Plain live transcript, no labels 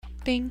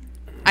Ding.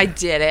 I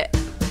did it.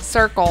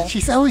 Circle.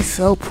 She's always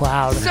so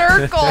proud.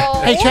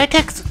 Circle. Hey, should I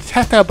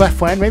test our best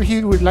friend? Maybe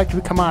he would like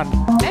to come on.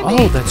 Maybe.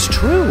 Oh, that's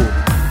true.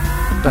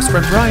 Best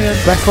friend Brian.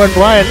 Best friend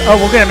Brian. Oh,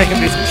 we're gonna make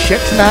him do some shit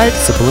tonight.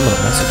 Subliminal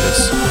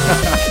messages.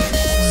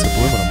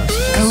 Subliminal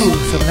messages. Ooh,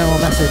 subliminal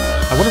message.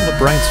 I wonder what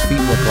Brian's feet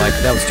look like.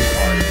 That was too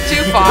hard.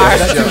 Too far.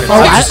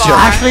 Oh, Just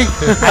joking. actually,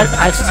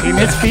 I've seen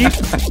his feet.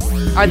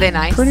 Are they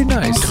nice? Pretty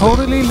nice.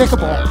 Totally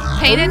lickable.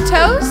 Painted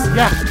toes?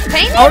 Yeah.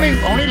 Painted?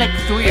 Only like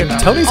 3 of them.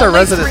 Tony's our Only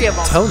resident 3 of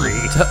 'em.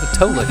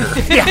 toe licker.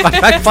 Yeah.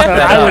 I fucked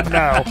that I up. would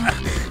know.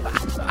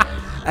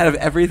 Out of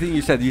everything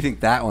you said, you think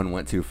that one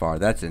went too far.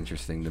 That's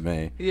interesting to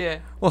me. Yeah.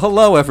 Well,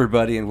 hello,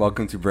 everybody, and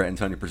welcome to Brett and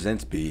Tony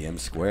Presents BM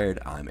Squared.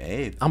 I'm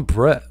Abe. I'm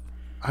Brett.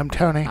 I'm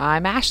Tony.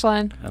 I'm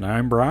Ashlyn. And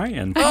I'm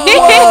Brian.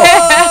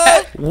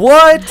 What?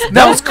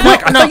 That was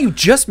quick. I no. thought you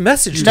just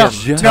messaged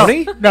him. No,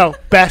 Tony? no,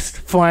 best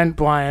friend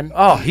Brian.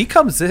 Oh, he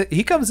comes in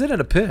in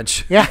a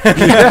pinch. Yeah.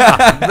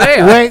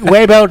 Man.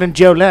 way better than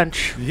Joe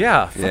Lynch.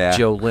 Yeah. Fuck Yeah.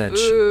 Joe Lynch.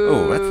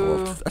 Oh, that's a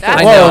little... That's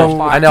I a know. little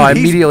far. I know. I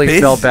He's immediately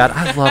busy. felt bad.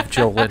 I love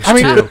Joe Lynch I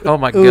mean, too. Oh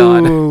my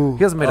ooh. god.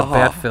 He hasn't made a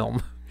bad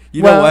film.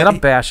 You Well, know what? And I'm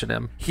bashing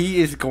him.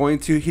 He's going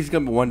to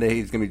one day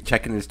he's going to be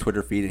checking his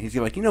Twitter feed and he's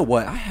going to be like, you know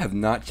what? I have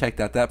not checked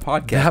out that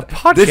podcast. That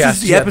podcast This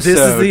is the yet. episode. This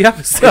is the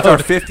episode. It's our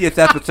 50th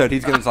episode.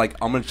 He's going to like,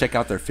 I'm going to check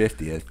out their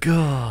 50th.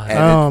 God. And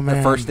Oh, the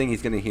man. first thing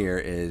he's going to hear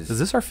is... Is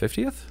this our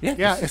 50th?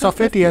 Yeah, it's our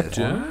 50th. It's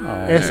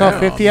Yeah.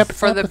 our 50th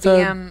For the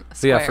episode. BM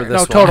So yeah, square. for No, this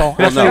one. total. Well,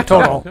 That's no, not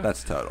total.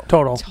 That's total.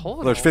 Total. Total.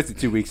 Well, there's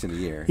 52 weeks in a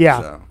year.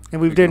 Yeah. So And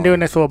we've we been can doing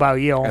only- this for about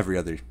a year. every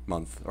other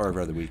month or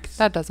every other week.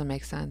 That doesn't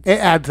make sense. It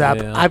adds up.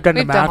 Yeah. I've done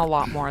We've the done math. a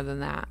lot more than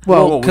that.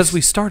 Well, Because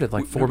we started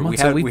like 4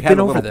 months ago. we We've had been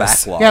a over little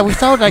this. backlog. yeah, we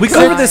started like We six-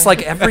 go over this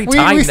like every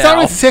time we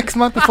started now. 6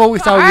 months before we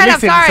started All right, I'm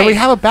releasing, so sorry. we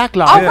have a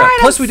backlog. All right,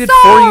 Plus, I'm we did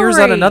 4 years on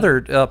sorry.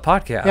 another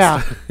podcast.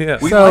 Yeah. yeah.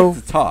 We So-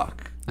 like to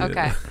talk.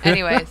 Okay.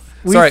 Anyways.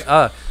 Sorry.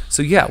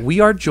 So yeah, we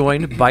are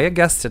joined by a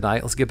guest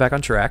tonight. Let's get back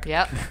on track.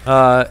 Yep.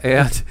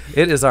 And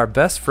it is our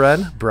best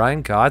friend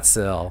Brian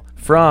Godsill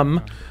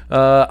from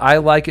I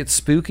Like It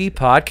Spooky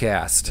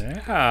podcast.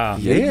 Yeah.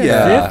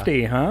 Yeah.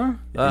 50, huh?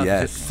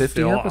 Yes.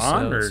 50 Feel episodes.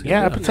 honored.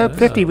 Yeah, episode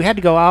 50. We had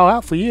to go all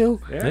out for you.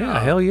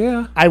 Yeah, hell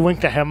yeah. I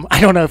winked at him. I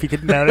don't know if you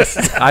could notice.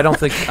 I don't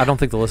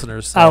think the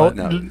listeners. Oh, it.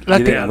 No, L- you let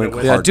didn't the-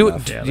 wink Yeah, hard do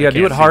enough. it. Yeah, Yeah, they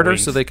do it can't see harder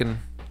wings. so they can.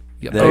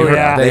 Yeah, They Oh, heard-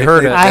 yeah. they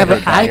heard it. I have They a-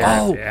 heard I-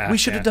 that. Oh, Yeah, we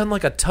should have yeah. done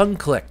like a tongue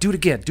click. Do it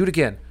again. Do it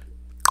again.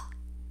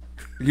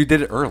 You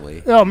did it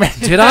early. Oh, man.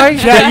 Did I?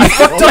 Yeah, you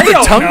fucked up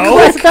the tongue You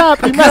messed it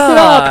up. You messed it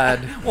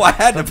up. God. Well, I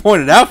had to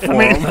point it out for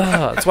him.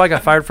 That's why I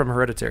got fired from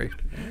Hereditary.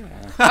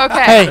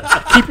 Okay.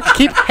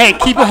 Hey,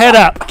 keep your head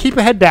up. Keep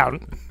your head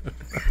down.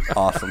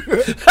 Awesome.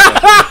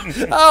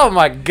 Oh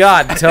my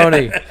God,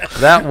 Tony,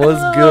 that was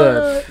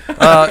good.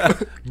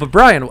 But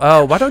Brian,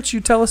 why don't you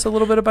tell us a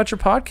little bit about your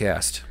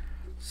podcast?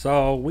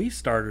 So we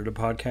started a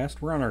podcast.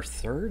 We're on our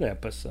 3rd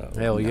episode.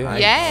 Hell yeah!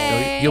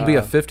 Yay. You'll be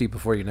a 50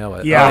 before you know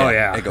it. Yeah. Oh,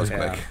 yeah. It goes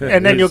Yeah. quick.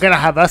 And then you're going to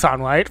have us on,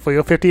 right? For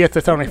your 50th,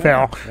 it's only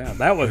fair. Yeah,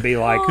 that would be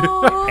like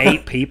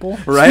 8 people.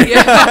 Right?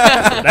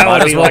 That Might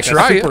would as be well like a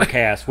try it.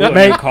 supercast. We wouldn't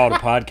Make- even call it a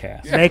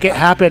podcast. Make it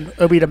happen.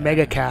 It'll be the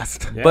mega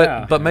cast.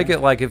 Yeah. But make it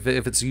like if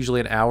it's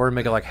usually an hour,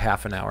 make it like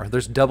half an hour.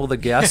 There's double the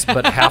guests,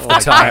 but half the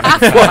time.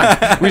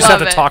 We just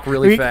have Love to it. talk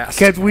really fast.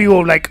 Because we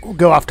will, like,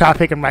 go off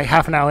topic and, like,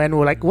 half an hour in,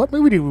 we're like, what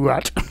movie did we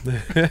watch?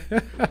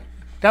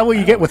 That's what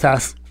you get with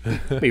us.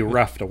 It'd be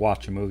rough to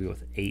watch a movie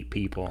with 8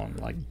 people and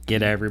like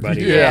get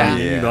everybody. Yeah. in.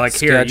 Yeah. You'd be like,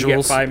 here, you get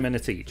Schedules. 5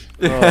 minutes each.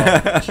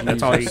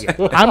 That's all you get.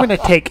 I'm going to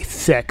take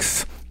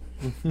 6.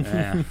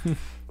 Yeah.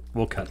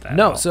 We'll cut that.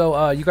 No, out.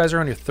 so you guys are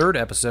on your 3rd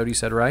episode, you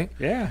said, right?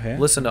 yeah.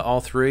 Listen to all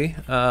 3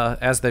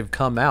 as they've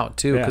come out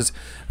too, Yeah. because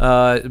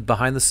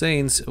behind the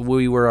scenes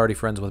we were already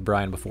friends with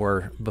Brian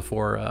before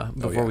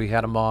we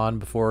had him on,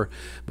 before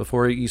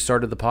you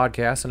started the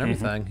podcast and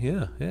everything.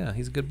 Yeah,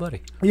 he's a good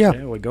buddy. Yeah.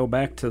 Yeah, we go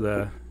back to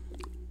the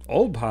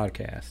old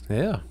podcast.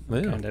 Yeah.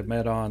 And I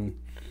met on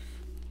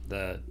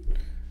the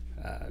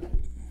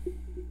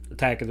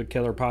Attack of the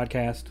Killer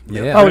podcast.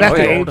 Yeah. Oh, that's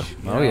yeah. old.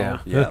 Oh yeah.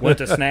 Yeah. Went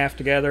to SNAF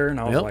together, and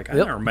I was Yep, like, I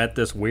yep. never met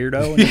this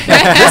weirdo. And he's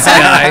This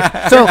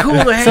guy. So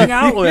cool to hang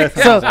out with.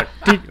 I So, was like,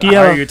 do you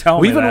how are have you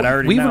telling We me even that? I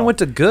already we even know. went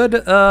to Good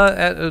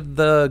at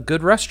the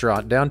Good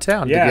restaurant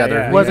downtown Yeah, together.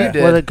 yeah, was yeah.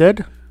 it was it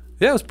good?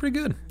 Yeah, it was pretty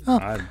good.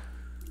 I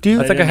Do you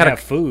I think I didn't had have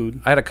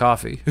food. I had a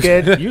coffee.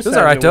 good? You It was said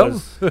all right, it though.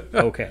 was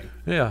okay.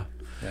 Yeah.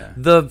 Yeah.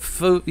 The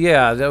food,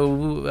 yeah.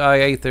 I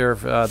ate there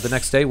the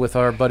next day with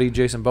our buddy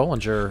Jason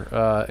Bollinger,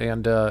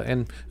 and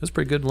it was a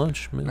pretty good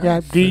lunch.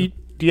 Yeah. Do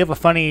you have a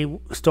funny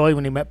story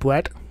when you met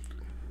Brett?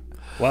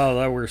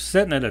 Well, we're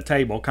sitting at a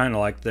table kind of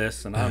like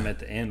this, and I'm at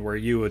the end where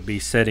you would be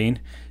sitting,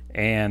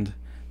 and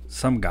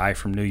some guy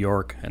from New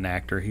York, an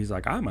actor, he's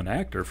like, I'm an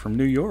actor from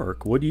New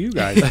York. What do you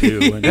guys do?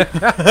 And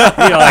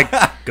he like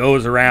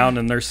goes around,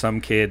 and there's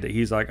some kid that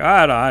he's like,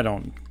 I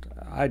don't.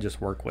 I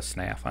just work with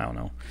SNAF. I don't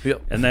know.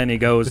 Yep. And then he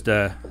goes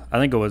to, I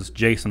think it was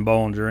Jason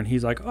Bollinger, and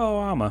he's like,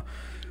 oh, I'm a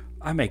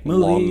I make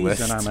Long movies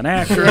list. and I'm an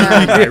actor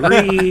and I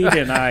read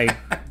and I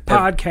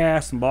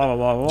podcast and blah, blah,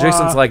 blah, blah.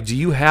 Jason's like, do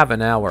you have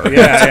an hour?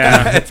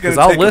 yeah. It's gonna Because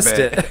I'll take a list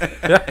bit.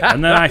 it.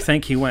 And then I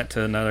think he went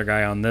to another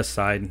guy on this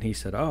side and he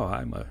said, "Oh,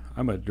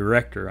 I'm a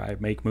director. I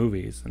make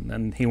movies." And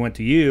then he went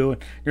to you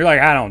and you're like,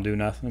 "I don't do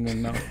nothing."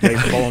 And no, Jason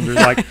Bollinger's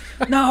like,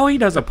 "No, he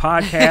does a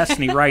podcast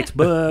and he writes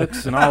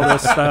books and all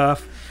this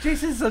stuff."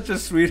 Jason's such a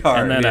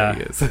sweetheart. And then Yeah,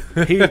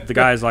 he is. the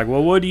guy's like,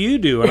 "Well, what do you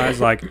do?" And I was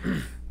like,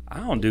 "I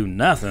don't do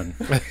nothing.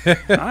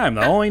 I am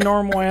the only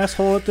normal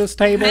asshole at this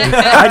table.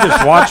 I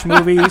just watch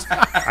movies.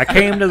 I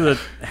came to the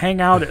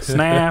hangout at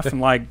SNAF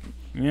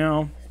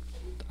and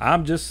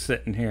I'm just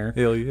sitting here,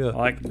 Hell yeah.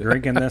 like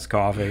drinking this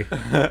coffee."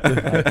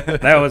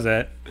 That was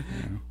it.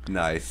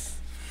 Nice.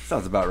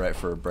 Sounds about right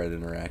for a bread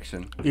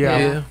interaction.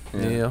 Yeah.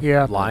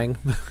 Yeah. Lying.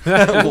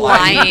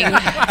 Lying.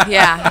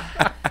 Yeah.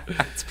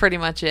 That's pretty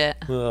much it.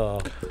 Oh.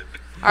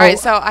 All right,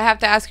 so I have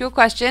to ask you a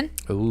question.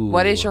 Ooh.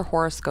 What is your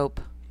horoscope?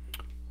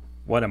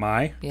 What am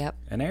I? Yep.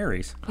 An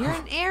Aries. You're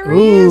an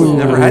Aries.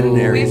 Never had an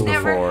Aries We've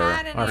never before.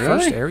 had an Our Aries.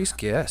 first Aries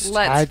guest.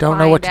 Let's I don't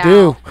know what to find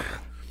do. out.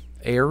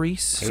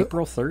 Aries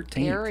April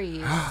 13th.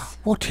 Aries.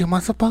 What am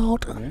I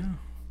about?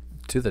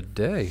 to the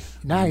day.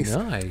 Nice.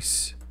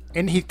 Nice.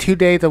 And he's 2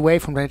 days away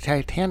from the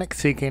Titanic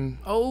sinking.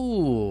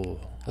 Oh.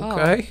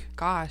 Okay. Oh,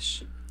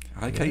 gosh.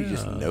 I like how you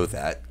just know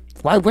that.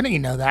 Why wouldn't you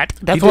know that?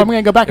 He That's why did- I'm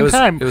going to go back it in was,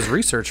 time. It was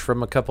research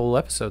from a couple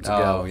episodes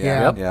ago. Oh,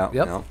 yeah. Yep. Yeah.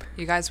 Yep. yeah.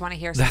 You guys want to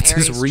hear some That's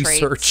Aries his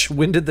research. traits?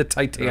 When did the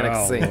Titanic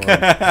Oh, sink?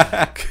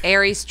 Lord.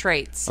 Aries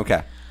traits.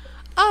 Okay.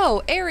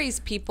 Oh, Aries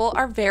people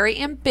are very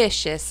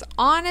ambitious.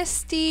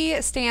 Honesty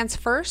stands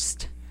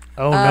first.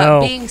 Oh,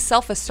 no. Being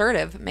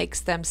self-assertive makes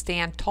them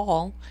stand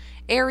tall.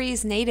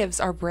 Aries natives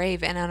are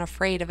brave and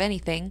unafraid of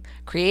anything.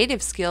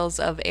 Creative skills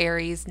of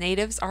Aries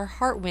natives are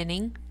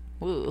heart-winning.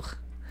 Ooh.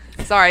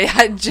 Sorry,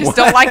 I just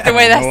don't like the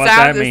way that I don't know what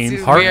sounds. that It's means.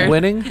 too Heart weird.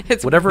 winning,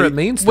 It's whatever it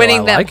means.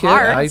 winning though, I them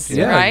like hearts,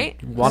 it.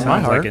 right? Want my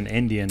Sounds heart. like an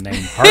Indian name.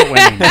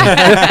 Heartwinning.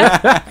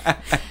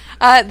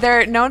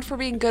 They're known for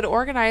being good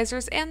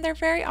organizers, and they're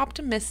very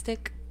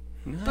optimistic.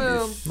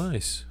 Boom.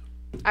 Nice.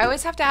 I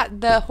always have to.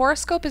 The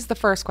horoscope is the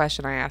first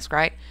question I ask,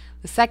 right?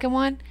 The second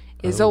one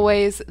is Oh.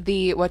 always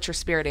the what's your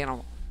spirit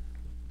animal?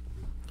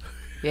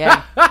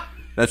 Yeah.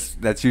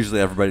 That's usually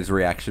everybody's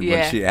reaction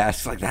Yeah. when she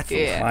asks. Like that's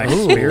Yeah. My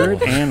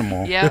spirit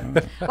animal.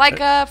 Yep. Like,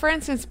 for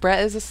instance,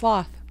 Brett is a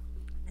sloth.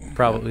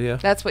 Probably, yeah.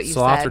 That's what you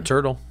Sloth said. or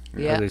turtle. Are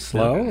Yeah. they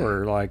slow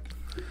or like?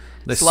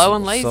 They Slow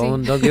and lazy. Slow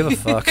and don't give a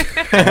fuck.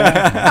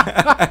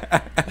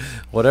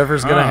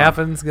 Whatever's gonna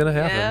happen's gonna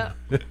happen.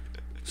 Yeah.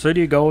 So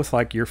do you go with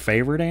like your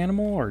favorite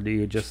animal, or do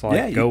you just like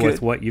Yeah, you go with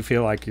could. what you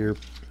feel like you're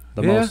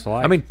the Yeah. most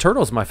like? I mean,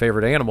 turtle's my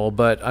favorite animal,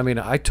 but I mean,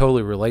 I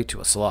totally relate to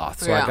a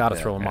sloth, so I Yeah. got to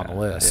throw him on the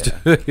list.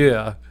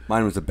 Yeah.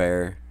 Mine was a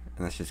bear,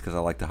 and that's just because I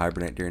like to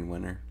hibernate during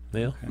winter.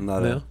 Yeah. I'm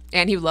not Yeah.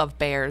 And you love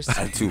bears.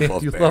 I too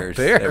love You love bears.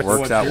 bears. It works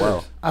What's out yours?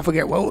 well. I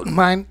forget what was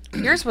mine.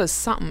 Yours was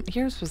something.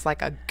 Yours was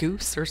like a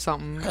goose or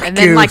something, and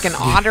then like an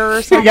Goose. otter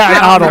or something. Yeah, an I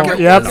don't otter.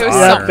 remember. Yep, It was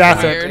yep, something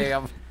that's it. weird.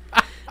 Damn.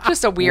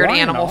 Just a weird Why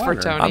an animal for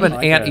otter? Tony. I'm an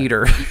Like ant a-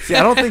 eater. See,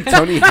 I don't think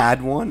Tony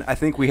had one. I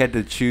think we had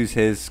to choose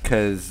his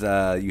because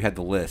you had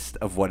the list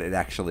of what it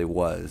actually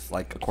was,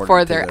 like according for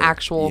to their the-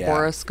 actual yeah.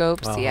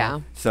 horoscopes. Yeah.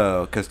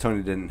 So, because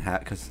Tony didn't have,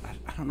 because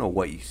I don't know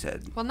what you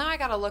said. Well, now I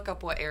gotta look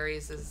up what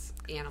Aries'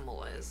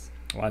 animal is.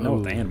 Well, I know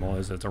what the animal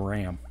is. It's a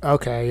ram.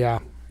 Okay, yeah.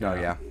 Oh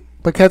yeah,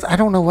 Because I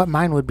don't know what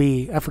mine would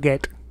be. I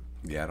forget.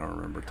 yeah. I don't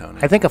remember Tony.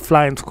 I think a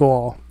flying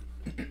squirrel,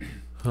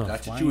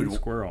 that's what you Flying would.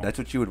 squirrel. That's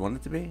what you would want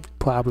it to be.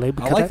 probably. I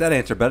Because like that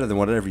answer better than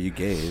whatever you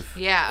gave.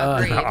 Yeah,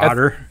 agreed.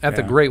 Otter. At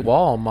the Yeah. Great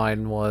Wall,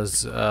 mine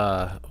was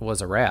a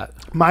rat.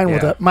 Mine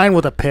Yeah.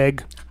 was a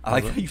pig. I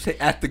like how you say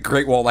at the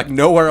Great Wall, like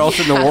nowhere else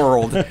in the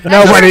world.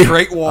 Nobody.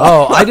 Great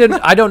Wall. Oh,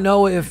 I don't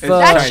know if.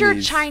 That's Chinese.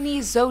 your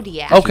Chinese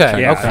zodiac.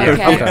 Okay, Yeah. okay,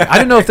 Okay. okay. I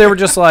didn't know if they were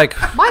just like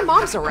My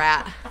mom's a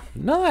rat.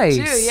 nice.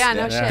 Too. Yeah,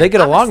 no Yeah. shit. They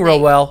get I'm a along real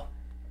snake. well.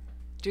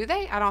 Do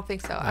they? I don't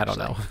think so. I don't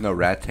actually. know. No,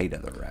 rats hate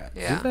other rats.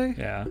 Yeah. Do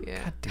they? Yeah.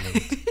 Yeah.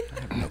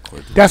 No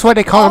clue. That's why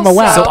they call him a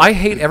Also- wow. So I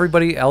hate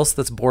everybody else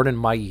that's born in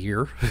my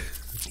year.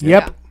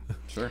 Yep.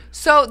 Sure.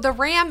 So the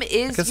ram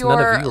is guess none of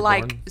your you were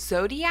like born.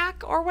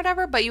 zodiac or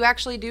whatever, but you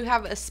actually do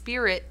have a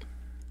spirit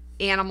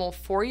animal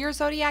for your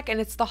zodiac,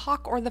 and it's the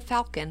hawk or the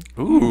falcon.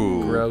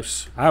 Ooh.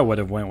 Gross. I would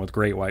have went with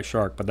great white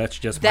shark, but that's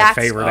just That's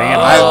my favorite cool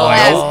animal.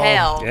 as Oh.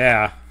 hell.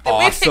 Yeah. We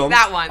Awesome. picked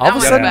that one. All That of a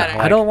one's sudden, better.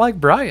 I don't like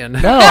Brian.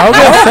 No, I was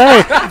gonna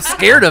say I'm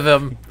scared of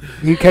him.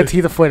 because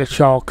he's afraid of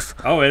sharks.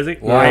 Oh, is he?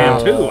 Well, I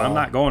am too. I'm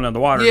not going in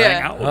the water to Yeah.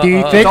 hang out with Do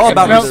you them. think? all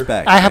about no,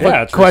 respect. I have Yeah,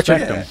 a it's question.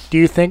 respect 'em. Do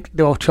you think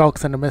there are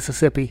sharks in the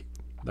Mississippi?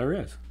 There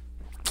is.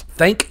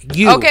 Thank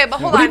you. Okay,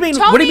 but hold what on. Do you mean,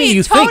 Tony, what do you mean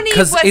you Tony think?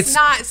 Because was it's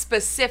not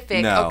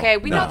specific. No, okay,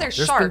 we no. know there's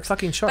There's been sharks,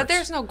 fucking sharks. but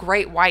there's no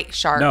great white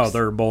sharks. No,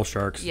 they're bull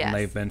sharks, Yes. and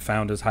they've been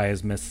found as high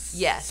as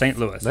Yes. St.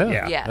 Louis. yeah,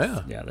 Yeah. Yes. yeah,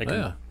 Yeah, they can-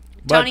 yeah.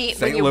 Tony, when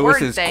St. you Louis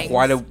word is things.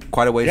 quite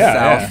a ways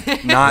Yeah,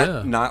 south.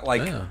 Yeah. Not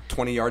like Yeah.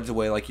 20 yards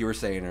away like you were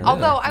saying earlier.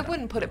 Although I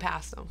wouldn't put it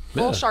past them.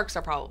 Yeah. Bull sharks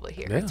are probably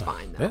here. It's Yeah.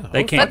 fine though. Yeah.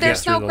 They can't But there's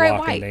get through no the great lock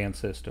white. and dam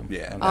system.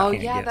 Yeah. They Oh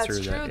can't yeah, get that's through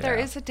true. that, There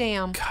yeah. is a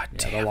dam. God Yeah,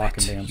 damn the lock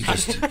and it. dam You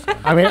system.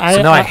 I mean,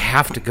 So now I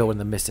have to go in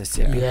the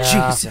Mississippi. Yeah.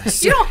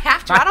 Jesus. You don't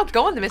have to. I don't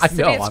go in the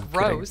Mississippi. know, It's I'm kidding.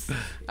 gross.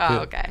 Oh,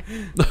 okay.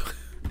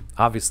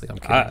 Obviously, I'm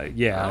kidding.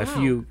 Yeah, if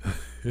Oh. you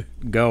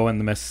go in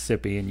the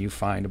Mississippi and you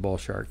find a bull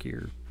shark,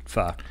 you're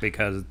fucked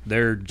because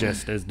they're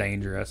just as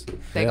dangerous.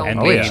 They Yeah. gonna And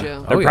Oh, beat yeah. you.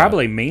 they're Oh, yeah.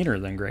 probably meaner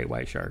than great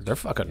white sharks. They're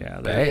fucking Yeah,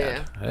 bad.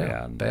 they're- Yeah.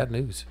 yeah. Bad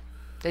news.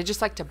 They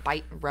just like to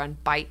bite, run,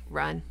 bite,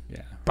 run.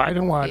 Yeah.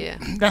 Biden one. Yeah.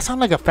 That sounds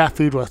like a fast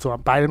food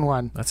restaurant. Biden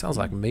one. That sounds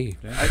like me.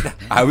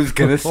 I was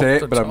gonna say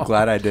it, but I'm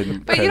glad I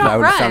didn't. But you because don't I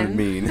would have sounded run.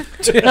 mean.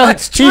 No,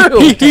 it's true.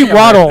 He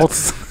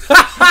waddles.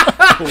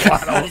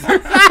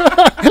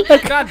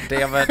 God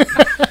damn it.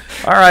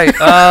 All right.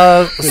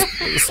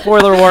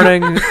 Spoiler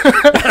warning.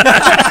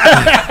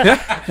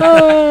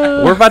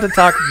 We're about to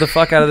talk the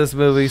fuck out of this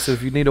movie, so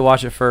if you need to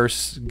watch it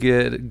first,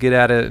 get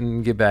at it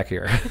and get back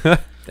here.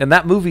 And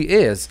that movie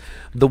is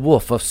The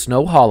Wolf of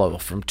Snow Hollow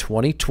from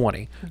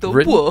 2020. The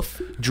Written,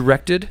 Wolf.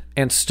 Directed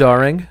and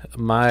starring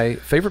my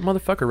favorite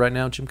motherfucker right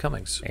now, Jim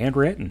Cummings. And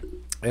written.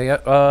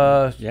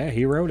 Yeah, Yeah,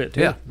 he wrote it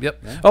too. yeah,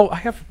 yep. Oh, I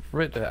have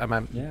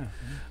written. Yeah.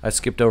 I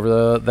skipped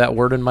over that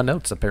word in my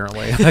notes.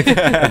 Apparently, I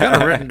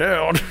got it written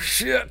down.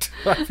 Shit,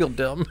 I feel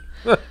dumb.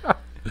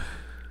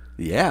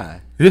 Yeah.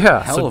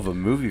 Yeah, Hell so- of a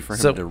movie for him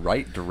so- to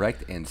write,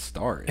 direct, and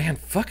star in. And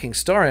fucking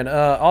starring.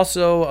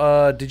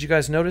 Also, did you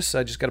guys notice?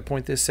 I just got to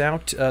point this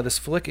out. This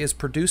flick is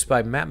produced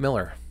by Matt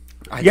Miller.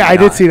 Yeah, I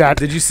did see that.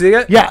 Did you see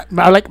it? Yeah,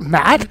 I like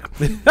Matt,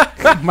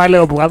 my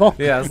little brother.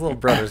 Yeah, his little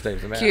brother's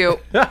name's Matt. Cute.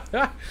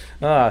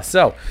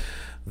 So,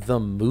 the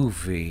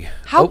movie.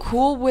 How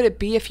cool would it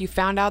be if you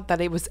found out that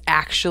it was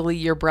actually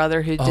your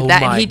brother who did Oh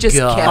that and my he just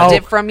God. kept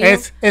it from you?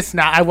 It's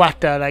not. I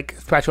watched like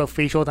special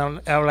features on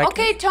like.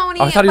 Okay,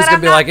 Tony. I thought he was but gonna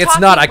I'm be like, "It's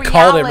not." I talking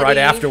called him right reality.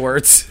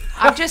 afterwards.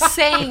 I'm just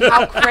saying,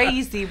 how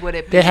crazy would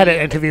it be? They had an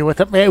interview with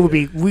him. It would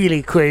be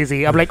really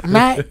crazy. I'm like,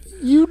 Matt,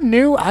 you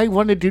knew I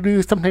wanted to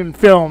do something in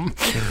film.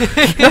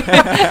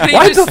 They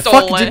Why just the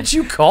stole fuck it. didn't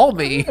you call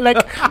me?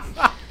 Like,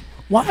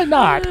 why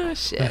not? Oh,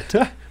 shit.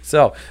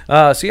 So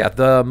yeah,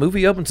 the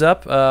movie opens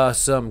up.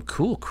 Some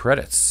cool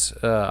credits.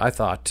 I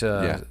thought.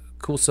 Yeah.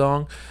 Cool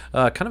song.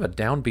 Kind of a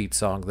downbeat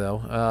song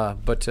though.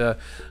 But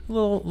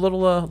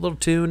little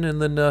tune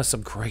and then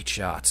some great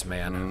shots,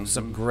 man.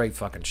 Some great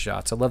fucking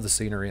shots. I love the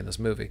scenery in this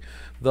movie.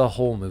 The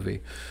whole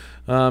movie.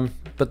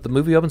 But the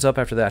movie opens up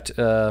after that.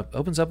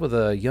 Opens up with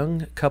a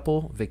young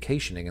couple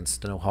vacationing in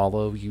Snow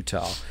Hollow,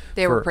 Utah.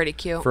 They were pretty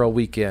cute. for a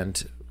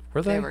weekend.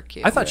 Were they? They were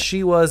cute. I thought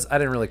she was. I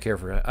didn't really care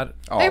for her.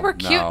 They Oh, were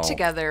cute no.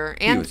 together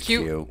He and was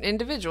cute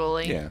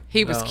individually. Yeah.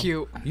 He was No.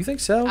 cute. You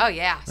think so? Oh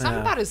yeah, something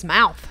about his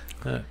mouth.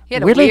 He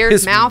had a Really? weird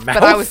His mouth, but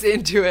mouth? I was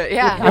into it.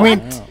 Yeah. I mean,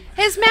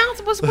 his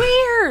mouth was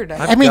weird.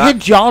 I mean, his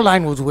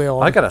jawline was weird.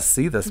 I gotta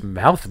see this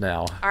mouth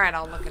now. All right,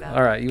 I'll look it up.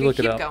 All right, you look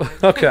it Keep up. going.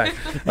 Okay.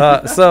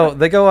 So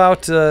they go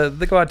out.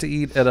 They go out to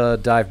eat at a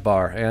dive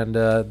bar, and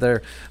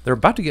they're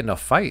about to get in a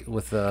fight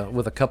with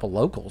a couple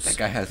locals. That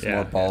guy has Yeah,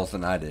 more yeah. balls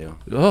than I do.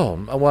 Oh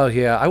well,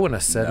 yeah. I wouldn't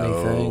have said No.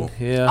 anything.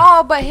 Yeah.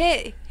 Oh, but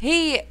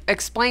he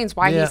explains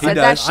why Yeah, he said he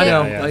that does. shit. I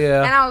know. Yeah.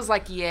 Yeah. And I was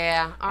like,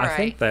 yeah, all I right.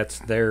 think that's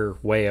their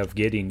way of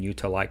getting you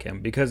to like him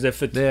because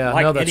if it's Yeah,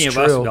 like no, that's any of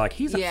us true. would be like,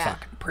 he's a Yeah.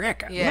 fucking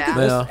prick. Yeah. Look at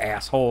this Yeah.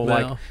 asshole, Yeah.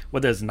 like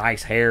with his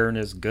nice hair and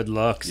his good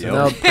looks and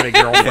Yep. his pretty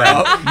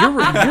girlfriend.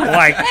 You're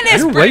like,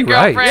 his You're pretty way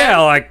right. girlfriend. yeah,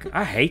 like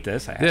I hate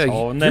this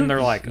asshole. And then you're-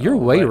 they're like, you're oh,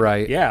 way but-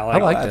 right. Yeah, I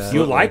like that. You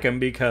Absolutely. like him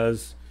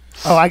because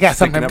Oh, I got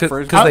Sticking something. up for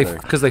his Because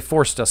brother. they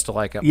forced us to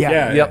like him.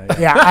 Yeah. Yep.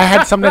 Yeah, I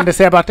had something to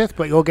say about this,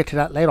 but you'll get to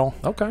that later.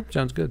 Okay,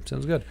 sounds good.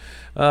 Sounds good.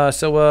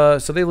 So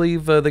they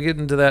leave. They get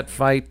into that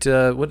fight.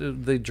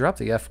 They drop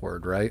the F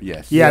word, right?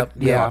 Yes. Yeah, Yep,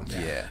 yeah.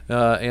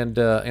 Yeah. And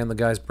the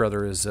guy's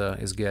brother is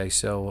gay.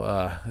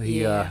 So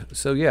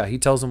Yeah. he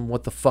tells him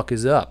what the fuck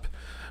is up,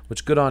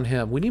 which good on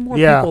him. We need more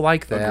Yeah. people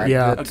like that. Agreed.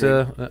 Yeah.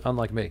 that,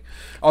 unlike me.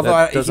 Although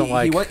that I- doesn't he,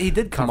 like he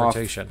did come off.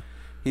 confrontation.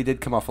 He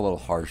did come off a little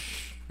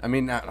harsh. I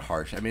mean, not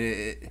harsh. I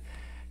mean,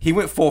 he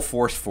went full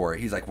force for it.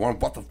 He's like, "Well,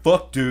 what the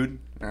fuck, dude?"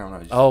 I don't know.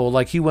 Just, Oh,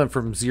 like he went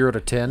from 0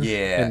 to 10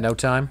 Yeah. in no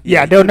time.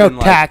 Yeah, he there was no could've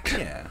been tact.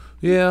 Yeah.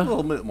 Yeah. A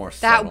little bit more That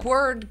subtle.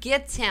 word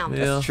gets him.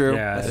 Yeah. That's true.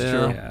 yeah, That's it's-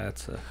 true. Yeah,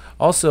 it's a,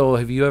 Also,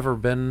 have you ever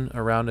been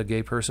around a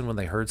gay person when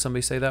they heard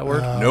somebody say that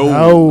word? No.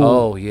 No.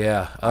 Oh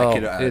yeah. Oh, I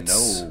could,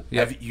 it's no. yeah.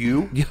 Have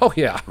you? Oh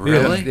yeah.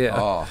 Really? Yeah.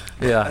 Oh,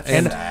 Yeah. that's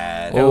And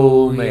sad.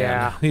 oh man.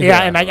 Yeah.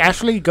 Yeah, and like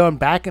actually going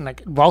back and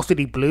like Wall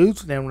City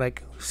Blues, them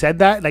like said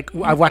that like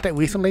I watched it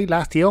recently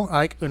last year.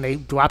 Like when they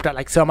dropped it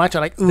like so much,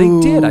 I'm like, They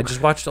ooh. did. I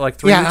just watched it like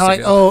 3 yeah, weeks I'm like,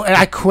 ago. oh, and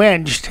I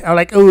cringed. I'm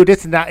like, oh,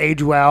 this did not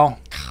age well.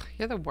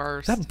 You're the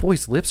worst. That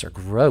boy's lips are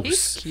gross.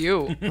 He's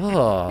cute.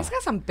 Oh. He's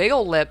got some big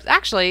old lips.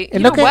 Actually, you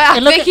And know look at- what? I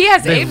and look think at- he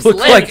has They Abe's look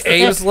lips. like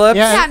Abe's lips.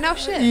 Yeah, no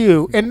shit.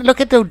 You and look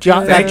at the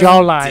that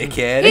jawline.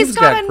 Dickhead. He's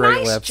got, got a great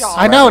nice lips. jaw.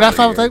 I know. That's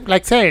what I was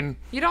like saying.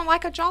 You don't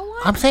like a jawline?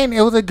 I'm saying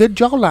it was a good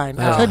jawline.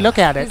 I said, look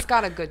at He's it.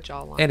 got a good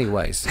jawline.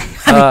 Anyways,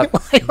 Why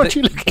aren't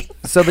you looking?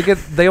 So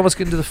they almost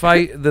get into the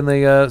fight. Then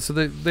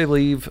they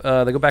leave.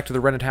 They go back to the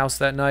rented house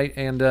that night,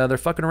 and they're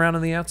fucking around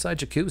in the outside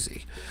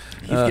jacuzzi.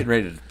 He's getting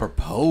ready to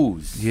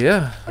propose.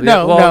 Yeah.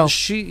 No, Well, no.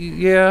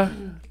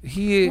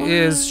 he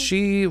is.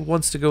 She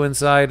wants to go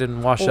inside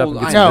and wash up and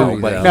get I some No, know,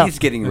 booty, but though. No. he's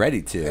getting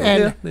ready to.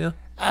 And Yeah.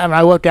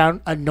 I wrote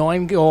down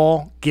annoying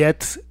girl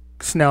gets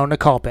snow in the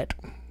carpet.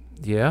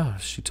 Yeah,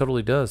 she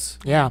totally does.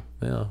 Yeah.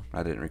 Yeah.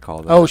 I didn't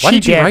recall that. Oh, Why she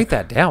did you did. write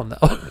that down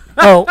though?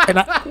 Oh,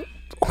 and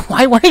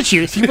why wouldn't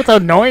you? She was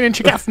annoying and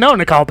she got snow in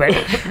the carpet.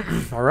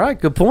 All right,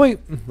 good point.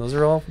 Those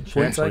are all She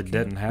points I actually can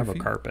didn't have a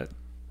refute. carpet.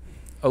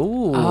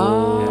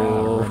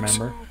 Oh. Yeah,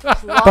 remember?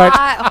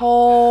 Plot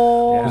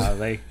hole. Yeah,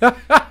 they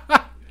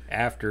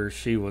after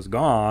she was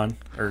gone,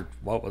 or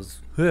what was?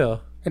 Yeah.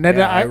 And then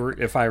Yeah,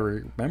 if I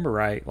remember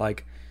right,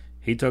 like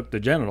he took the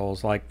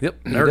genitals, like Yep.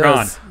 he they're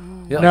gone. does.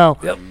 Yep. no,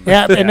 Yep.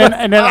 yeah, and then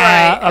All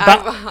right,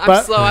 I'm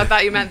but slow. I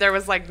thought you meant there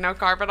was like no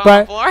carpet on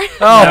but- the floor.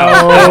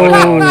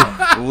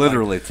 oh,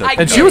 Literally took. I And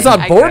get she was it,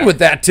 on I board get with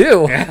that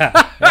too.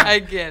 I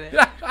get it.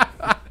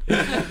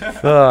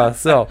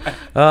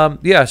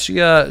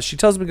 She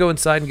tells him to go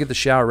inside and get the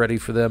shower ready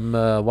for them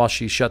while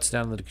she shuts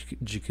down the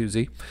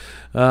jacuzzi.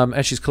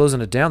 As she's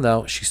closing it down,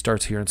 though, she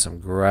starts hearing some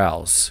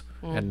growls,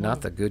 and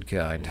not the good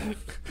kind.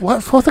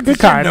 what's a good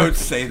kind? Notes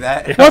say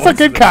that. What's a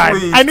good kind?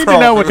 Please I need to crawl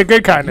know what through. the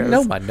good kind is.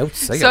 No, my notes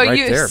say So it right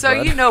you, there, so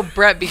bud. you know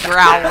Brett be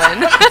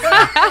growling.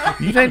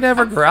 You ain't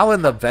never growl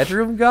in the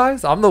bedroom,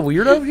 guys? I'm the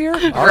weirdo here?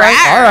 All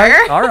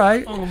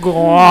right.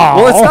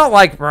 Well, it's not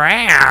like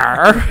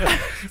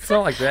it's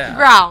not like that.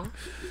 Growl.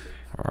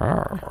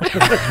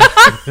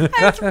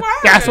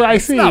 That's what I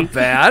see. Not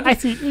bad. I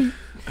see.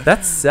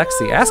 That's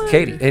sexy. Ask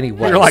Katie.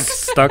 Anyway. You're like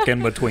stuck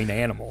in between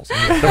animals.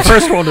 The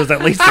first one is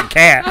at least a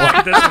cat.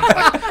 Like, this one's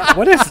like,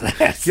 what is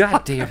this?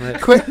 God damn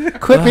it.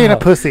 Quit being a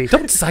pussy.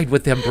 Don't side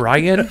with them,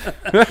 Brian.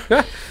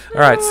 All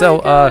right, so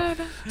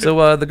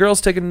the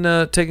girl's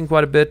taking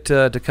quite a bit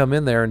to come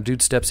in there, and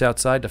dude steps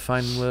outside to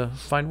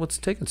find what's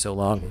taking so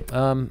long.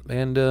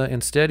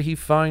 Instead he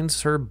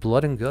finds her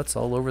blood and guts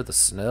all over the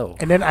snow.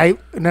 And then I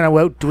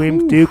wrote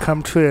dreams do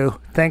come true.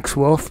 Thanks,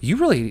 Wolf. You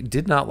really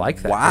did not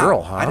like that Wow.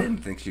 girl, huh? I didn't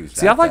think she was.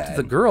 See, I that liked bad.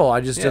 the girl.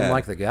 I just didn't Yeah.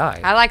 like the guy.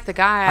 I like the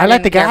guy. I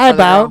like the didn't care guy for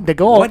the about girl. the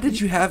girl. What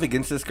did you have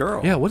against this girl?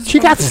 Yeah, what is She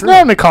wrong got with the snow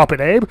girl? in the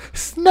carpet, Abe.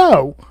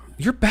 Snow.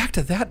 You're back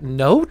to that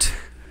note?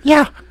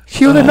 Yeah,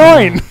 she was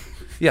annoying.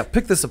 Yeah,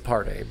 pick this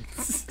apart, Abe.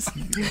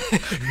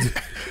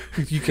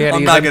 You can't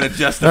I'm even. not gonna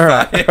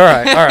justify it. All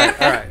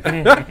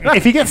right.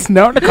 If he gets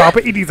snow in the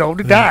carpet, he deserves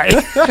to die.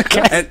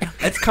 And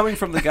it's coming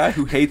from the guy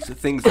who hates the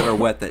things that are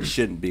wet that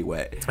shouldn't be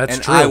wet. That's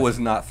and true. I was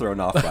not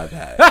thrown off by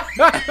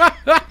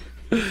that.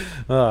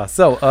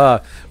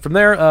 From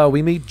there,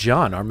 we meet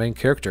John, our main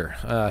character.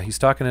 He's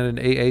talking at an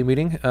AA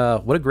meeting.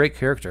 What a great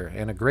character,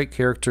 and a great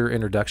character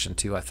introduction,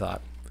 too, I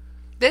thought.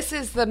 This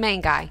is the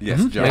main guy.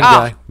 Yes,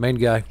 John. Main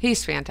guy.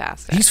 He's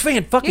fantastic. He's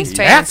fucking He's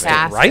fantastic,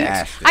 fantastic. right?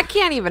 Fantastic. I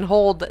can't even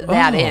hold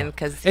that Oh. in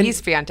because And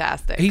he's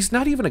fantastic. He's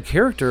not even a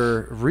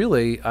character,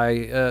 really.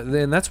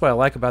 And that's what I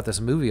like about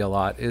this movie a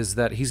lot is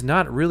that he's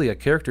not really a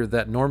character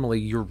that normally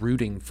you're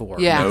rooting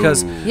for. Yeah.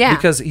 Because No. Yeah.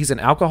 because he's an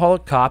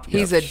alcoholic cop.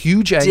 He's with a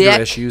huge anger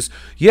dick. issues.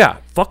 Yeah,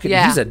 fucking.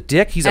 Yeah. He's a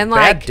dick. He's And, a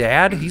bad like,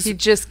 dad. He's he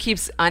just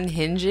keeps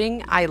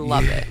unhinging. I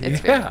love it.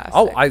 It's fantastic.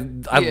 Oh, I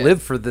Yeah.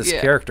 live for this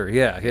Yeah. character.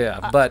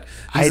 Yeah. But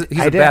he's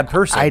a didn't- bad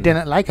person. I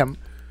didn't like him.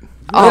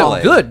 Oh,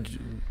 Really? good.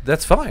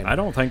 That's fine. I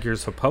don't think you're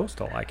supposed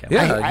to like him.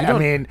 Yeah, I you don't,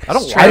 mean, I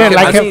don't I like didn't him.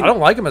 like I, him. I don't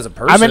like him as a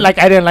person. I mean, like,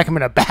 I didn't like him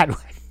in a bad way.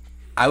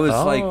 I was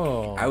Oh.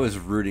 like, I was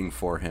rooting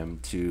for him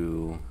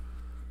to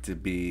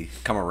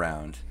come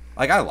around.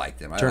 Like I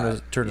liked him.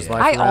 turn his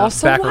life I around,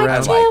 also back liked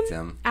around. him, I liked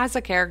him. as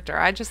a character.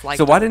 I just liked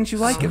So him. why didn't you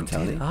like him, Did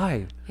Tony?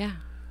 I? Yeah.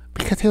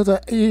 Because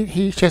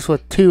he just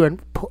was too,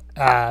 and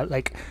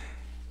like,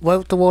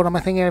 what the word am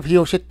I thinking of? He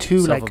was just too,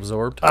 like,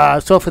 Self-absorbed.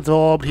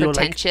 self-absorbed. He was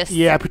like, Pretentious.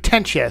 yeah,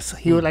 pretentious.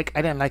 He was like,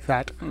 I didn't like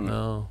that.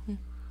 No.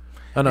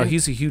 Oh no,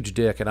 he's a huge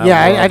dick, and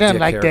Yeah, I love I didn't dick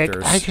like Dick.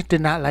 characters. I just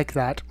did not like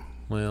that.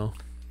 Well,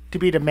 To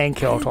be the main I didn't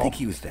character. think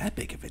he was that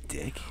big of a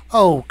dick.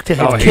 Oh, to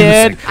his Oh, he was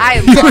kid. I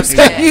loved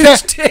it.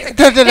 huge dick.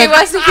 He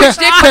wasn't huge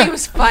dick, but he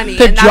was funny.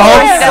 The and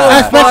Jarvis,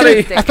 that's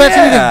especially, funny. especially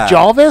Yeah. with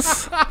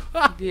Jarvis.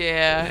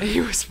 Yeah,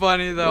 he was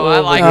funny though. I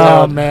like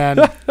Oh him. man,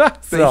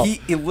 But So- he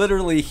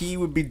literally he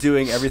would be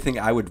doing everything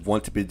I would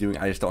want to be doing.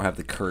 I just don't have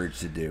the courage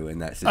to do in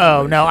that situation.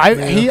 oh no, I've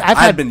I've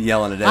had been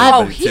yelling at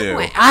Oh, everybody he too.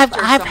 went I've,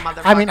 after I've,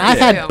 some I mean, I've motherfuckers,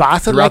 had too.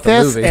 bosses Throughout like the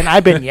this, movie. and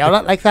I've been yelled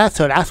at like that,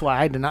 so that's why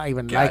I did not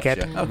even like it.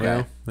 Gotcha.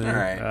 Okay. Yeah. All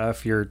right.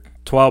 If you're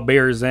 12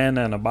 beers in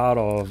and a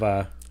bottle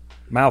of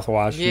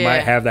mouthwash, you Yeah.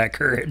 might have that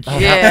courage.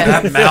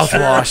 Yeah. That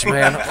mouthwash,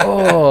 man.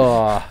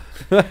 Oh.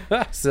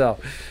 So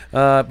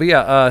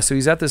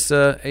he's at this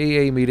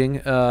AA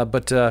meeting,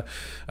 but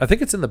I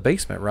think it's in the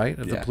basement, right,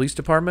 of the Yeah. police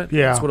department.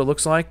 Yeah. That's what it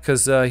looks like,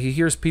 because he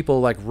hears people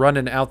like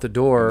running out the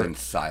door. And then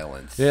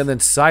silence. Yeah, and then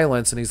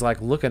silence, and he's like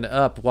looking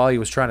up while he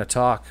was trying to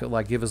talk,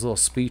 like give his little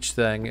speech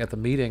thing at the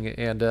meeting,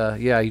 and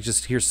he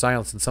just hears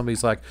silence, and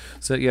somebody's like,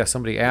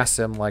 somebody asks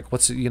him like,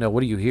 what do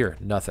you hear?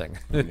 Nothing.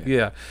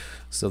 Yeah.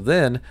 So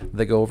then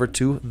they go over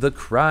to the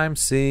crime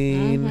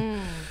scene.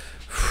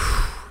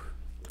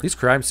 These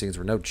crime scenes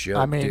were no joke,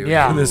 I mean, dude,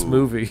 yeah. in this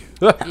movie.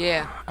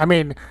 Yeah. I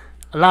mean,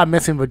 a lot of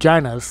missing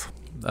vaginas.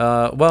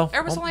 Well,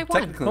 There was only one.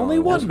 technically only only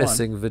one one.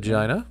 missing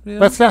vagina.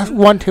 Yeah. That's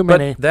one too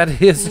many. But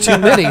that is too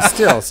many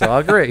still, so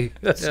I agree.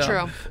 It's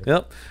true.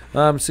 Yep.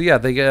 So yeah,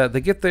 they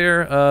get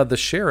there. The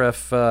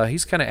sheriff,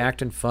 he's kind of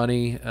acting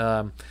funny.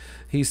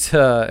 He's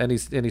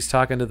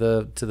talking to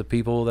the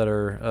people that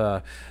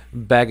are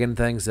bagging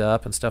things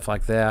up and stuff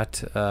like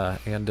that.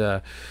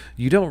 And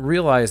you don't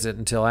realize it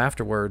until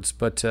afterwards,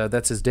 but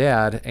that's his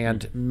dad.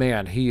 And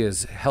man,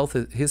 his health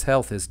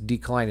is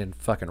declining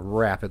fucking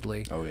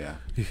rapidly. Oh yeah,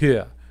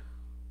 Yeah.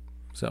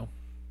 So.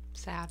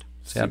 Sad.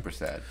 super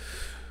sad.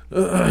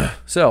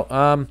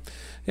 So,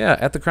 yeah,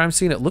 at the crime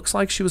scene, it looks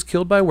like she was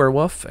killed by a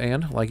werewolf,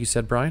 and like you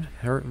said, Brian,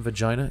 her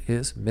vagina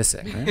is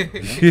missing.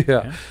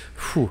 Yeah.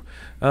 Whew.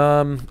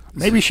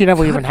 Maybe she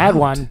never even had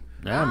one.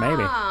 Yeah,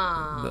 maybe.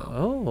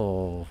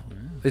 Oh.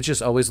 It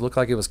just always looked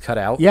like it was cut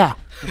out. Yeah.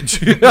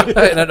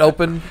 And an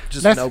opening.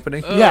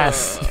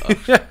 Yes.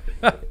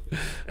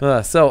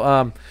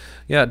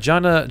 Yeah,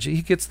 John.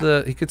 He gets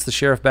the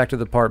sheriff back to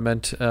the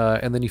apartment,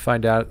 and then you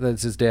find out that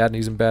it's his dad, and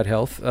he's in bad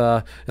health,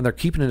 and they're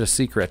keeping it a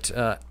secret.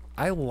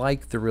 I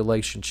like the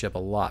relationship a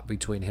lot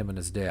between him and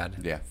his dad.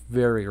 Yeah.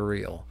 Very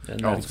real. And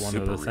that's one of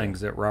super the real.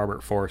 things that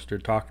Robert Forster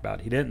talked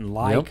about. He didn't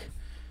like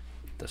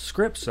the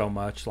script so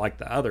much, like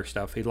the other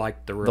stuff. He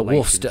liked the relationship.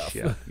 wolf stuff.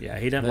 Yeah,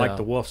 he didn't Yeah. like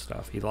the wolf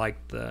stuff. He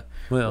liked the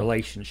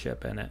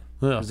relationship in it.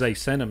 Yeah. Because they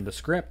sent him the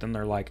script, and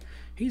they're like,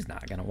 he's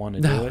not going to want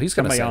to No, do it. he's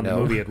gonna Somebody say on the no.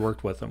 movie had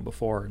worked with him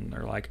before, and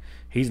they're like,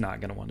 he's not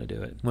going to want to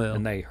do it. Well.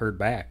 And they heard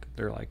back.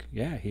 They're like,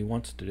 yeah, he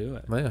wants to do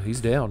it. Yeah, he's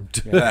down.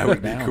 Yeah, That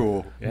would be down.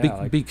 cool.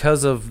 Yeah,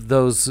 Because of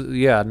those,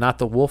 not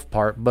the wolf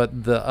part,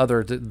 but the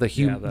other, the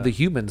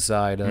human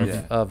side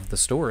of the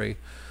story,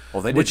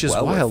 Well, they did which is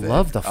well why I with it.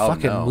 love the Oh,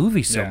 fucking no.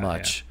 movie so Yeah,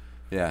 much.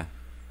 Yeah.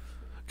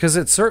 Because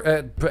it's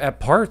at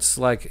parts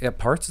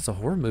it's a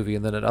horror movie,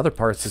 and then at other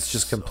parts it's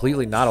just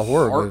completely not a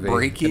horror movie.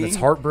 Heartbreaking. And it's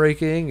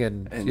heartbreaking,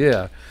 and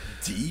yeah,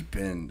 Deep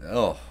and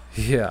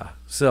yeah.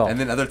 So and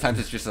then other times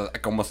it's just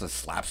like almost a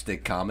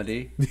slapstick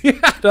comedy.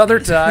 at other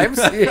times,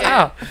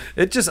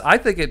 I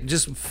think it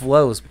just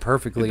flows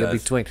perfectly It in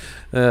does. between.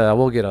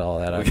 We'll get all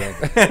that, I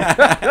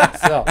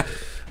think.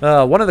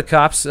 So, one of the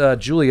cops,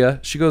 Julia,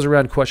 she goes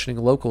around questioning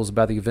locals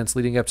about the events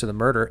leading up to the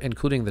murder,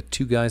 including the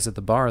two guys at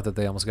the bar that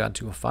they almost got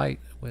into a fight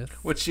with.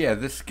 Which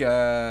this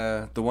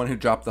guy, the one who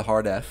dropped the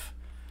hard F,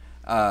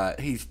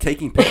 he's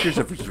taking pictures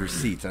of his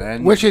receipts, and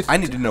I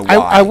need to know why.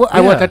 I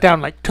Yeah. wrote that down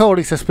like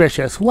totally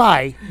suspicious.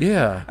 Why?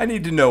 Yeah. I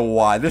need to know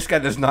why. This guy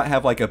does not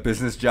have like a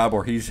business job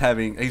where he's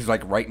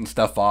like writing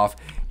stuff off.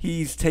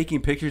 He's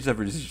taking pictures of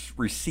his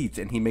receipts,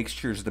 and he makes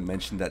sure to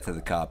mention that to the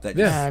cop. That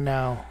I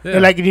know. Yeah.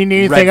 They're like, do you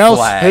need Red anything else?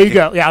 flag. Here you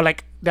go. Yeah,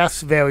 like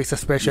that's very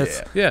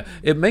suspicious. Yeah. Yeah,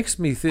 it makes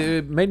me.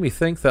 It made me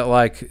think that,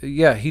 like,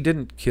 he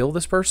didn't kill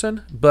this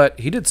person, but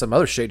he did some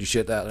other shady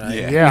shit that night.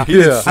 Yeah. He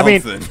did I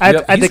mean, something.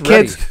 Yep, and the he's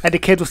kids ready. and the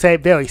kids will say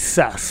very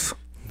sus.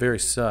 Very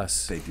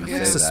sus. They do I say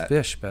like that.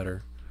 suspicious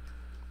better.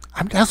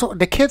 That's what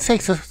the kids say.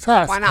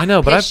 Sus. Why not I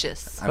know, but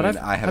vicious? I mean, I've-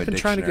 I have I've a been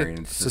trying to dictionary get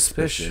and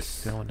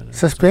suspicious going in it.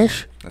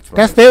 Suspicious. That's what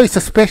That's I- very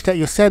suspicious that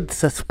you said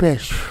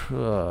suspicious.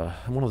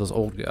 I'm one of those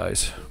old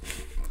guys.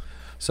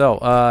 So,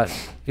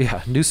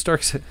 news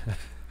starts.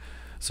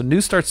 So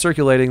news starts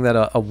circulating that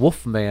a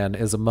wolf man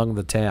is among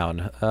the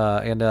town,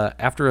 and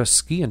after a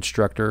ski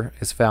instructor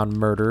is found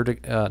murdered,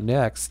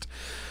 next,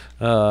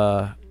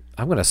 I'm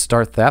gonna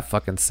start that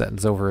fucking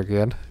sentence over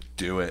again.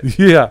 Do it.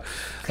 Yeah.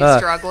 He's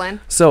struggling.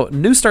 So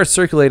news starts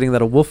circulating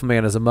that a wolf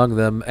man is among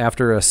them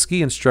after a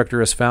ski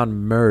instructor is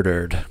found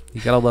murdered.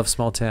 You gotta love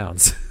small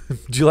towns.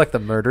 Do you like the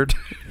murdered?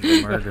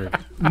 Murdered.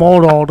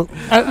 Mold.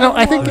 No,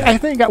 I think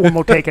I got one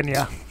more taken.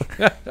 Yeah.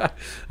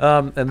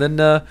 And then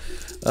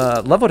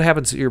love what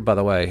happens here. By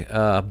the way,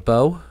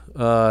 Bo,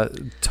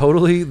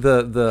 totally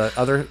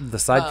the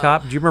side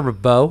cop. Do you remember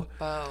Bo?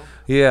 Bo.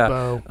 Yeah,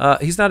 Bo.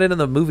 he's not in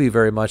the movie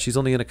very much. He's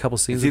only in a couple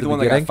scenes. Is he at the one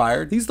that got beginning.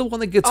 fired? He's the one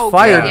that gets Oh,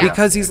 fired yeah.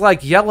 because he's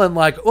like yelling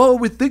like, "Oh,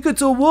 we think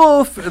it's a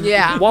wolf!" And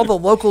Yeah. while the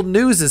local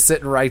news is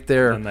sitting right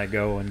there. And they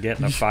go and get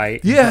in a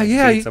fight. Yeah,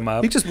 yeah. Beats them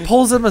up. He just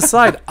pulls him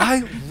aside.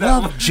 I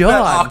love John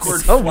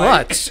awkward so fight.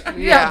 much. Yeah,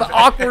 Yeah. the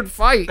awkward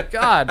fight.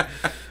 God.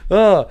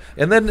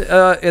 And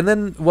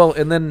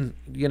then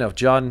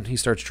John, he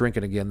starts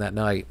drinking again that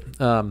night.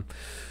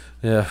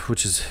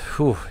 Which is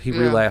he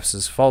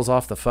relapses, falls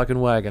off the fucking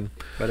wagon.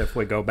 But if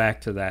we go back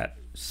to that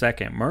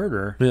second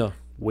murder, Yeah.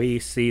 we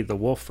see the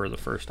wolf for the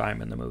first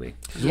time in the movie.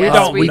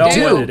 Yes, we know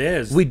do. what it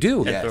is. We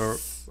do. At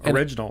Yes. the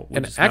original. We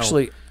And just know.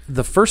 actually,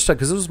 the first time,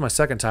 because this was my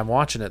second time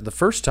watching it, the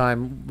first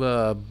time,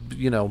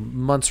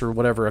 months or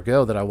whatever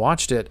ago that I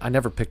watched it, I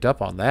never picked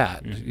up on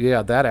that.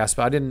 Yeah, that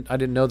aspect. I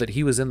didn't know that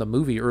he was in the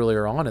movie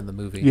earlier on in the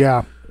movie.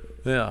 Yeah.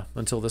 Yeah,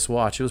 until this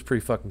watch. It was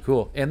pretty fucking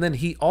cool. And then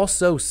he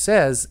also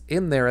says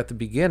in there at the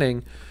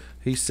beginning,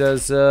 he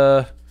says,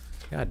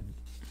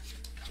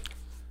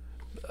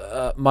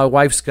 my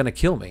wife's gonna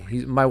kill me.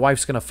 My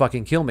wife's gonna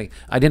fucking kill me.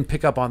 I didn't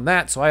pick up on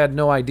that, so I had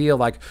no idea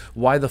like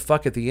why the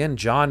fuck at the end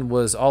John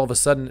was all of a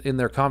sudden in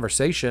their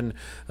conversation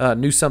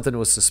knew something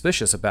was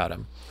suspicious about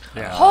him.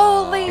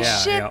 Holy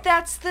shit, yeah.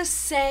 that's the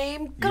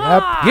same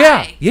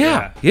guy.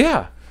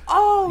 Yeah.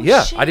 Oh,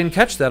 Yeah, shit. I didn't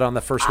catch that on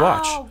the first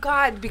watch. Oh,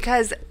 God,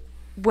 because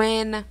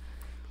when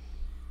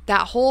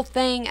that whole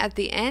thing at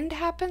the end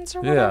happens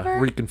or Yeah, whatever,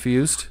 were you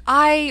confused?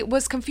 I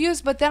was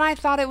confused, but then I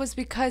thought it was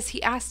because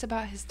he asked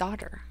about his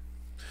daughter.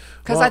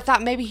 Because Well- I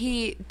thought maybe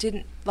he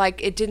didn't,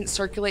 like, it didn't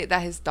circulate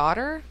that his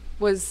daughter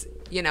was,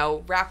 you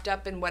know, wrapped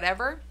up in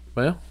whatever.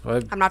 Well,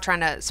 I'm not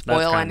trying to That's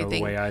spoil kind of the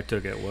anything. way I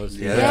took it was.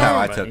 Yeah, that's how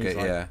I but took he's it.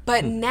 like, Yeah.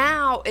 But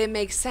now it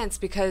makes sense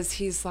because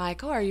he's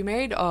like, "Oh, are you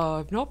married? Oh,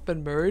 I've not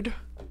been married."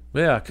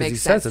 yeah, because he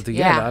Makes says sense. at the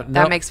Yeah, end,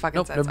 that nope, makes fucking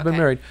nope, sense. Never been Okay.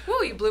 married.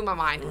 Ooh, you blew my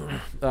mind.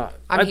 I'm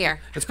I'm here.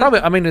 It's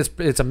probably. I mean,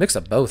 it's a mix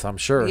of both. I'm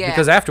sure Yeah.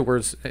 because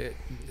afterwards,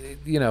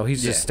 you know,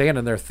 he's just Yeah.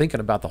 standing there thinking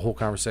about the whole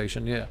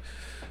conversation. Yeah,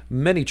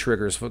 many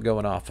triggers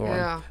going off for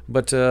Yeah. him.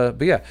 But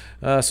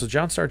yeah, so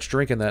John starts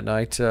drinking that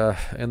night,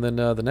 and then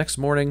the next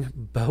morning,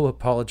 Bo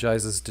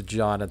apologizes to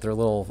John at their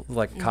little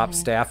like cop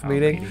staff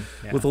meeting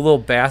yeah. with a little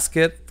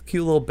basket.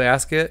 Cute little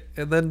basket,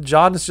 and then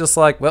John is just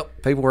like, "Well,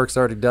 paperwork's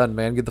already done,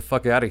 man. Get the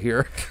fuck out of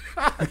here."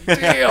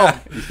 Damn,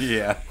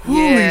 Yeah. Ooh,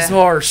 Yeah. he's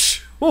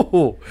harsh.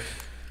 Ooh.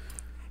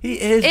 He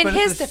is. In but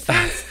his at the-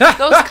 defense,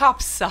 those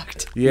cops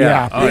sucked.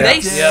 Yeah. Oh, They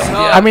Yeah.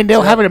 sucked. I mean,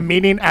 they'll have a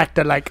meeting at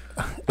the like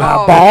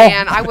Oh ball.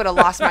 man, I would have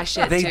lost my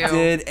shit They too.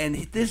 did, and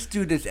this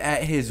dude is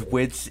at his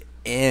wits'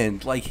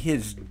 end. Like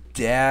his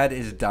dad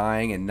is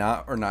dying, and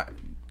not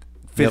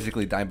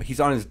physically dying, but he's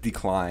on his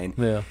decline.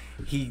 Yeah.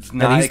 He's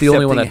not. And he's the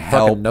only one that accepting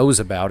help. fucking knows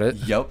about it.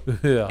 Yep.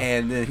 Yeah.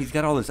 And then he's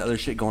got all this other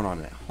shit going on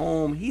at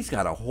home. He's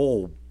got a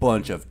whole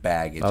bunch of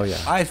baggage. Oh, yeah.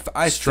 I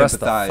Stressed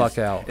the sympathize, fuck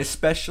out.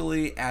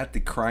 especially at the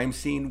crime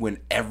scene when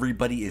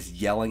everybody is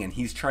yelling and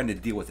he's trying to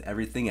deal with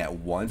everything at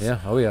once. Yeah.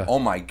 Oh, yeah. Oh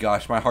my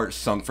gosh, my heart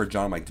sunk for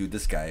John. I'm like, dude,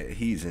 this guy,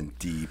 he's in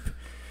deep.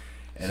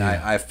 And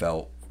I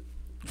felt.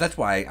 That's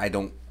why I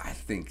don't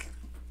think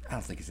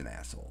he's an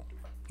asshole.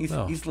 He's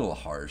No. he's a little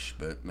harsh,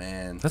 but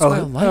man, That's why I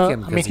like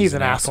him. I mean, 'cause he's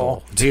an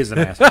asshole. He's an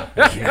asshole.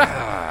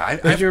 I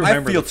you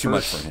remember feel the too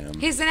much first- for him.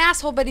 He's an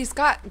asshole, but he's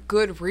got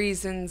good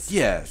reasons.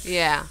 Yes.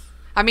 Yeah.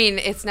 I mean,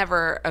 it's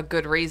never a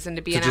good reason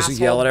to be an just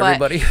asshole. yell at but-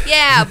 everybody?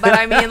 Yeah, but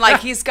I mean, like,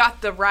 he's got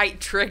the right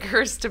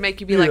triggers to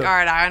make you be like, all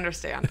right, I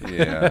understand.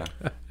 Yeah.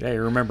 Yeah,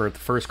 you remember at the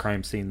first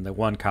crime scene, the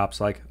one cop's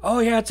like, "Oh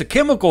yeah, it's a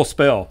chemical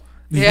spill."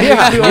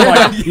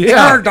 Yeah.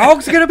 Yeah. Our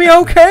dog's gonna be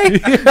okay.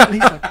 And he's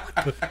like,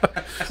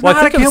 "It's Well,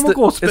 not I a think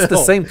chemical it's spill." the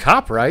same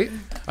cop, right?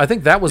 I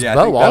think that was Yeah, I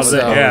Bo think that was also.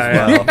 it.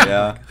 Yeah, Well,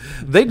 yeah.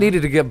 They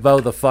needed to get Bo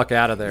the fuck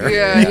out of there.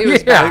 Yeah, he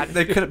was bad.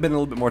 They could have been a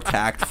little bit more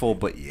tactful,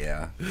 but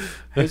yeah.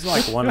 He's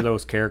like one of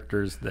those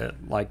characters that,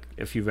 like,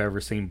 if you've ever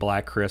seen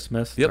Black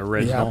Christmas, Yep. the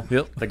original, Yeah.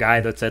 Yep. the guy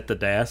that's at the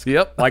desk.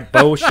 Yep. Like,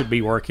 Bo should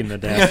be working the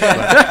desk,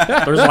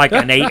 but there's like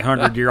an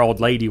 800-year-old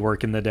lady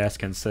working the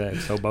desk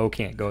instead, so Bo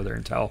can't go there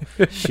until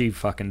she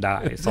fucking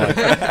dies. Like,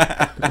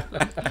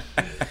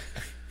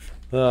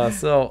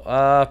 Let's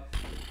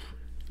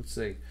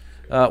see.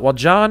 While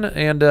John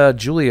and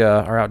Julia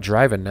are out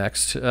driving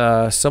next,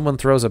 someone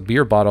throws a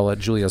beer bottle at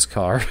Julia's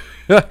car.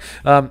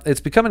 It's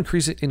become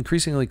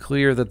increasingly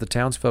clear that the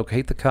townsfolk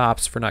hate the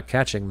cops for not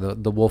catching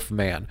the wolf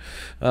man.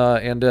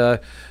 And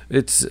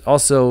it's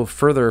also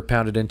further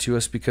pounded into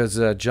us because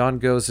John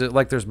goes,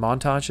 like there's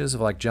montages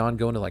of like John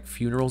going to like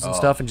funerals and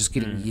stuff and just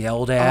getting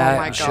yelled at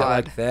my and shit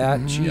God. like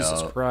that.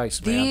 Jesus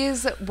Christ, man.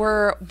 These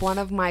were one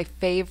of my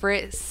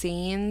favorite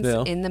scenes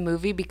Yeah. in the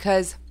movie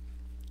because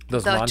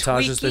Those the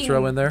montages they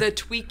throw in there. the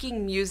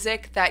tweaking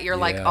music that you're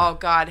like, Yeah. oh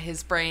god,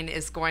 his brain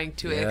is going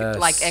to Yes.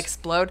 like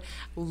explode.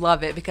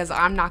 Love it because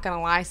I'm not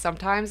gonna lie,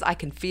 sometimes I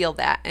can feel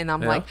that, and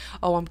I'm Yeah. like,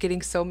 oh, I'm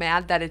getting so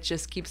mad that it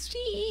just keeps.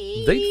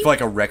 They It's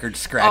like a record Oh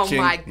scratching.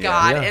 my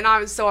god! Yeah. And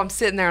I'm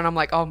sitting there and I'm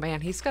like, oh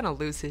man, he's gonna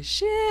lose his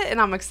shit, and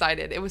I'm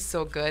excited. It was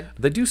so good.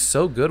 They do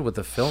so good with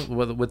the film,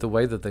 with the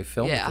way that they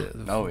filmed Yeah. it.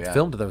 Oh, yeah.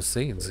 Filmed those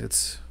scenes.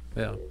 It's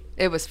yeah.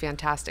 It was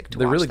fantastic to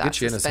They watch really that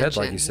get you in his head,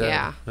 like you said.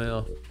 Yeah.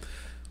 Yeah.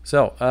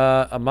 So,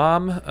 a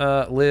mom,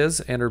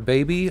 Liz, and her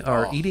baby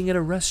are eating at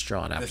a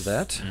restaurant after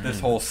that. This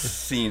whole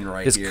scene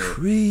right It's here.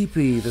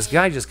 creepy. This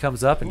guy just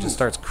comes up and just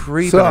starts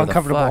creeping So her the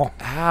uncomfortable. fuck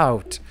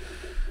out.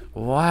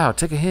 Wow,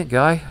 take a hint,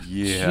 guy.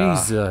 Yeah.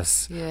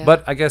 Jesus. Yeah.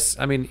 But I guess,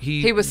 I mean,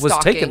 he was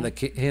taking stalking.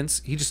 the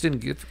hints. He just didn't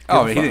give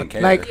Oh, a he fuck. didn't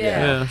care. Like-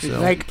 Yeah, He so-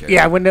 didn't Like, care.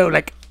 yeah, when they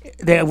like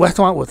the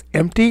restaurant was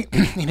empty,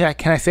 you're like,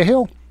 can I sit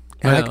here?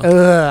 And I'm like, Yeah.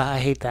 ugh, I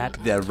hate that.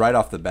 Yeah, right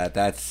off the bat,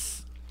 that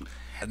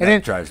And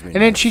then drives me.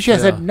 And then nuts. she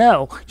just Yeah. said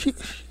no.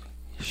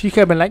 She could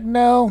have been like,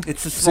 no.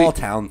 It's a small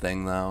town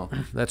thing, though.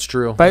 That's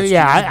true. But That's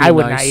yeah, true. Just I be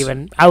would nice. not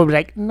even. I would be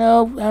like,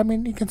 no. I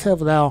mean, you can sit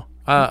over there.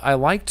 I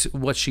liked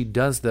what she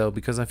does though,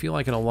 because I feel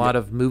like in a lot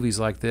of movies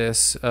like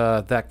this,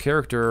 that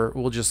character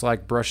will just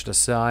like brush it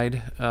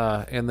aside,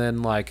 and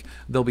then like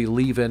they'll be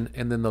leaving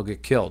and then they'll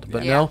get killed.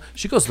 But Yeah. no,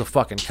 she goes to the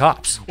fucking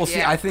cops. Well, see,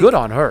 Yeah. I think Good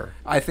on her.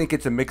 I think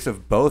it's a mix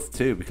of both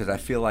too, because I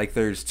feel like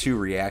there's two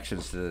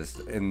reactions to this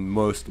in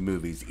most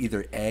movies.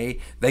 Either A,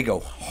 they go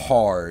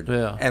hard,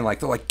 Yeah. and like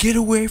they're like, "Get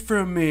away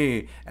from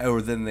me,"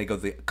 or then they go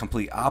the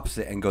complete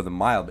opposite and go the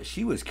mild. But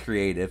she was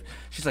creative.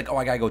 She's like, "Oh,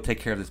 I gotta go take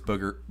care of this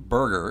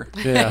burger."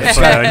 Yeah,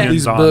 Put onions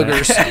these on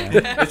boogers.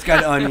 it. It's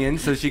got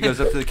onions, so she goes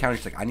up to the counter.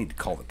 She's like, "I need to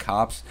call the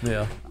cops."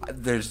 Yeah. I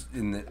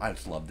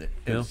just loved it.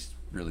 It Yeah. was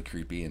really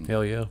creepy and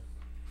Hell yeah.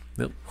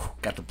 Yep.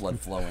 got the blood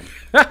flowing.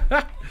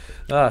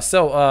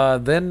 So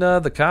then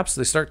the cops,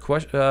 they start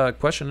questioning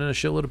a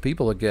shitload of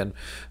people again,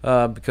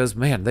 because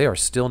man, they are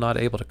still not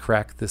able to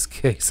crack this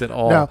case at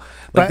all. No, Like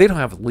but- they don't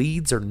have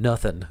leads or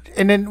nothing.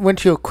 And then when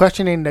she was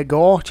questioning the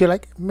girl, she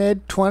like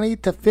mid 20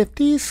 to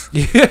 50s.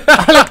 Yeah,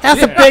 like,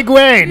 that's a big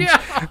range.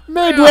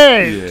 Mid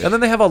range. And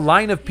then they have a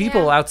line of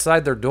people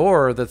outside their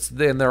door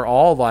and they're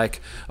all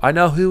like, "I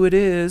know who it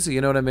is."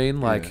 You know what I mean?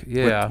 Like,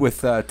 yeah,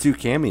 With two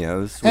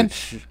cameos, And-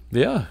 which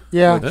yeah,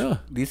 Yeah. yeah.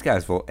 these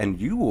guys will, and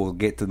you will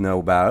get to know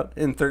about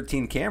in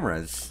 13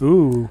 cameras.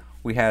 Ooh.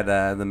 We had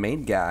the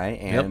main guy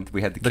and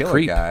we had the The killer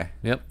creep. guy.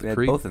 Yep, the We had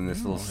creep. both in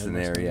this little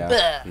scenario.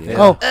 Yeah.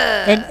 Oh,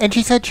 and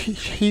she said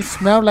she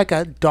smelled like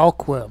a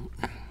dark worm.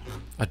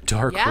 A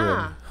dark Yeah.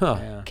 room. Huh.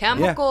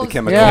 Chemicals. the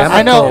chemicals. Yeah,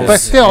 I know, but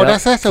Chemicals. still,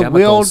 Yep, that's a weird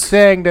chemicals.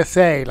 thing to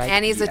say. Like,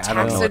 And he's a Yeah, I don't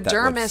know what that would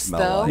taxidermist, smell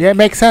though. like. yeah, it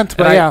makes sense,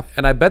 but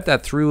And I bet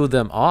that threw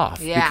them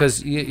off. Yeah.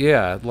 Because,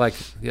 like,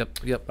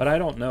 yep. But I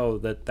don't know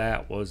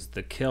that was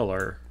the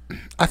killer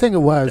I think it that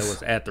was.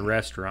 was at the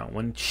restaurant.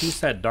 When she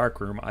said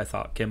dark room, I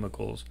thought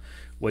chemicals,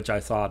 which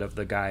I thought of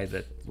the guy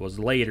that was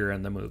later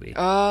in the movie.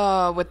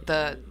 Oh, with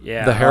the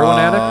Yeah, The heroin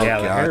addict? Yeah,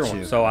 the Got heroin.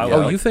 you. So I Yeah.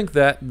 Oh, was you think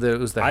that it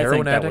was the I heroin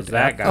think that addict? was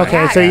that guy.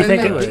 Okay, so Yeah, you I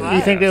think think it, it was.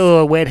 you think they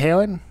were with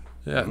heroin?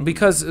 Yeah,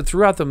 because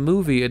throughout the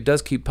movie, it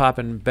does keep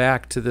popping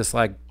back to this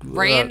like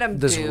Random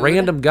this dude.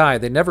 random guy.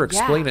 They never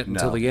explain Yeah. it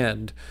until No. the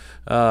end,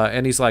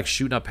 and he's like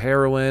shooting up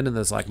heroin in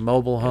this like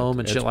mobile home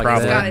and It's shit like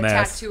probably got that. a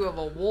meth. tattoo of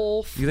a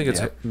wolf. You think it's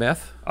Yeah.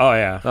 meth? Oh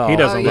yeah, Oh. he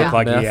doesn't Oh, look yeah.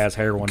 like Meth. he has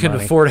heroin Can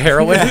money. afford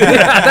heroin?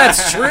 Yeah,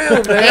 that's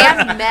true,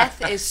 man. And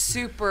meth is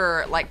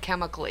super like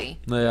chemically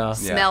Yeah,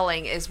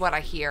 smelling is what I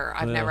hear.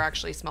 I've Yeah. never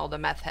actually smelled a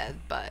meth head,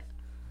 but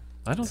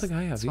I don't think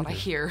I have that's either. what I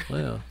hear.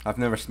 Yeah, I've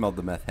never smelled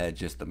the meth head,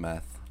 just the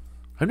meth.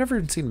 I've never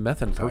even seen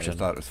meth in I just person.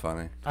 thought it was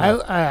funny.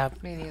 I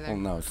Me neither. Well,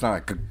 no, it's not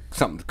like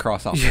something to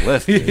cross off the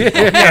list.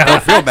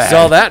 Don't feel bad.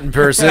 Saw that in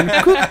person.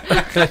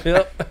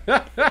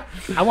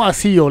 I want to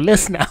see your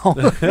list now.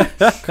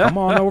 Come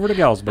on over to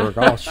Galesburg.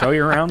 I'll show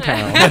you around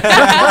town.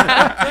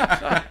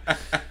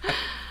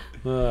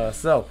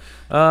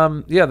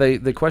 Yeah,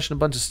 they questioned a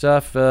bunch of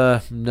stuff.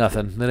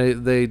 Nothing.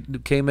 They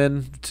came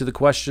in to the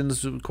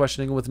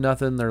questioning with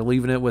nothing. They're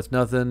leaving it with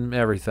nothing.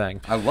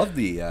 Everything. I love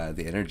the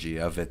energy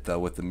of it though,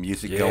 with the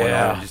music going on.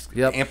 Yeah. It just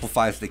Yep.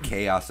 amplifies the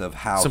chaos of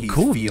how Some he's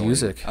cool feeling.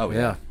 music. Oh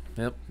yeah.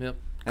 Yep.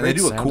 And they Great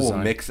do a sound cool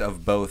design. mix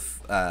of both,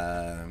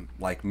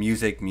 like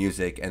music,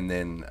 and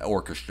then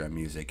orchestra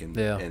music in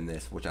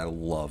this, which I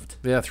loved.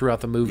 Yeah,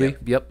 throughout the movie.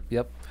 Yep.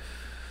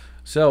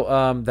 So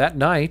that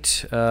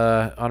night,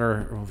 on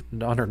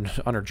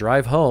her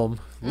drive home,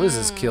 Liz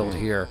is killed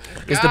here.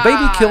 Is the baby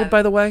God. killed,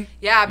 by the way?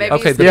 Yeah, baby.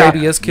 Okay, the Yeah.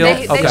 baby is killed.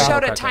 They okay.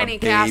 showed okay. a tiny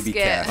Baby casket.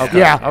 casket. Okay.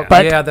 Yeah, okay.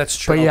 but- yeah, that's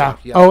true. but yeah.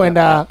 Okay. Oh,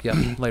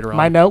 and, later on.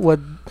 My note was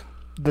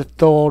the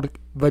third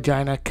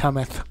vagina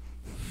cometh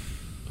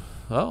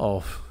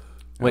Oh,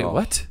 wait, Oh.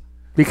 what?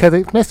 because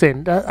it's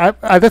missing.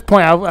 At this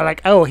point, I was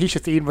like, oh, he's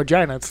just eating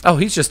vaginas. Oh,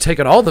 he's just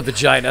taking all the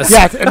vaginas.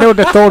 Yes, and no,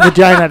 the third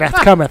vagina that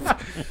cometh.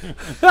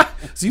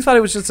 So you thought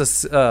it was just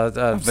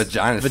a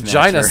Vagina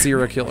vagina snatcher.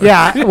 serial killer?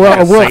 Yeah,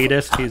 well, a wolf.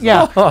 Sadist. He's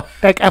Yeah,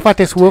 like I thought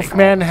this wolf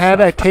man had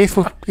a taste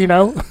for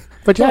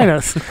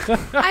vaginas.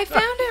 I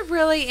found it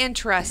really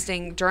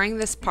interesting during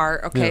this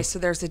part. Okay, Yeah. so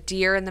there's a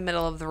deer in the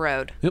middle of the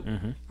road. Yep.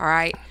 All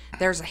right.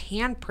 There's a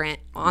handprint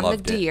on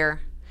Loved the it.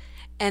 deer.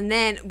 And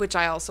then, which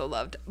I also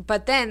loved.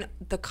 But then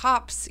the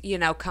cops,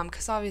 come,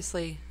 because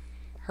obviously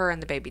her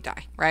and the baby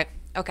die, right?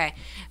 Okay.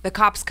 The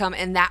cops come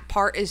and that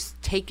part is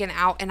taken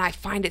out. And I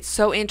find it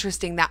so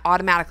interesting that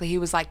automatically he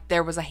was like,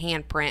 there was a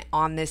handprint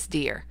on this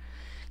deer.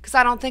 Because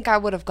I don't think I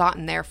would have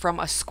gotten there from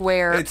a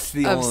square It's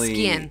the of only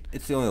skin.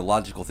 It's the only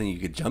logical thing you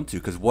could jump to,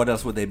 because what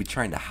else would they be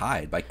trying to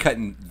hide by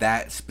cutting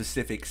that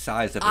specific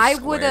size of a I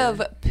square?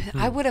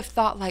 would have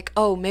thought like,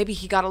 oh, maybe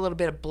he got a little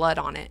bit of blood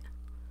on it,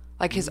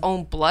 like his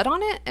own blood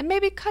on it, and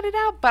maybe cut it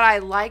out. But I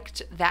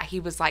liked that he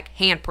was like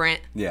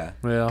handprint, Yeah.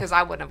 Yeah. because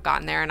I wouldn't have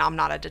gotten there, and I'm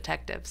not a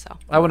detective, so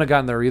I wouldn't have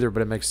gotten there either,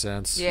 but it makes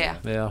sense. Yeah.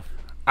 Yeah.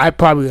 I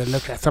probably would have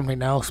looked at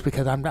something else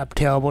because I'm a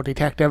terrible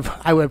detective.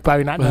 I would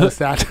probably not notice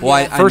that. Well,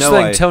 I First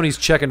know thing, Tony's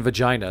checking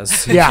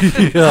vaginas. Yeah,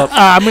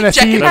 I'm gonna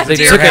see. checking that They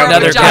deer took for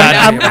another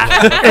vagina.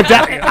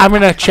 goddamn- I'm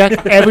gonna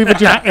check every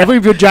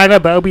vagina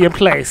better be in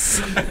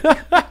place.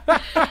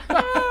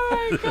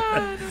 Oh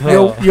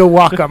You're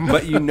welcome.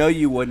 But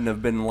you wouldn't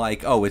have been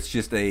like, oh, it's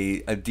just a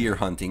deer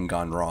hunting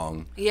gone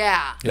wrong.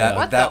 Yeah. Yeah.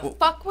 What the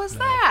fuck was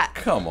that?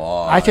 Come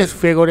on. I just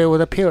figured it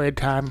was a period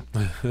time.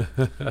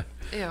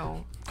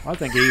 Ew. I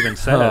think he even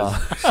says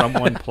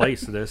someone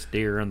placed this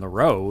deer in the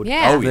road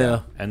Yeah. Oh,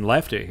 yeah. and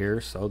left it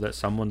here so that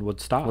someone would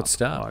stop. Would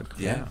stop. Like,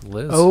 Yeah.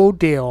 Liz. Oh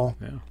deal.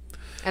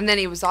 And then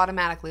he was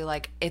automatically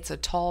like, it's a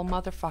tall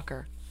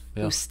motherfucker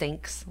Yeah. who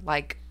stinks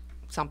like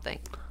something.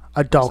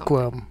 A dark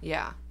room.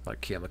 Yeah.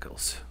 Like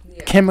chemicals.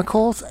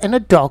 Chemicals in a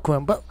dark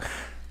room, but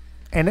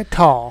in a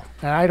tall.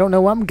 And I don't know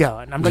where I'm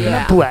going. I'm looking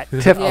at Brett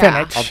to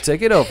finish. I'll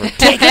take it over.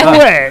 Take it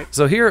away.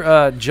 So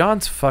here,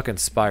 John's fucking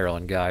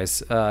spiraling,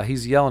 guys.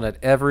 He's yelling at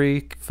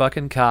every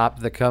fucking cop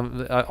that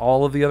come,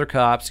 all of the other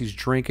cops. He's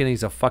drinking.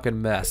 He's a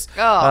fucking mess.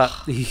 Ugh.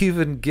 He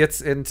even gets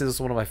into this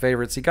one of my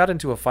favorites. He got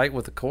into a fight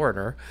with the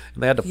coroner,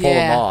 and they had to pull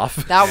him off.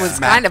 That was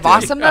kind of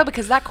awesome though,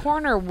 because that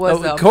corner was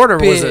The a coroner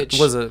bitch.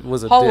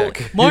 was a Holy-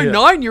 dick. My Yeah.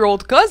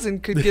 9-year-old cousin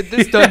could get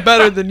this done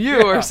better than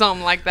you, or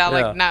something like that.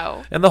 Yeah. Like,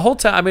 no. And the whole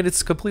time, I mean,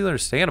 it's completely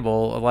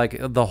understandable. Like,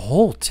 the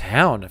whole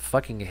town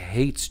fucking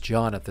hates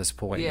John at this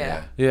point.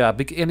 Yeah. Yeah,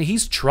 and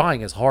he's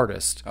trying his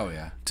hardest Oh,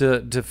 yeah.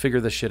 to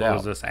figure this shit What out.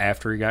 was this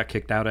after he got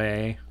kicked out of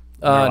AA?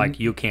 They're like,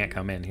 you can't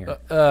come in here.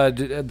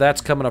 That's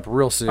coming up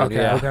real soon.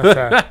 Okay, I was Yeah.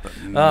 gonna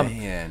say.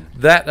 Man.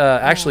 That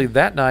actually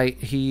that night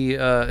he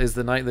is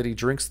the night that he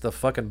drinks the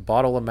fucking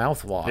bottle of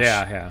mouthwash.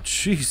 Yeah.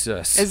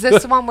 Jesus. Is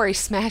this the one where he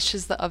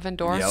smashes the oven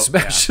door? Yep.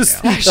 Smashes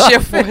That the shit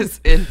oven.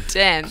 was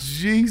intense.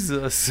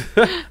 Jesus.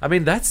 I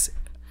mean, that's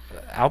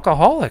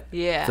alcoholic.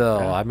 Yeah.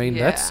 Though. I mean,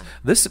 Yeah. that's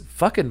this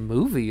fucking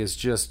movie is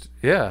just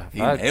He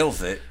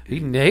nails it. he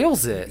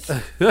nails it.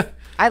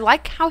 I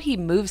like how he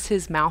moves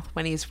his mouth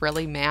when he's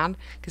really mad,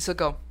 because he'll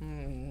go,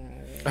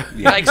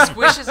 like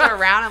squishes it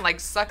around and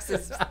like sucks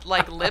his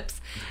like lips,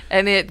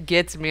 and it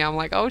gets me. I'm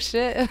like, oh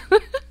shit,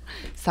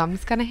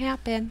 something's gonna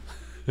happen.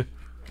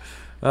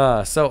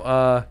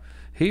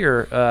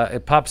 Here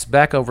it pops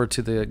back over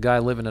to the guy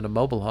living in a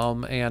mobile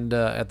home, and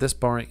at this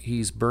point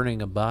he's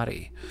burning a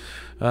body.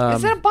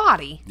 Is it a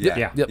body?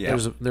 Yeah.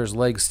 Yep. There's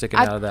legs sticking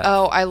out of that.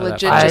 I of that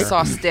legit fire. just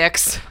saw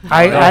sticks.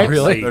 I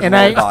really? There's and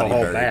more I body the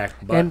whole buried. back,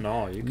 but and-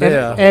 no, you and,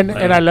 Yeah.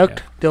 and I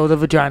looked. There was a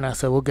vagina,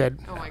 so we're good.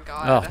 Oh my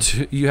god.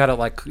 Oh, you had it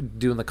like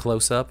doing the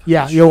close up.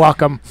 Yeah, you're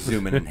welcome.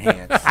 Zoom and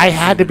enhance. I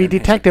had to be Zoom and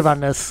detective on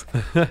this.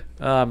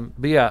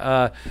 But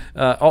yeah,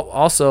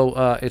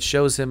 also it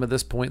shows him at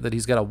this point that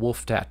he's got a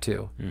wolf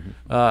tattoo.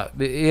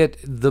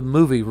 The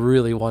movie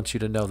really wants you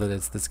to know that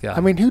it's this guy. I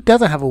mean, who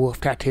doesn't have a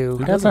wolf tattoo?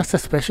 That's doesn't? not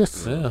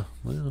suspicious. yeah,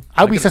 well,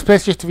 I'd be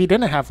suspicious if he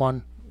didn't have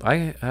one.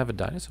 I have a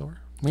dinosaur.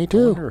 Me I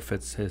too. wonder if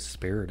it's his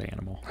spirit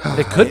animal.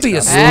 It could be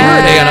a spirit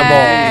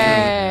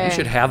animal. You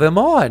should have him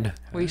on.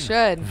 We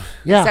should.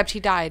 Yeah. Except he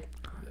died.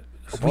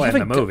 Well, in the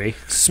haven't movie.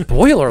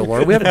 Spoiler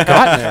alert: we haven't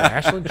gotten there,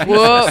 Ashley.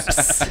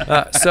 Jesus.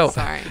 Whoops.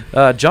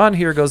 Sorry. John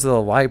here goes to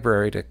the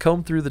library to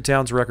comb through the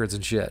town's records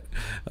and shit.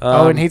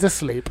 And he's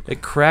asleep.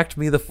 It cracked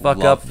me the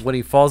fuck up when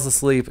he falls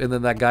asleep and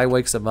then that guy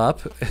wakes him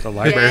up. The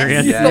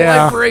librarian. Yes. The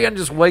Yeah. librarian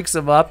just wakes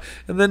him up,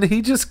 and then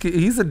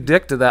he's a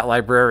dick to that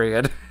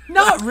librarian.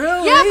 Not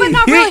really. Yeah, but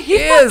not really. He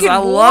is. fucking I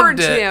loved warned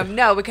it. him.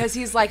 No, because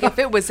he's like, if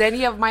it was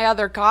any of my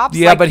other cops,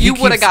 Yeah, like, but he you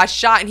would have keeps- got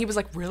shot. And he was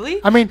like,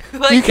 really? I mean,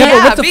 Like, you Yeah, can't. yeah,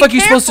 but what the be fuck are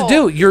you supposed to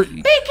careful. do? You're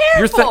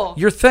careful.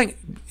 Your thing.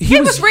 He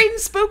was reading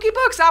spooky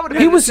books. I would have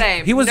been He was. the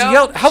same. He was no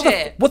yelled. How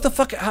shit. the what the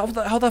fuck? How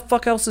the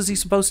fuck else is he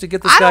supposed to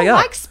get this I guy don't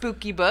up? like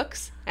spooky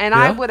books, and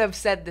I Yeah? would have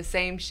said the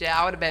same shit.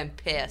 I would have been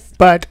pissed.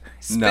 But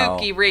No.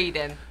 Spooky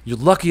reading. You're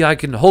lucky I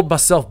can hold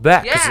myself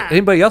back. 'Cause Yeah.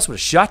 anybody else would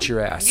have shot your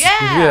ass.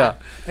 Yeah.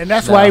 and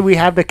that's why we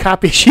have the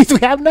copy sheets we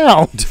have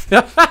now.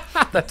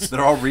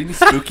 They're all reading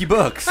spooky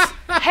books.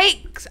 I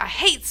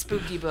hate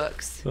spooky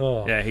books.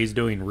 Oh. Yeah, he's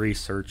doing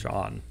research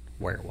on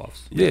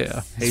werewolves.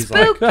 Yeah. He's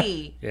like,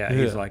 Spooky.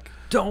 he's like,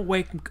 don't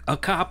wake a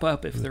cop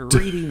up if they're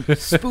reading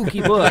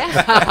spooky books.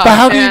 But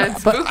how do Yeah, you?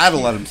 it's But spooky. I'd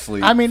let him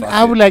sleep. I mean, Fuck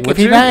I would it. like Would if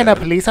he's you? not in a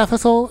police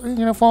officer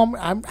uniform.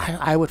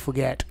 I would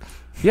forget.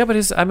 Yeah, but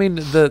his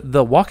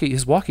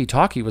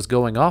walkie-talkie was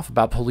going off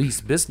about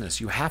police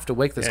business. You have to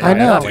wake this Yeah, guy I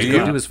know. up Do to you?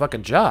 go do his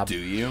fucking job. Do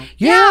you?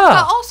 Yeah,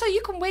 but also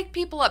you can wake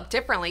people up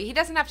differently. He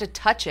doesn't have to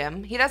touch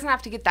him. He doesn't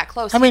have to get that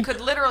close. I mean- he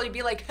could literally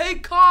be like, "Hey,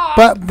 cop!"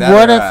 But That,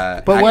 what uh,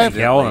 if? But what if?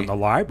 Yell in the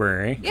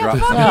library. yeah, Drop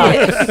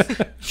fuck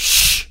it.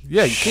 Shh.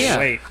 Yeah, you can't.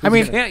 Wait. I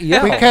mean, can't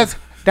yell. because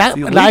that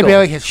illegal.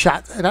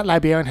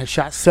 librarian has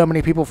shot so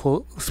many people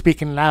for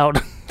speaking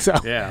loud. So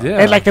Yeah. Yeah.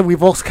 and like the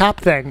reverse cop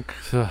thing.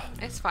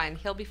 It's fine.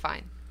 He'll be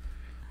fine.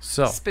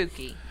 So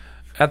Spooky.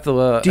 at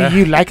the Do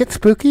you like it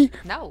spooky?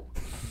 No.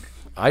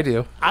 I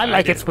do. I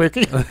like it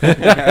spooky. Oh,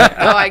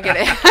 I get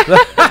it.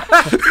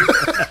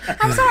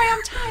 I'm sorry.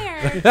 I'm tired.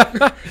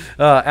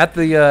 At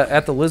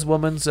the Liz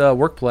woman's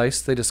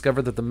workplace, they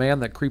discovered that the man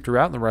that creeped her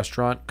out in the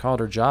restaurant called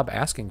her job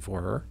asking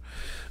for her.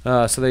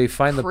 So they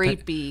find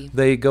Creepy.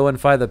 they go and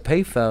find the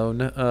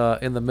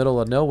payphone in the middle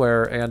of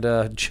nowhere,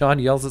 and John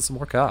yells at some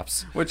more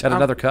cops. Which at I'm-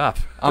 another cop.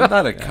 I'm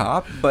not a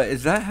cop, but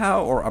is that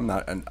how, or I'm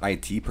not an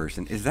IT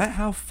person, is that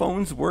how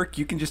phones work?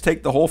 You can just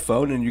take the whole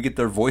phone and you get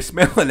their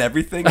voicemail and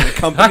everything in the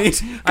company?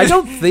 I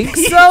don't think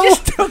He so.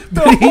 just took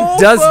the But he whole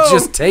does phone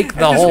just take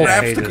the and just whole.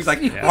 grabs the- He's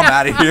like, I'm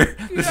out of here.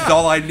 This is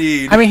all I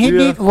need. I mean, he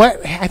need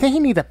what? I think he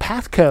needs a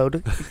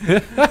passcode.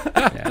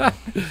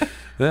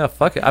 Yeah,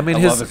 fuck it. I mean, I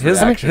love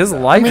his reaction, his though.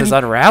 life is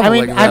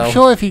unraveling. I'm though.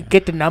 sure if you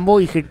get the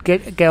number, you could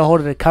get a hold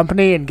of the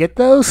company and get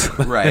those.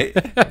 Right.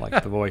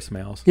 Like the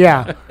voicemails.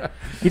 Yeah,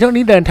 you don't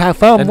need the entire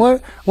phone.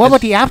 What about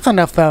the apps on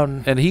that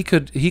phone? And he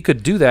could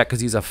do that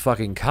because he's a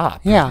fucking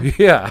cop. Yeah.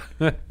 Yeah.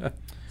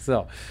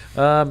 So,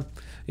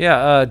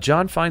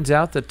 John finds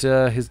out that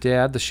his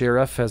dad, the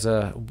sheriff, has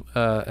a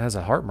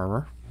heart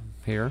murmur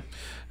here.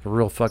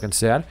 Real fucking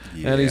sad.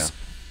 Yeah. And he's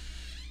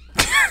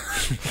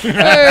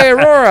Hey,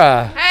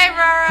 Aurora. Hey,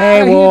 Rora. Hey,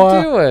 How Laura.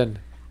 you doing?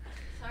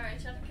 Sorry,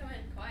 I tried to come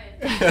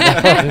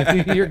in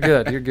quiet. You're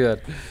good. You're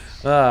good.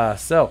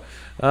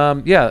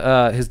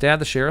 His dad,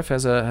 the sheriff,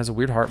 has a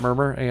weird heart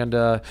murmur,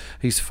 and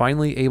he's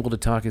finally able to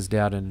talk his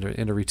dad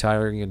into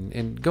retiring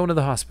and going to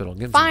the hospital.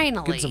 Getting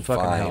Finally. some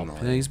fucking help.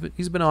 Finally. And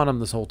he's been on him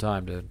this whole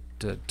time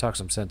to talk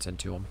some sense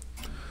into him.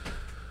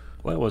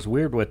 Well, it was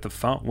weird with the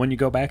phone. When you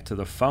go back to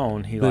the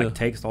phone, he Yeah.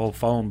 takes the whole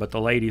phone, but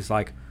the lady's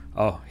like,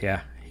 "Oh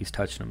yeah, he's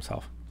touching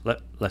himself."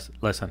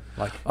 Listen.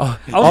 Like, Oh,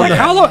 I was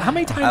like, how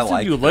many times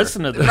like did you her.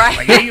 listen to this? Right.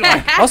 Like, are you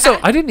like, Also,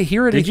 I didn't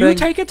hear anything. did you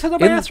take it to the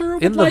bathroom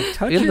in and the like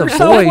touch in the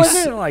yourself with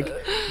voice? it? Like,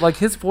 Like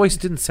his voice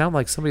didn't sound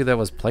like somebody that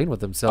was playing with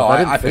himself. Oh, I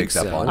didn't I think picked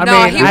up so. on I it.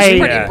 No, mean, he was I-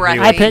 pretty yeah, breathy.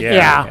 I picked,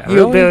 Yeah. you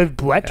Really? really?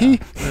 Breathy?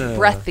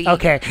 Breathy.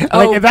 Okay. Oh,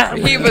 Like, that,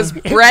 he was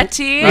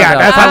breathy. yeah,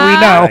 that's how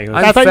we know. he was-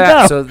 I'm That's how you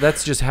fat, know. so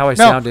that's just how I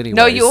sound anyway.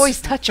 No, you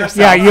always touch yourself.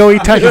 Yeah, you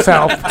always touch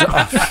yourself.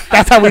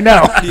 That's how we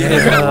know. He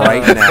is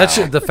right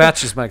now. The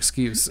fat's just my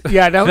excuse.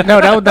 Yeah, that was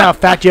not a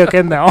fat joke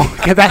in though,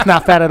 because that's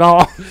not fat at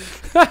all.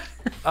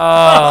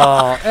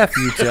 Oh, F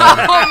you, Tony.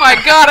 Oh my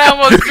god, I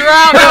almost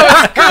drowned.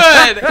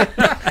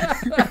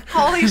 That was good.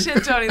 Holy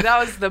shit, Tony, that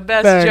was the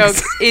best Thanks.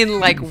 jokes in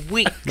like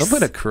weeks. I'm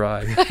gonna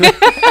cry.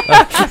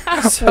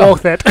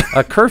 Both it.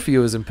 A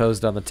curfew is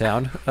imposed on the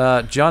town.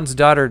 John's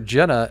daughter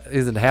Jenna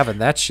isn't having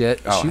that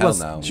shit. Oh, she hell wants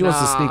no. she wants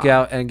to sneak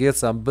out and get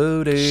some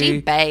booty.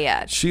 She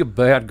bad. She a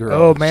bad girl.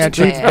 Oh man,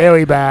 she's bad.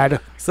 very bad.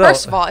 So,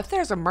 First of all, if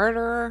there's a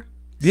murderer,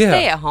 yeah,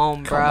 stay at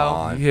home, bro. Come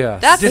on. yeah.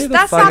 That's Stay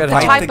not fuck the at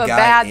home. type the of guy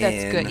bad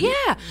that's in. good.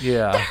 Yeah.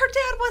 Yeah. Her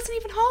dad wasn't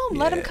even home.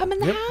 Let him come in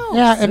the house.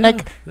 Yeah, and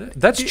like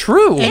That's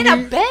true. In a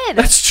bed.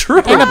 That's true.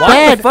 In a Lock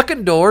bed. the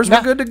fucking doors. No,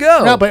 We're good to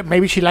go. no, but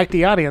maybe she liked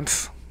the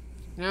audience.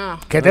 Yeah.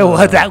 Cause there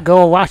was that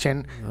girl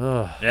watching.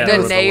 yeah, The there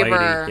was a lady.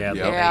 neighbor. Yeah, the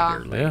Yeah.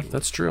 neighbor yeah, lady.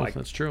 that's true. Like-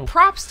 That's true.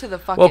 Props to the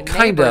fucking Well,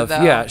 kind neighbor, of.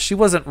 though. Yeah, she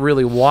wasn't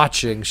really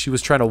watching. She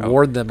was trying to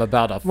warn them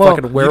about a Well,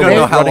 fucking you werewolf don't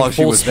know how running long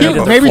she full was speed there in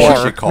the Maybe before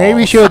car. she called.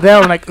 Maybe she was there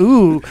and like,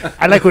 ooh,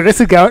 I like where this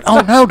is going.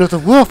 Oh no, there's a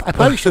wolf. I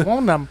probably should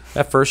warn them.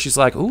 At first, she's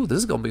like, "Ooh, this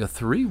is gonna be a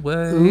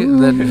three-way."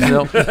 And then,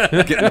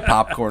 Getting the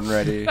popcorn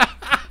ready.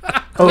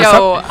 Oh,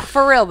 Yo,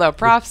 for real though,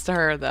 props to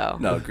her though.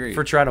 No, agree.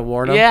 for trying to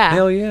warn them. Yeah.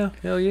 Hell yeah.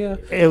 Hell yeah.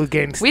 it was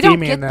getting We steamy don't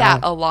get in there. that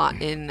a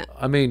lot in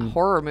I mean,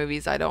 horror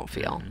movies, I don't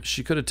feel.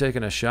 she could have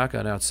taken a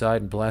shotgun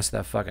outside and blasted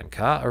that fucking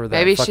cop or that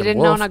Maybe she fucking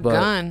didn't wolf, own a but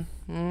gun.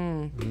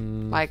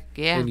 Like,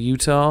 yeah. In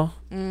Utah,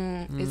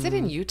 Is it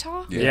in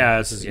Utah? Yeah,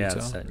 it's Utah.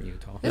 set in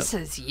Utah. This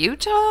is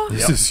Utah?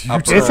 this is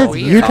Upper This is Utah.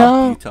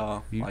 Utah?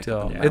 Utah.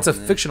 Utah. Like up It's a the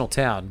mountain. fictional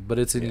town, but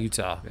it's in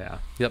Utah. Yeah.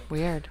 Yep.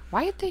 Weird.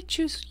 Why did they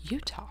choose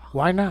Utah?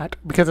 Why not?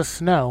 Because of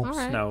snow. All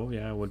right. Snow,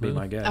 yeah, would be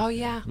my guess. Oh,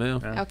 yeah.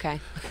 Yeah. Okay.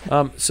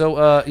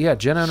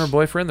 Jenna and her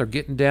boyfriend, they're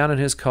getting down in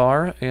his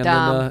car,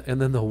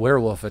 and then the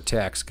werewolf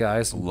attacks,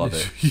 guys. Love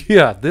it.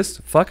 Yeah, this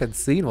fucking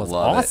scene was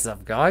Love it. awesome,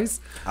 guys.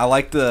 I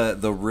like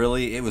the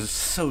really. It was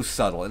so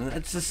subtle, and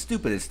it's the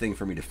stupidest thing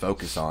for me to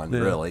focus on,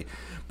 really.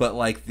 But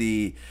like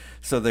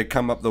so they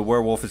come up. The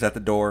werewolf is at the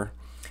door,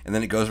 and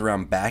then it goes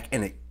around back,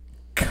 and it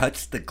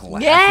cuts the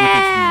glass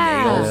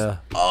Yeah. with its nails. Yeah.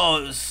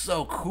 Oh, it was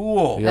so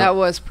cool. Yep. That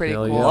was pretty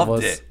Hell cool. yeah. Loved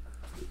was. it.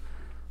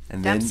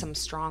 And Them then some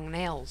strong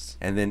nails.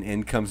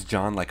 in comes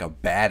John like a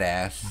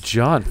badass.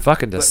 John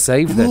fucking to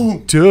save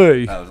the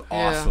day. That was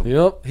awesome.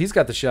 Yep, he's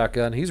got the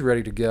shotgun. He's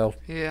ready to go.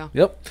 Yeah.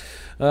 Yep.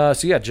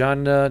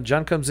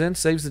 John comes in,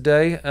 saves the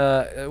day.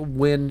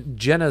 When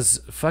Jenna's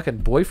fucking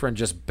boyfriend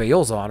just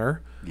bails on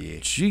her. Yeah.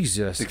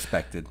 Jesus. It's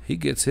expected. He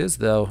gets his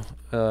though.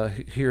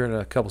 Here in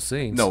a couple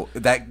scenes. No,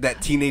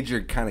 that teenager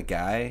kind of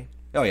guy.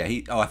 Oh yeah,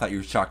 I thought you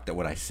were shocked at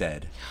what I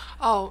said.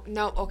 Oh,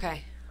 no.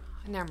 Okay.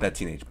 Never mind. That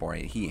teenage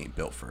boy, he ain't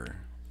built for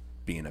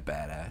being a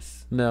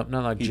badass. No,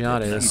 not like He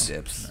John dips. is. He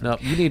dips. No,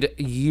 you need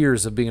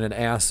years of being an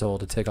asshole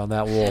to take on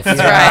that wolf. That's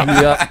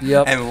right.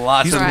 Yep. And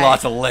lots He's- and right.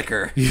 lots of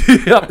liquor.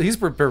 Yep. He's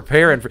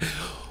preparing for.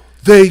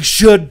 They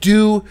should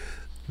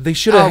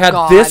have Oh, had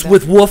God. this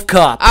with Wolf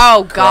Cop.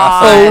 Oh,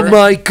 God. Oh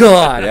my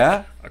God.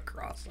 Yeah. A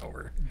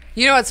crossover.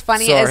 You know what's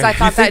funny Sorry. is I You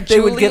thought think that they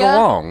Julia. would get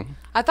along?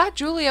 I thought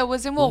Julia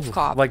was in Wolf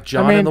Cop. Like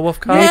John mean, in the Wolf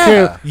Cop. me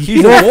Yeah, too.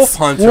 he's a wolf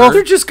hunter. Wolf-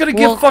 They're just gonna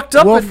get Wolf- fucked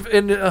up Wolf-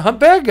 and hunt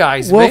bad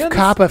guys, Wolf man.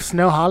 Cop of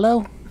Snow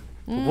Hollow.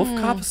 Wolf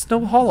Cop of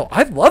Snow Hollow.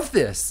 I love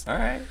this. All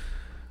right.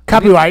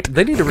 Copyright.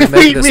 They need to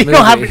remake this we movie.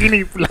 don't have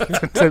any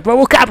licenses, but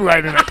we'll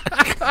copyright it.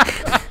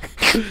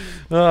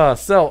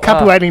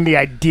 Copywriting the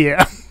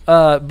idea.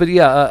 But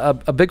yeah,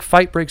 a big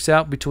fight breaks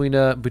out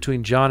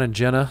between John and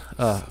Jenna.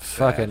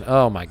 Fucking,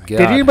 oh my god!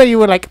 Did anybody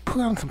would like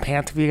put on some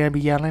pants if you're gonna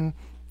be yelling?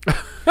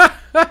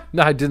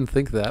 No, I didn't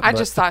think that. I but-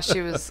 just thought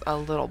she was a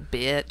little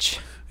bitch.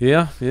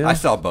 yeah. I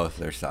saw both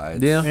their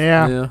sides.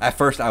 Yeah. At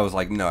first, I was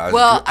like, no, I was,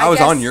 Well, I I was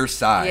guess- on your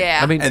side. yeah.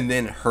 I mean- and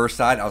then her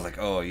side, I was like,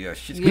 oh yeah,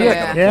 she's Yeah.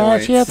 got Yeah,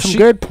 points. she had some She-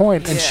 good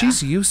points. And Yeah.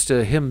 she's used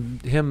to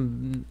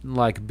him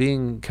like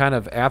being kind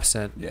of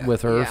absent Yeah.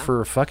 with her Yeah.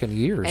 for fucking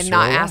years. And her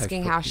not whole life.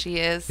 asking how she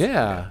is.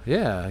 Yeah,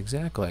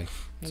 exactly.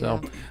 So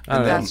Yeah. I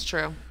don't know. That's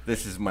true.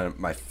 This is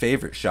my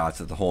favorite shots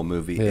of the whole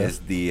movie Yeah. is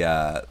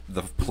the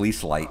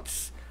police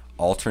lights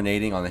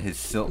alternating on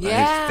his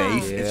Yeah.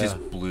 face. It's Yeah.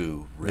 just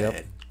blue,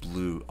 red,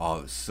 blue. Oh,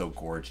 it was so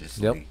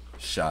gorgeously Yep.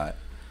 shot.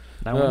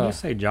 Now, when Oh. you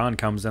say John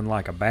comes in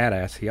like a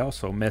badass, he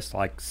also missed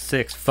like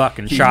 6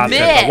 fucking shots at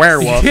missed. the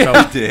werewolf. So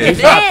did.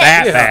 he's not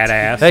that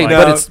badass. Hey, like,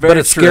 No, but very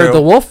it scared true.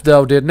 the wolf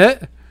though, didn't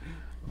it?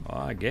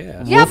 well, I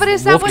guess. Yeah, but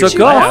is that Wolf what took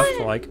you off.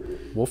 want? Like,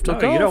 Wolf no,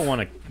 took you off. don't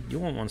want to. You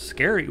don't want to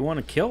scare it. You want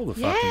to kill the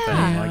fucking Yeah. thing.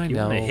 I Like you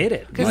want to know. hit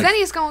it. Because Like, then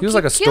he's going to He was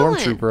keep like a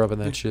killing. stormtrooper up in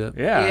that shit.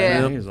 yeah,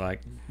 Yeah. and he's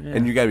like, yeah.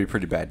 And you got to be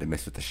pretty bad to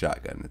miss with the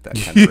shotgun at that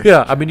kind of range.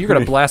 Yeah, I mean you're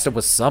gonna blast it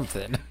with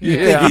something. Yeah,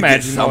 get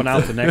imagine going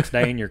out the something. next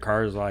day and your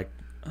car's like,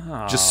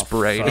 oh, Just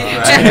sprayed.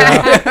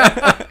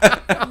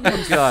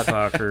 God,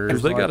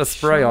 fuckers. They got a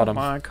spray on 'em.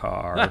 My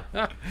car.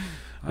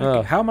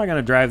 How am I going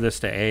to drive this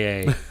to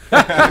AA?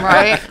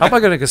 Right? How am I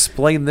going to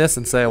explain this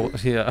and say,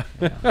 yeah?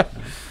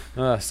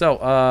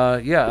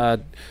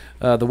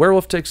 The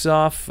werewolf takes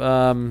off.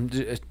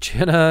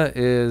 Jenna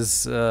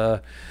is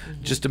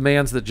just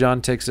demands that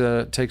John takes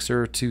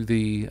her to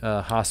the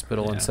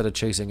hospital instead of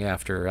chasing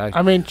after her.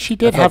 I mean, she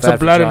did felt have bad some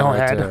for blood in John her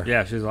right head. there.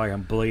 Yeah, she's like,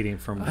 I'm bleeding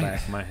from the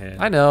back of my head.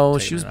 I know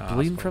Take she was me to the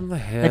bleeding hospital. from the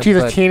head, And she's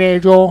a but,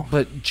 teenager.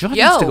 but John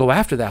Yo, needs to go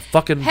after that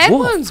fucking Head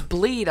wolf. wounds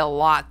bleed a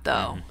lot,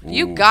 though.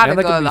 You got to And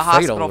they go can to the be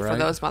fatal, hospital for right?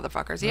 those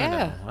motherfuckers.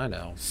 Yeah. I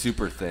know.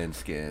 Super thin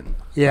skin.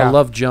 Yeah. I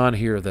love John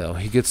here though.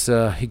 He gets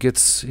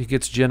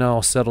Jenna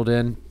all settled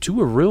in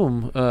to a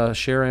room,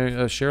 sharing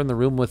the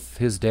room with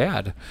his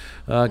dad.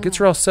 Gets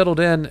her all settled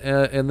in,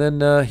 and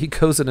then he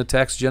goes and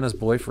attacks Jenna's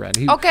boyfriend.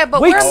 He Okay,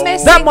 but wakes we're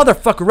missing that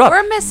motherfucker up.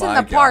 We're missing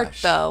My the part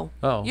gosh. though.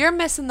 Oh. You're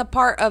missing the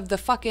part of the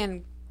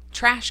fucking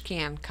trash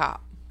can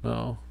cop.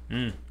 Oh,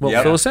 well,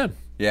 Yep. fill us in.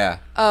 Yeah.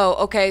 Oh,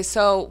 okay.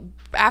 So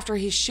after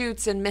he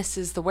shoots and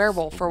misses the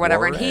werewolf or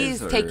whatever, and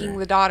he's Juarez or- taking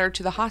the daughter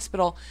to the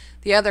hospital,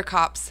 the other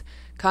cops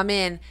come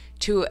in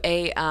to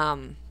a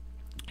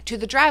to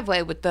the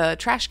driveway with the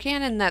trash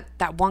can, and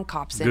that one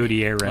cop's in. it.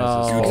 Gutierrez.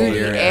 Oh.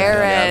 Gutierrez.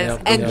 Yeah,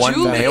 And the one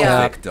male Julia.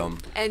 victim.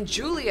 And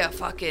Julia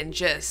fucking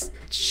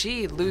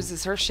she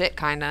loses her shit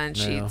kinda, and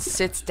she Yeah.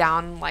 sits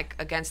down like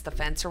against the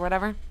fence or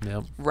whatever.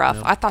 Yep. Rough.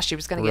 Yep. I thought she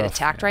was gonna get Rough,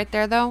 attacked right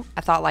there though.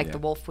 I thought like the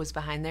wolf was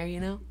behind there,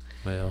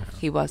 Well,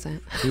 He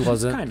wasn't. he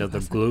wasn't. Kind of the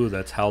glue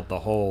that's held the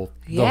whole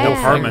Yeah. whole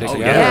apartment thing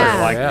together.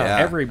 Yeah. Like Yeah.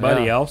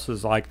 everybody Yeah. else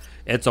is like,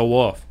 it's a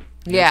wolf.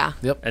 Yeah.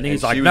 Yep. And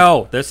he's And like, she was-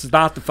 no, this is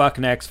not the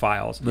fucking X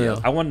Files. Yeah.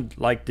 I wonder,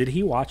 like, did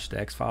he watch the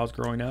X Files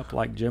growing up?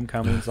 Like Jim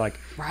Cummings, like,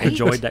 Right.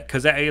 enjoyed that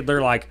because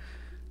they're like,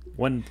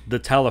 when the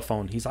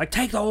telephone, he's like,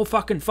 take the whole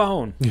fucking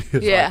phone.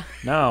 Yeah.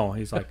 No,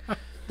 he's like,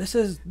 this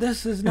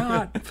is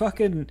not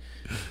fucking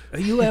a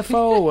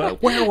UFO, a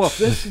werewolf.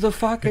 This is a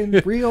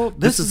fucking real.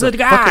 This is a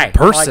guy, fucking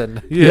person.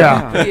 Like,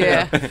 Yeah.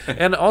 Yeah.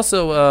 And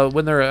also,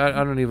 when they're, I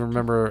don't even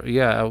remember,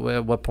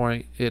 at what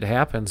point it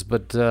happens,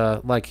 but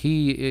like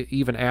he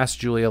even asked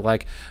Julia,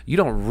 like, you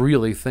don't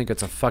really think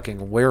it's a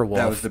fucking werewolf?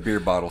 That was the beer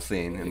bottle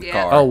scene in the Yeah.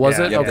 car. Oh, was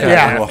Yeah. it? Yeah. Okay.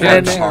 Yeah. Little And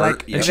heart, then, heart,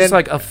 like, yeah. And she's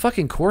like, of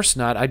fucking course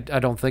not. I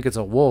don't think it's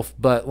a wolf,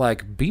 but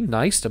like, be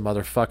nice to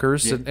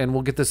motherfuckers, Yeah. and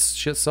we'll get this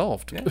shit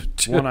solved. Yeah.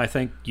 One, I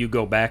think you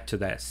go back to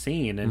that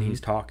scene, and he's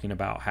talking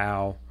about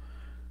how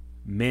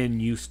men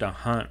used to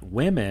hunt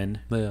women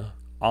Yeah.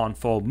 on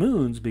full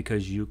moons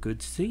because you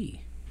could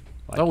see.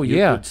 Like, Oh you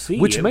yeah, could see.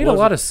 which It made a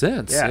lot wasn't- of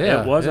sense. Yeah,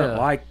 Yeah, it wasn't yeah.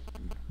 like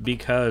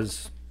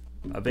because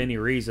of any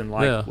reason,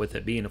 like Yeah. with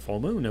it being a full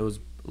moon, it was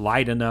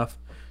light enough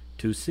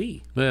to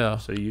see. Yeah.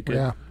 So you could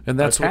Yeah. And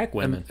that's attack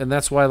what, women. and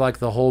that's why like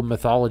the whole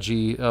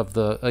mythology of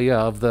the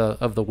of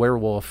the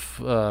werewolf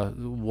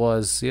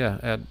was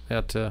I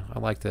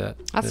like that.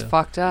 That's yeah.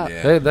 fucked up.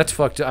 Yeah. Hey, that's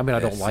fucked up. I mean, I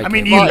don't like. I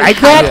mean, it. you Well, like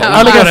that? yeah,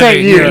 I'm not gonna you say gotta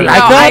you be- No,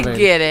 like I that.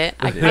 get it.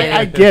 I get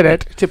I it. get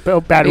it. To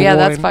feel bad Yeah,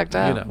 that's warning. fucked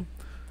up. you know.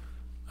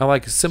 I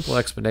like simple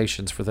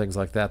explanations for things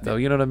like that, though.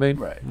 You know what I mean?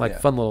 Right, Like yeah.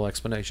 fun little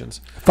explanations.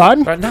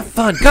 Fun. Right? Not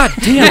fun. God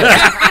damn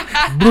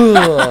it.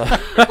 Blah.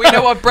 We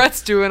know what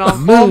Brett's doing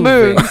on full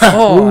moon. Moving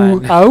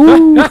on.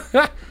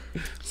 Oh.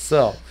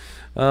 So,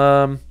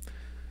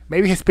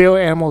 Maybe his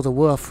spirit animal's a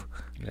wolf.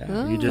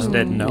 Yeah, you just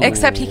didn't know.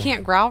 Except he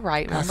can't growl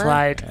right, That's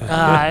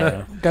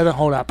remember? right. Doesn't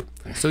hold up.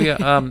 So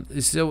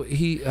so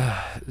he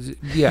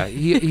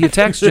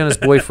attacks Jenna's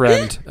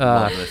boyfriend.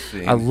 Love this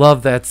scene. I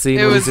love that scene.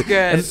 It where was he's-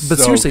 good. but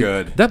So seriously,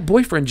 good. that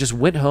boyfriend just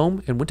went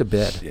home and went to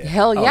bed. Yeah.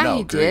 Hell Oh, yeah, no,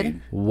 he did.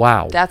 agreed.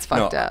 Wow. That's No,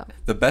 fucked up.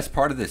 The best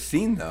part of this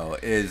scene, though,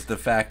 is the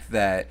fact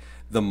that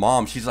the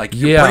mom, she's like,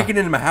 you're Yeah. breaking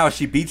into my house.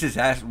 She beats his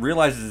ass,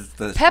 realizes it's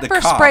the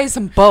Pepper cop. sprays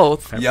them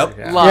both. Yep.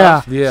 yeah.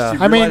 Love. Yeah. Yeah. She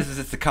I mean- realizes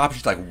it's the cop.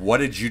 She's like, what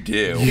did you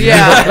do?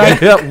 Yeah.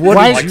 Yeah, what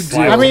Why- did you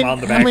Like, do? I mean, on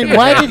the back of the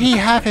why head. did he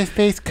have his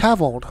face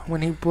covered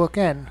when he broke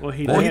in? Well,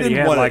 he Well, he did. didn't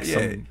had want like to.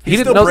 some. Yeah, He he's didn't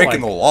still know,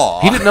 breaking like- the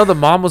law. He didn't know the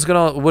mom was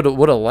would have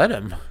let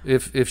him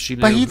if she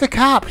knew. But he's a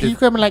cop. He's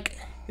gonna be like,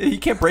 He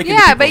can't break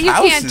into Yeah, but people's you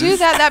houses. can't do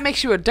that. That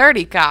makes you a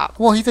dirty cop.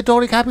 well, he's a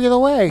dirty cop either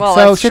way. Well,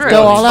 so that's shit true,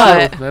 go all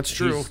but- out. That's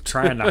true. He's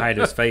trying to hide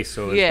his face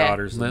so his Yeah.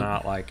 daughter's Yeah.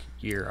 not like,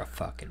 you're a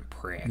fucking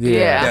prick. Yeah.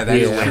 Yeah,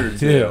 that's Yeah. true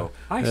too.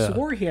 I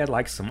swore he had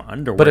like some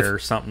underwear But if- or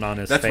something on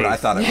his That's face. what I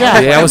thought. It Yeah.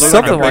 was. Yeah, it was looked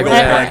something a big like old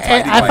that. black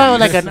tidy I thought it was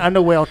like whities. an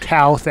underwear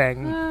towel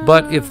thing.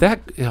 But if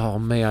that, oh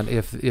man,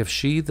 if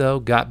she though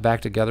got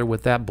back together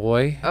with that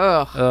boy,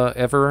 Ugh.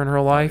 ever in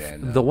her life, yeah,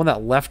 no. the one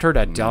that left her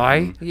to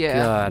die,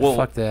 Yeah. God, Well,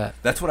 fuck that.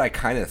 That's what I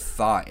kind of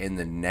thought in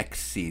the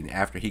next scene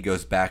after he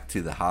goes back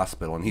to the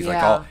hospital and he's like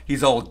Yeah.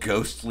 he's all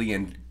ghostly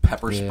and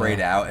pepper sprayed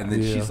out, and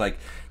then Yeah. she's like,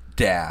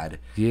 "Dad."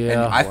 Yeah.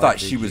 And I What thought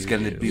she was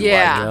gonna be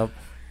Yeah. like,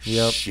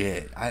 Yep.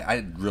 "Shit."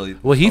 I really.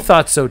 Well, he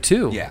thought so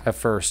too. Yeah. At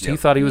first, he Yep.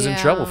 thought he was in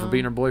trouble for Yeah.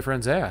 beating her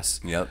boyfriend's ass.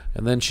 Yep.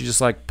 And then she just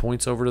like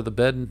points over to the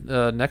bed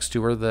next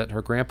to her that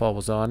her grandpa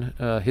was on,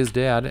 his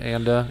dad,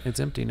 and it's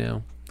empty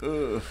now.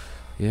 Ugh.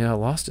 Yeah,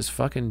 lost his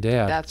fucking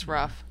dad. That's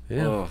rough.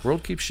 yeah. Ugh.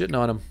 World keeps shitting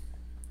on him.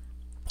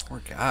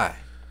 Poor guy.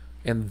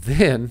 And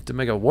then, to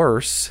make it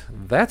worse,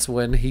 that's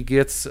when he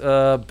gets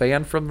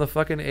banned from the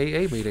fucking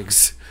AA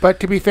meetings. But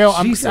to be fair,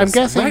 I'm Jesus,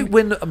 guessing. right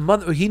when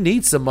he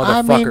needs some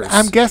I motherfuckers. mean,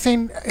 I'm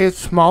guessing it's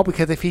small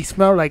because if he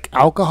smelled like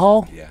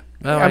alcohol, Yeah.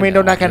 Oh, I mean,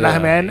 they're not gonna let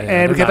him in,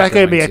 and because that's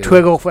gonna be a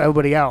twiggle for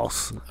everybody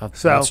else.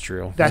 So that's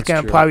true. That's That's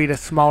gonna true. probably be the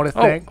smallest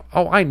thing.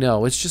 Oh, I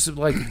know. It's just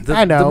like the,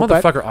 I know, the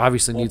but- motherfucker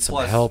obviously Well, needs some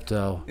plus- help,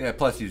 though. Yeah.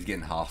 Plus, he was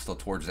getting hostile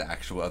towards the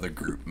actual other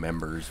group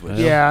members. Which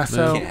Yeah, you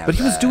so- can't have But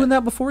he was doing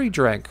that before he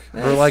drank,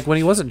 or like when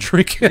he wasn't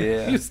drinking.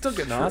 Yeah, he was still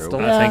getting true. hostile.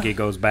 Yeah. I think he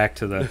goes back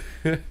to the.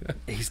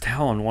 He's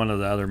telling one of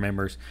the other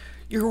members,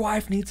 "Your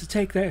wife needs to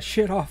take that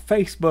shit off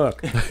Facebook.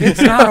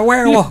 It's not a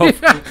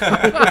werewolf."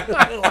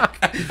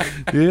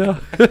 Yeah.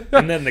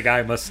 And then the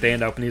guy must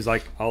stand up and he's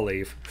like, "I'll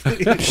leave."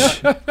 He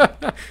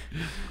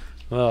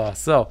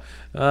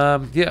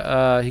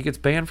gets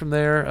banned from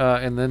there,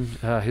 and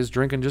then his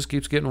drinking just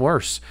keeps getting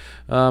worse.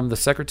 The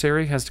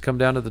secretary has to come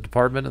down to the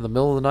department in the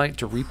middle of the night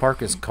to repark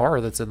his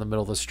car that's in the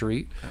middle of the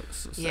street.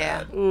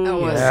 Yeah. That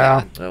was Yeah.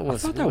 sad. That I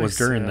was thought that really was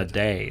during the sad.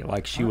 day,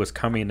 like she was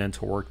coming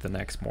into work the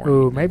next morning.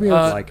 Ooh, maybe it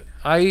was like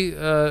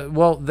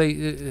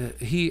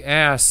He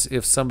asked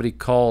if somebody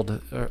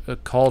called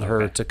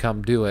her to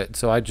come do it,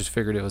 so I just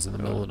figured it was in the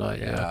middle of the night.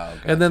 Yeah, Oh,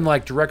 and then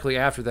like directly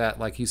after that,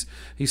 like he's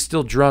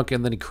still drunk,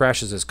 and then he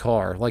crashes his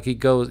car. Like he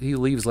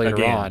leaves later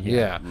Again, on.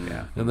 yeah.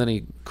 Yeah, and then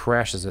he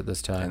crashes it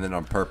this time. And then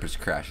on purpose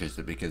crashes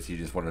it because he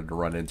just wanted to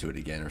run into it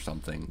again or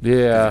something.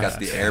 Yeah. He's got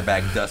the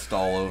airbag dust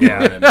all over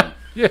Yeah. him. And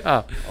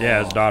yeah,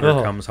 yeah, his daughter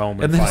Oh. comes home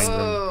And and then- finds him.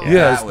 Oh.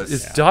 yeah. that was-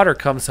 his daughter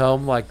comes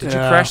home like, "Did you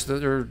Yeah. crash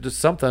or just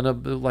something?"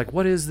 Like,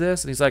 "What is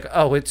this?" And he's like,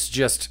 "Oh, it's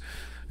just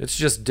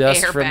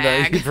dust from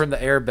Airbag. the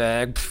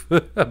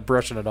airbag,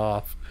 brushing it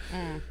off."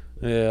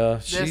 Yeah,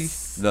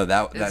 This, No,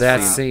 that That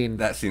scene, scene.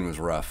 that scene was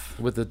rough.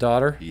 with the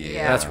daughter.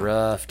 Yeah. That's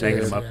rough, dude.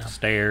 Taking him up the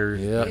stairs,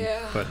 Yep. Yeah.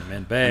 putting him in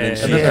And bed. then And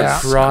she's then they're Yeah.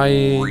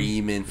 crying.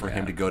 screaming for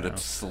him to go to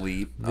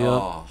sleep. Yep.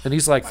 Oh, And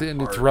he's like, my and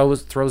he heart.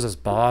 throws his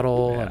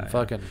bottle Yeah, and yeah.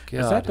 fucking.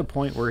 Is that the God.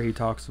 point where he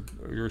talks,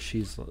 or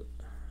she's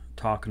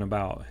talking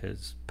about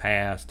his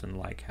past and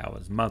like how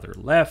his mother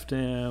left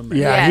him?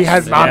 yeah. He Yes.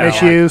 has mom Yeah.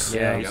 issues.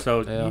 Yeah, Yep.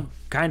 so Yeah. you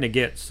kind of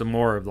get some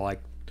more of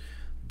like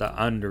the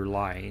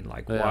underlying,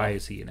 like Yeah. why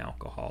is he an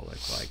alcoholic?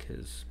 Like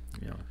his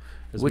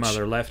Which-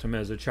 mother left him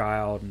as a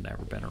child and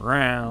never been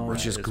around.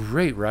 Which is his,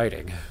 great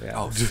writing. yeah.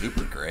 Oh,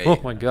 super great. Oh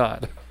my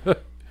god.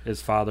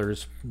 His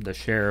father's the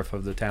sheriff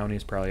of the town.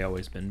 He's probably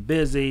always been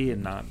busy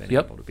and not been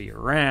Yep. able to be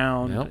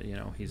around.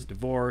 Yep. He's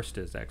divorced.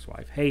 His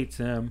ex-wife hates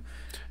him.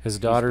 His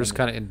daughter's been-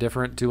 kind of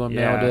indifferent to him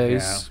Yeah,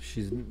 nowadays.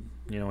 she's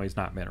he's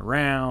not been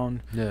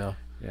around. Yeah.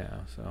 Yeah,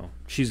 so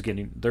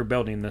they're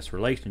building this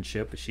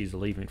relationship, but she's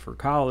leaving for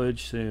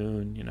college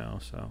soon,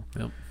 so.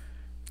 Yep.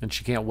 And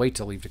she can't wait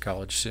to leave to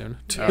college soon.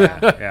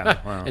 Yeah,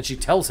 well, And she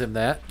tells him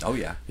that. Oh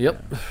yeah.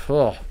 Yep.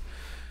 Oh.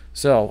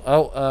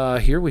 So,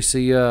 here we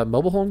see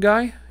mobile home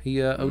guy. He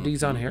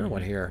ODs on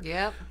heroin here.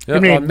 Yep.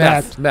 Yep, mean on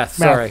meth. meth?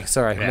 Sorry,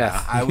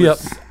 Yeah.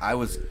 meth. I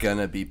was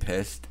gonna be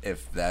pissed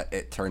if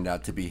it turned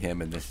out to be him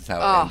and this is how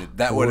it Oh. ended.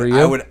 That Were would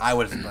you? I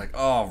was like,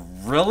 oh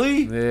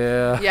really?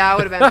 Yeah. Yeah, I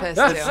would have been pissed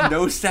That's too.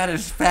 no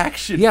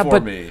satisfaction Yeah, for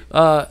but me.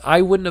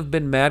 I wouldn't have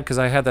been mad because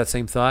I had that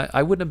same thought.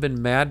 I wouldn't have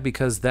been mad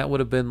because that would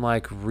have been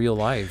like real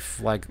life,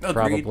 like Agreed.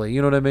 probably.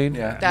 You know what I mean?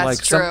 Yeah. That's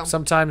like true.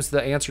 sometimes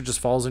the answer just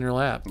falls in your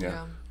lap.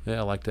 Yeah.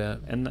 Yeah, like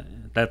that.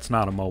 and that's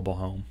not a mobile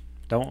home.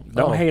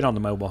 Don't Oh. hate on the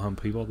mobile home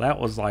people. That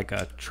was like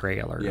a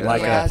trailer, Yeah,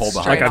 like Yeah, a pull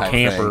like behind a type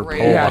camper thing.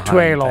 pull Yeah, behind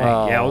trailer. thing.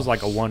 Oh. Yeah, it was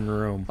like a one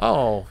room.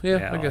 Oh, yeah,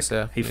 I like, guess,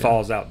 yeah. He yeah.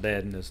 falls out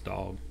dead in his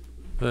dog.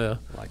 Yeah.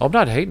 Like- I'm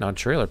not hating on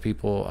trailer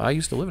people. I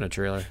used to live in a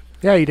trailer.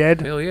 Yeah, you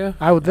did. Hell yeah.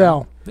 I was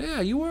there.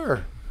 Yeah, you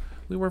were.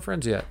 We weren't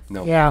friends yet.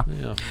 No. Yeah.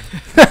 Yeah.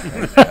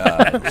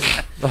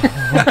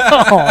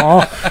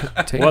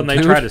 Aw. Damn, Well, and they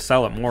dude. try to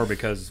sell it more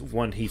because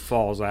when he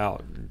falls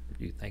out,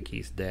 you think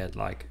he's dead.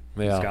 Like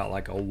Yeah. he's got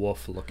like a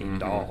wolf-looking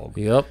dog.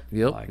 Yep,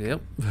 Like-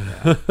 yep.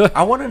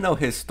 I want to know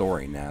his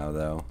story now,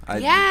 though. Yeah.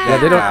 Yeah,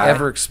 they don't Yeah.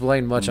 ever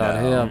explain much on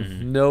No.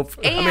 him. Nope.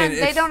 And mean, they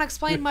it's- don't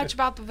explain much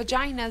about the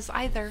vaginas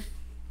either.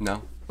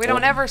 No. We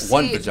don't ever see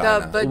One the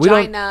vagina.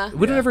 vagina.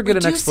 We don't ever get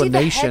We an do see the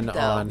head, explanation though.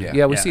 on. Yeah.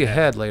 Yeah, we Yeah, see a yeah.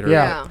 head later.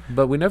 Yeah.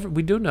 But we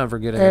do never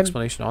get an And-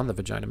 explanation on the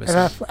vagina And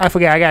missing. I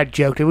forget. I got a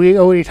joke. Did we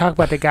already talk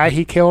about the guy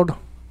he killed?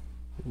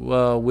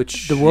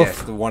 Which The Yeah,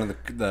 wolf. the one in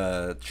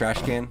the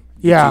trash can.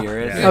 Yeah.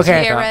 Gutierrez. Yeah.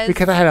 Okay. Gutierrez.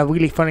 Because I had a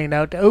really funny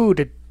note. Oh,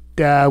 the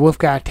wolf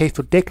got a taste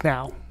of dick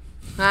now.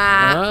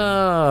 Ah,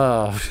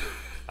 Oh.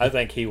 I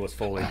think he was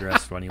fully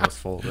dressed when he was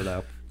folded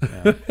up.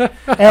 Yeah. Oh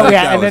That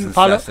yeah, and was then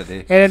follow. necessity.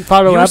 And then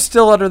follow You were up.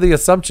 still under the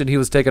assumption he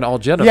was taking all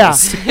Yeah,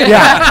 genitals.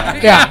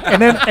 yeah.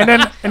 And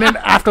then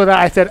after that,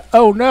 I said,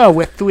 "Oh no!"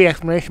 with 3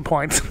 exclamation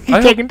points. He's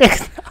I taking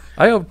dicks.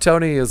 I hope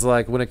Tony is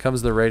like, when it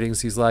comes to the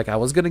ratings, he's like, I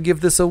was going to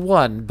give this a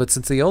 1, but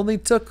since he only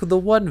took the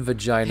one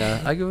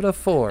vagina, I give it a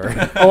 4.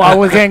 Oh, I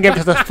was gonna give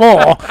this a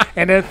 4,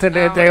 and then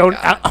they only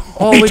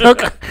Oh,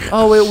 took.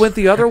 it went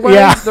the other way?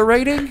 Yeah. The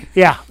rating?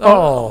 Yeah.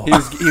 Oh. He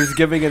was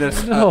giving it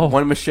a No.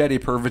 one machete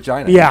per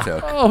vagina. Yeah. He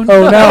took. Oh,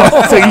 Oh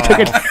no! So you took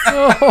it.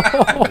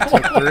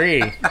 Took 3.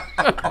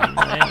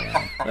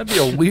 Man. that'd be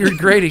a weird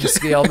grading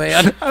scale,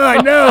 man.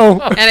 I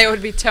know. and it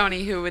would be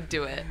Tony who would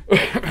do it.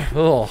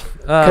 Oh.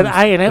 Cause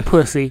I ain't a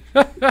pussy.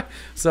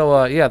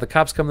 So yeah, the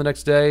cops come the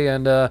next day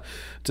and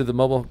to the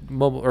mobile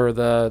or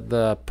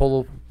the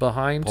pull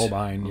behind Pull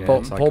behind, yeah. pull,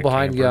 it's like pull a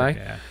behind camper.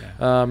 guy.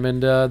 Yeah.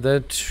 And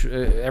that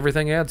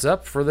everything adds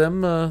up for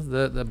them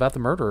about the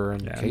murder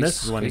and Yeah, case, and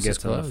this is when he case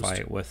gets in the closed.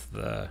 fight with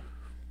the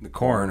The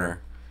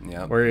coroner.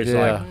 Yeah. where he's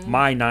Yeah. like,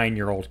 my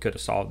 9-year-old could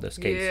have solved this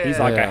case. He's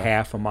like Yeah. a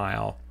half a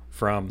mile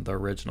from the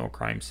original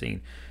crime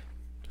scene.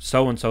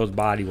 So and so's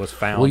body was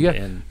found Well, yeah,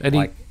 in and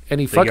like he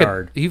the fucking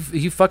yard. he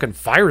fucking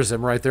fires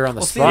him right there on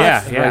the see,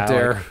 spot, yeah, right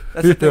there. like-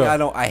 That's the thing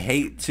Yeah. I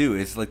hate too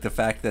is like the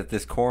fact that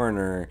this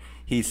coroner,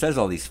 he says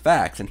all these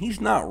facts and he's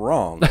not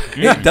wrong.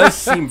 It does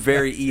seem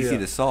very easy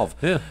to solve.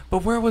 Yeah.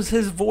 But where was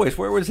his voice?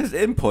 Where was his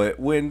input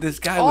when this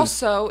guy was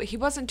Also, he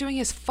wasn't doing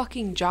his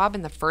fucking job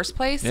in the first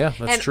place. Yeah,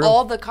 that's and true.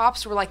 all the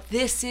cops were like,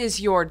 "This is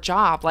your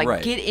job. Like,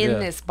 Right. get in Yeah.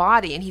 this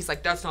body." And he's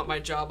like, "That's not my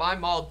job.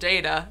 I'm all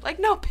data." Like,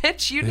 no,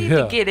 bitch, you need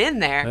Yeah. to get in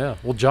there. Yeah.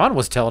 Well, John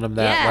was telling him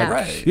that. Yeah. Like,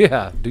 Right.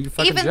 Yeah. Do your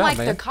fucking Even job, like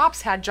man. the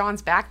cops had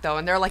John's back though,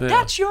 and they're like,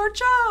 "That's your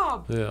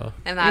job." Yeah.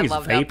 And I He's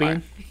love that part.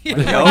 vaping.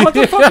 Like, what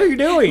the fuck are you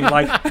doing?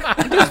 Like,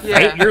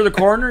 Yeah. you're the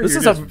coroner. This You're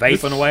is just a-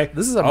 vaping away.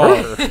 this is a Oh,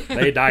 murder.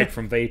 They died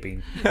from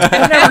vaping.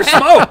 I never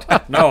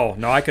smoked. No,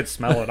 I could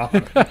smell it on.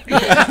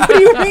 What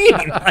do you mean?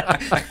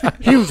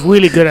 He was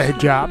really good at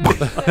his job.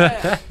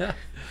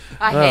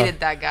 I hated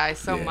that guy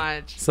so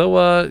much.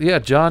 So yeah,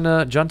 John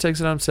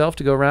takes it on himself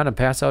to go around and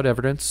pass out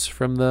evidence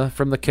from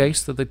the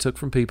case that they took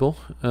from people.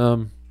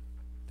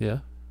 Yeah.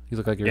 You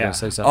look like you're Yeah. gonna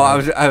say something.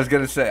 Oh, I was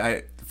gonna say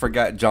I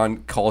forgot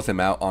John calls him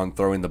out on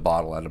throwing the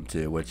bottle at him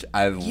too, which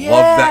I love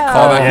that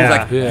callback. Yeah. He's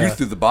like, Yeah. "You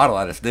threw the bottle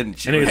at us,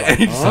 didn't you?" And he's like,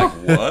 he's like,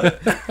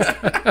 "What?"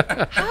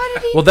 How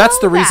did he? Well, that's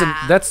know the reason.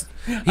 that? That's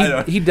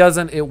don't- he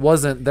doesn't. It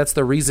wasn't. That's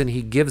the reason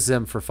he gives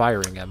him for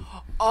firing him.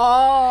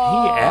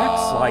 Oh, He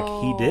acts like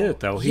he did it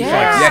though. He's Yeah.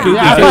 like, Yeah, stupid.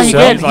 I thought he So,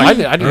 did. I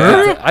didn't. I didn't.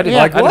 Yeah, I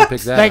didn't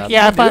pick that Like, up.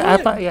 yeah,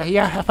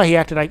 I thought he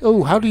acted like,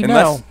 oh, how do you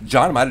Unless know?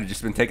 John might have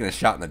just been taking a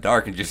shot in the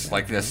dark and just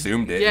like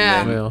assumed it.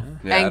 Yeah. And, then,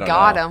 Yeah. I And don't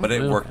got know. him. But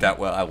it Yeah. worked out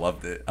well. I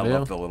loved it. I Yeah.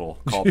 loved the little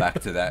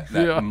callback to that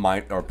Yeah.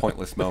 mind or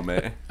pointless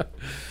moment.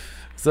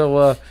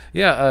 So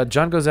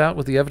John goes out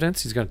with the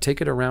evidence. He's going to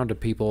take it around to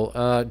people.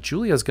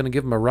 Julia's going to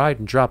give him a ride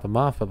and drop him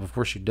off. But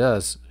before she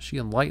does, she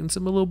enlightens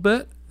him a little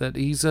bit that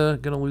he's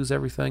going to lose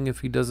everything if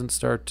he doesn't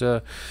start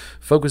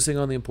focusing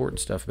on the important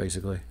stuff.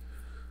 Basically.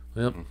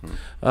 Yep.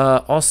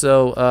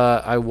 Also,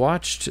 I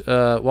watched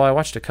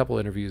a couple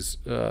interviews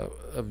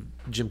of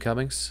Jim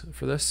Cummings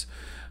for this.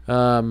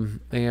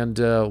 And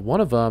one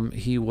of them,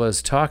 he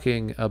was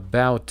talking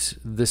about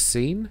this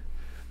scene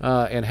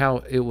and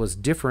how it was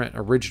different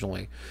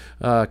originally.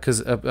 Because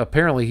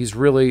apparently he's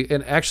really...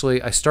 And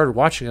actually, I started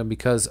watching him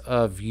because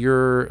of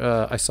your...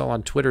 I saw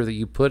on Twitter that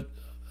you put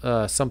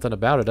something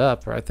about it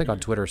up, or I think on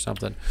Twitter or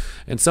something.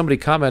 And somebody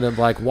commented,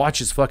 like, watch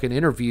his fucking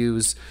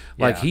interviews.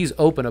 Like, Yeah. he's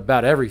open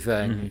about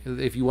everything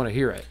if you want to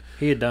hear it.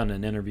 He had done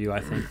an interview, I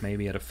think,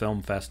 maybe at a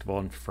film festival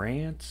in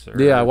France. Or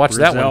Yeah, I watched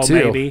that one too.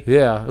 Brazil, Maybe.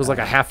 Yeah, it was like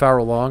a half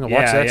hour long. I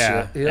watched that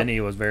shit. Yep. And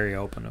he was very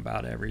open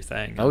about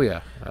everything. Oh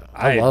yeah,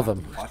 I love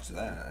him. Watch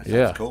that. That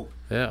Yeah. sounds cool.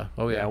 Yeah.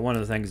 Oh Yeah, yeah. one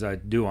of the things I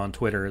do on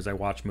Twitter is I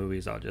watch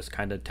movies. I'll just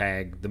kind of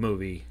tag the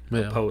movie,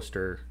 Yeah. a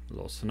poster, a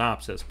little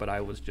synopsis. But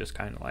I was just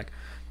kind of like,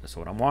 "This is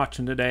what I'm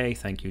watching today.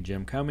 Thank you,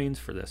 Jim Cummings,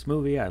 for this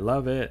movie. I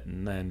love it."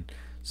 And then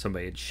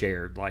somebody had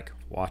shared, like,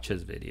 watch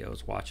his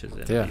videos, watch his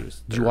Yeah.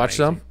 interviews. Did you They're watch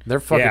amazing. them? They're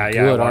fucking I good,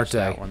 aren't watched they?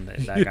 that one.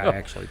 That guy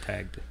actually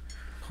tagged.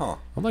 Huh.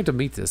 I'd like to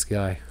meet this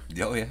guy.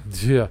 Oh yeah.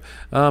 Yeah.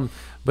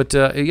 But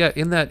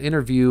in that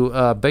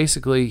interview,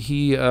 basically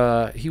he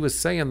was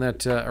saying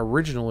that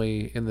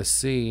originally in the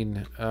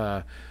scene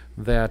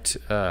that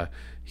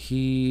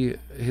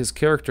his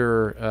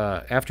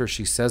character after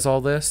she says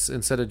all this,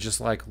 instead of just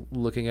like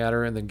looking at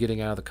her and then getting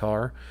out of the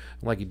car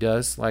like he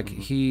does, like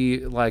he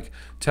like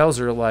tells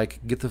her like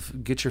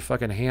get your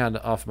fucking hand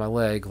off my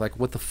leg, like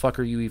what the fuck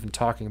are you even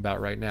talking about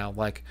right now,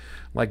 like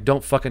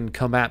don't fucking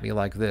come at me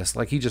like this.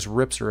 Like he just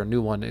rips her a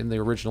new one. In the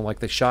original, like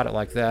they shot it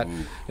like that.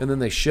 And then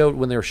they showed,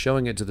 when they were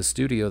showing it to the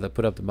studio that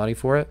put up the money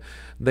for it,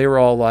 they were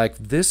all like,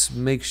 this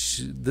makes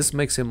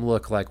him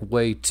look like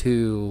way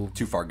too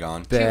Too far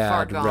gone. far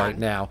bad gone. right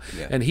now.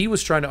 Yeah. And he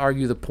was trying to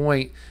argue the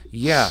point,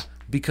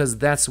 because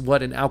that's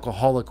what an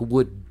alcoholic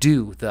would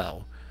do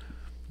though.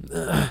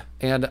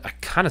 And I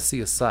kind of see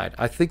his side.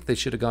 I think they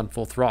should have gone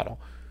full throttle.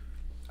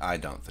 I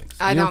don't think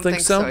so. I You don't think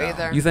so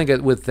either. You think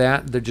with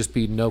that there'd just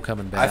be no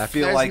coming back? I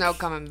feel There's like no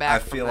coming back I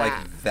from feel like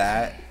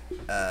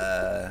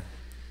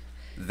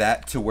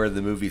that to where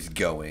the movie's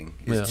going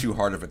is Yeah. too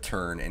hard of a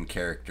turn in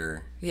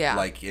character. Yeah.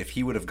 Like if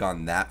he would have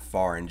gone that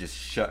far and just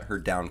shut her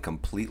down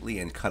completely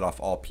and cut off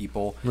all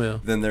people, Yeah.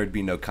 then there'd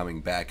be no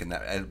coming back, and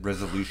that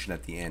resolution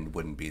at the end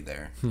wouldn't be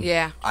there.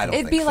 Yeah. I don't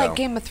It'd think be like so.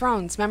 Game of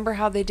Thrones. Remember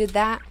how they did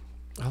that?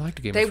 I like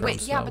the Game They of Thrones.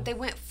 went, yeah, though. but they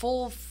went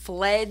full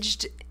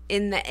fledged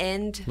in the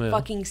end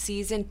fucking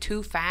season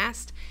too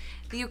fast.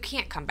 You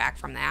can't come back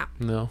from that.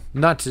 No,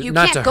 not to You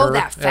not can't to go her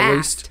that at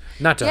least. fast.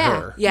 Not to Yeah,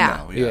 her.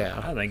 yeah. No, Yeah.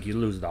 I think you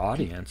lose the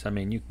audience. I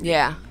mean, you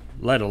Yeah.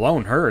 let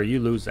alone her, you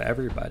lose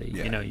everybody.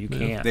 Yeah. You know, you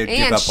can't. They'd give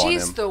And up on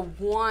she's him. the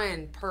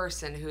one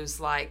person who's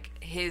like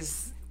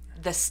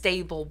the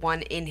stable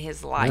one in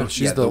his life. No,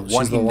 she's Yeah, the one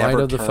she's he the light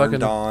never of the turned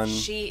fucking on.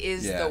 She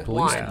is Yeah. the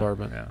police one.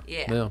 department.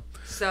 Yeah. Yeah.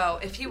 So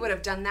if he would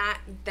have done that,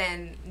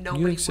 then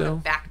nobody think would so?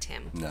 have backed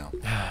him. No,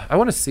 I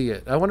want to see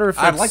it. I wonder if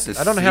I'd it's- like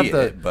to I don't see have the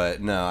it,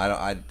 but no,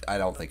 I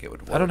don't think it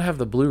would work. I don't have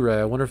the Bluray.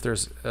 I wonder if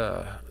there's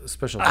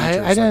special features. I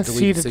like didn't see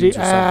deleted the scenes or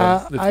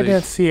something, if I they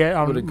didn't see it would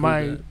on include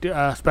my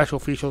that. special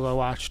features I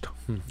watched.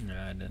 Yeah,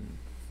 I didn't.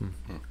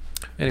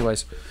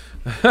 Anyways,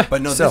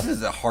 But no, So- this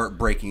is a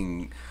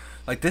heartbreaking.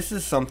 Like this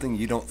is something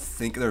you don't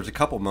think. There's a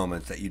couple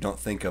moments that you don't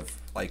think of,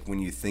 like when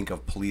you think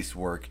of police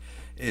work.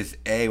 Is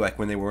like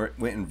when they went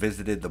and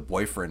visited the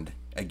boyfriend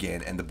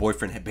again, and the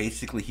boyfriend had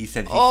basically he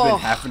said he's been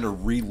having to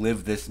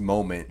relive this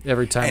moment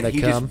Every time and they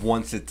he come. just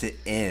wants it to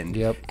end.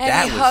 Yep. And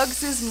That he was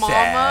hugs his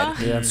sad.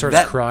 mama. yeah, and starts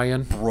That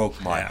crying.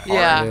 broke my heart.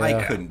 Yeah. Yeah.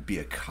 I couldn't be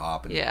a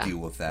cop and Yeah. deal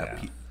with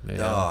that.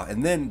 Yeah.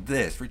 And then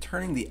this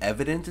returning the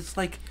evidence. It's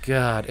like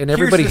God, and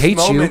everybody here's this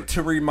hates you. moment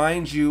to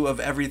remind you of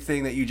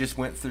everything that you just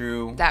went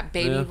through. That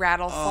baby Yeah.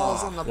 rattle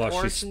falls on the Well,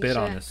 porch she and spit shit.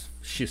 on his.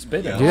 She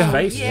spit in Yeah. his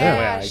face. Yeah, the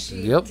way I,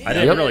 she Yep. did. I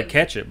didn't really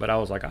catch it, but I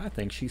was like, I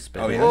think she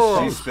spit. Oh in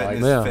yeah, his she face. spit in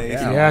his Yeah. face.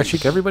 Yeah. Yeah, she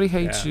Everybody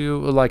hates Yeah. you,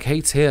 like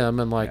hates him,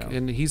 and like, Yeah.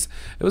 and it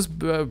was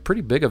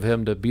pretty big of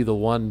him to be the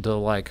one to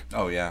like,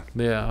 Oh yeah.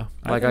 yeah,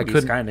 I like think I he's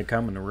couldn't, kind of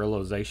coming to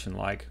realization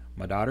like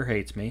my daughter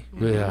hates me.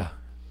 yeah,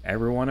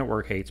 Everyone at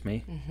work hates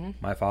me.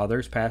 My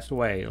father's passed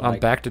away. I'm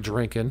Like, back to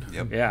drinking.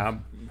 Yep. Yeah,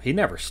 he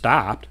never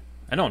stopped.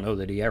 I don't know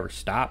that he ever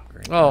stopped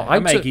drinking. Oh, I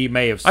think he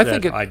may have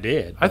said I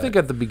did. I think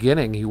at the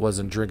beginning he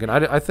wasn't drinking.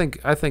 I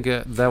think that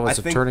was I a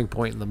think- turning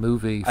point in the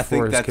movie I for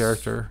think his that's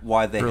character.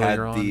 why they had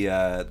earlier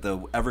on.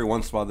 the every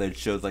once in a while they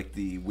showed like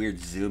the weird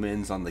zoom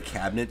ins on the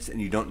cabinets,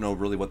 and you don't know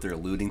really what they're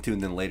alluding to,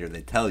 and then later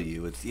they tell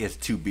you he has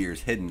 2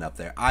 beers hidden up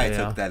there. I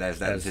Yeah. took that as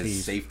As his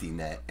he's- safety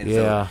net, and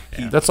Yeah.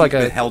 so That's like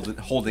he's a- been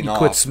holding You off.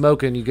 quit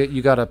smoking,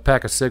 you got a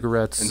pack of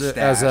cigarettes And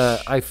as a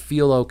stash. I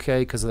feel okay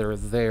because they're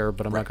there,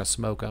 but I'm not gonna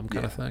smoke them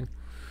kind of Yeah. thing.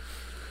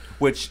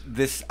 Which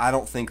I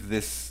don't think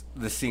the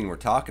scene we're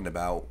talking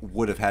about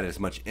would have had as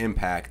much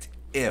impact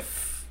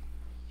if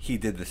he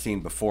did the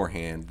scene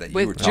beforehand that you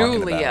were With talking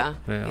Julia.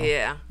 about. Yeah.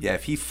 Yeah. Yeah,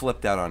 if he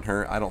flipped out on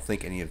her, I don't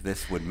think any of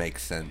this would make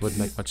sense. Wouldn't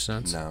make much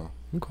sense. No.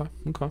 Okay.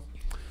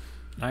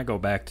 I go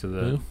back to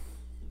the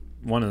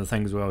one of the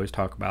things we always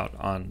talk about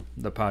on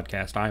the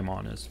podcast I'm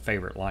on is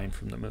favorite line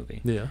from the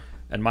movie. Yeah.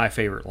 And my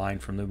favorite line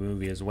from the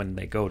movie is when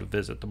they go to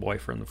visit the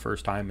boyfriend the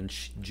first time and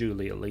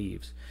Julia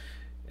leaves.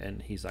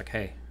 And he's like,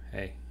 hey,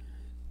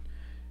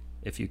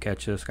 if you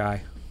catch this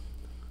guy,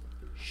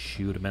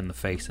 shoot him in the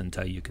face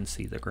until you can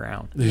see the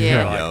ground.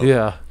 Yeah. Yep.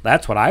 Yeah.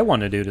 That's what I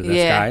want to do to this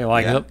Yeah. guy.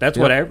 Like, Yep. that's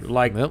Yep. what,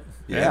 like, Yep.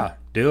 yeah,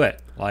 do it.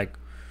 Like,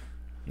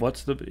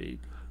 what's the...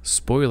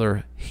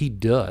 Spoiler: he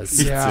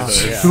does. Yeah.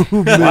 Yeah.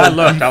 Well, I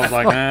looked, I was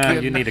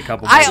like, you need a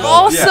couple more I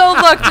bullets.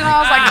 also looked and I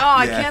was like, oh,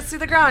 I Yeah. can't see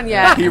the ground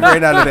yet. He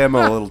ran out of ammo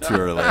a little too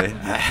early.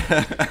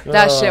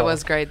 That shit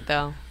was great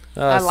though.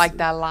 I like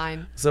that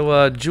line.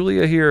 So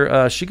Julia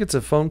here, she gets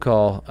a phone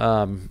call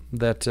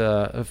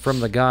that from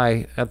the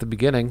guy at the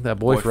beginning, that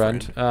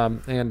boyfriend,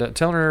 and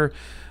telling her.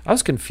 I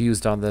was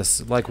confused on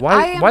this. Like, I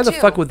why? am Why the too.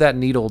 fuck would that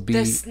needle be?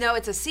 No,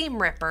 it's a seam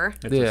ripper.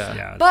 It's Yeah.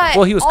 it's But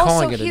Well, he was also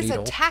calling it a he's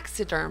needle. a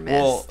taxidermist.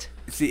 Well,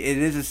 See, it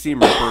is a seam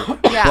ripper,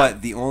 Yeah.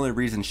 but the only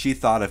reason she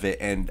thought of it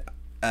and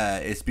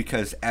is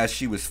because as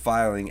she was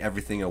filing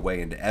everything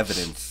away into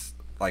evidence,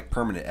 like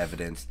permanent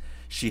evidence,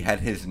 she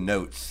had his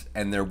notes,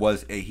 and there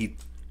was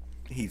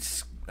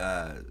he's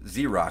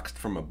Xeroxed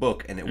from a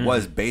book, and it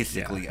was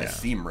basically a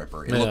seam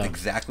ripper. It looked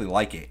exactly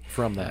like it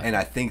From that. and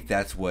I think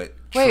that's what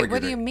Wait, triggered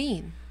what do it. you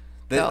mean?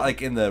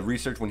 Like in the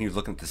research when he was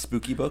looking at the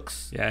spooky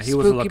books. Yeah, he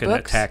was Spooky looking at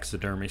books?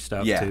 taxidermy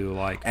stuff Yeah, too.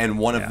 Like, and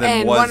one of them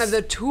And was one of the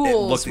it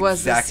tools looked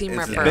was the seam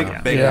it's a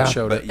ripper. big Yeah.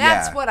 Showed but it.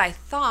 That's yeah. what I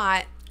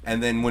thought.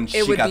 And then when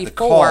she would got be the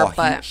four, call,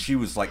 but- she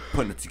was like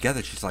putting it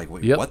together. She's like,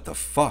 "Wait, Yep. what the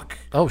fuck?"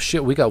 Oh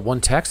shit, we got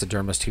one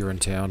taxidermist here in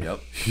town. Yep,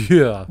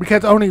 Yeah.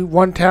 Because only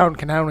one town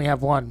can only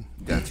have one.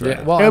 that's right.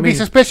 Yeah, well, It I would be mean,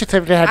 suspicious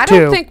if they had I two.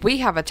 don't think we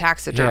have a yeah,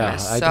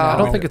 taxidermist. so I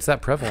don't think it's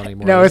that prevalent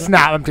anymore. No, is it's it?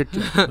 not. I'm just,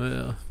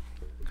 Yeah.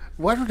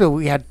 what do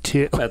we had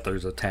two? I bet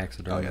there's a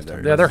taxidermist. Oh,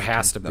 yeah, Yeah, there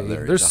has to be. No,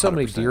 there There's is so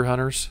many 100%. deer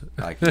hunters.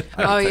 I can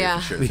Oh, tell you yeah.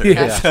 for sure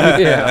there is.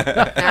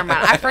 Yeah. Never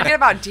mind. I forget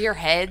about deer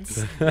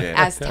heads Yeah.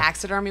 as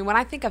taxidermy. When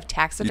I think of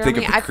taxidermy,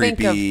 the I think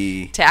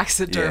creepy- of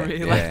taxidermy,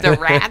 Yeah, like yeah. the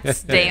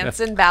rats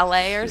dancing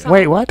ballet or something.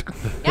 Wait, what?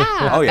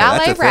 Yeah, Oh yeah,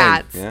 ballet that's a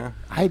rats. thing. Yeah.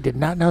 I did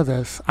not know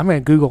this. I'm going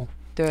to Google.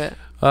 Do it.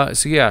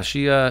 So yeah,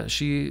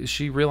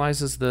 she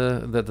realizes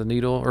that the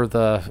needle or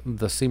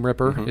the seam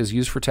ripper is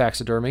used for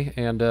taxidermy,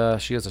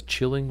 and she has a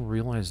chilling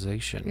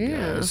realization,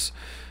 guys.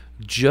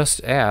 Just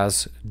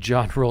as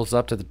John rolls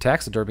up to the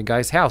taxidermy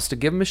guy's house to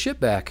give him his shit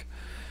back,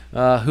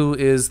 who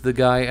is the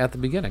guy at the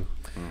beginning,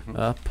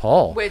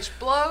 Paul. Which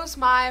blows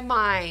my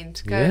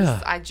mind because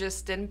Yeah. I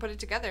just didn't put it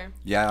together.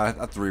 Yeah, I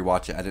have to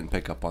rewatch it. I didn't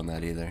pick up on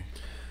that either.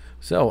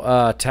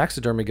 So,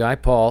 taxidermy guy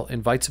Paul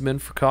invites him in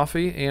for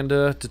coffee and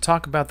to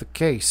talk about the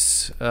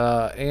case.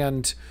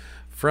 And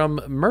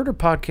from murder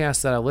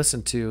podcasts that I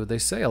listen to, they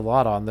say a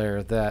lot on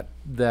there that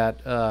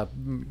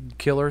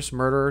killers,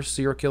 murderers,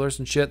 serial killers,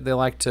 and shit. They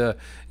like to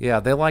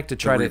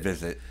try to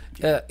revisit.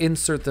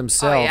 insert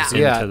themselves,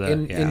 yeah.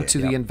 into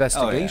the Yeah.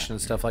 investigation Oh, yeah.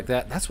 and stuff like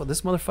that. That's what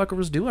this motherfucker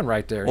was doing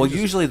right there. Well, He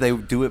just- usually they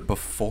do it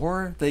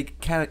before they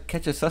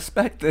catch a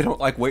suspect. They don't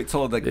like wait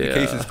till the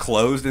case is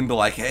closed and be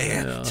like,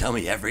 "Hey, tell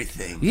me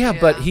everything." Yeah,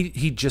 but Yeah.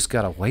 he just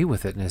got away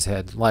with it in his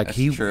head. Like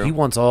That's true. he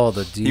wants all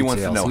the details. He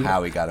wants to know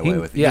how he got away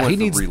with it. He Yeah, wants he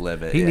to needs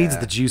relive it, He needs yeah.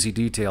 the juicy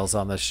details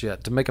on this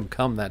shit to make him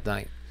come that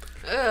night.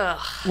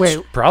 Wait.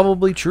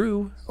 Probably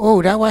true.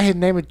 Oh, that why his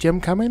name is Jim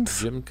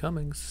Cummings? Jim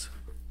Cummings.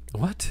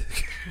 What?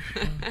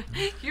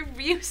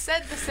 You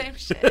said the same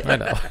shit. I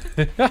know.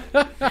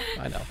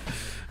 I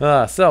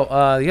know.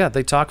 So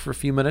they talk for a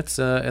few minutes,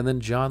 and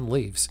then John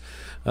leaves.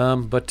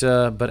 But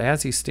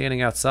as he's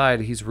standing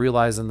outside, he's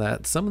realizing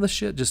that some of the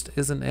shit just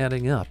isn't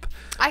adding up.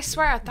 I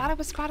swear, I thought it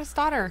was about his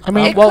daughter. I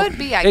mean- it Well, could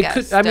be. I it guess.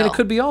 could. I mean, it still.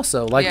 could be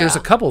also like there's a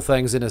Yeah. couple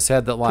things in his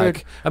head that like.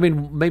 Dude. I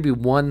mean, maybe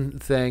one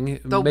thing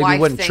The maybe wife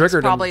wouldn't thing's trigger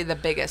him. probably the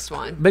biggest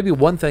one. Maybe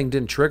one thing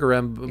didn't trigger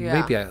him. But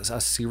Yeah. Maybe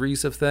a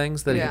series of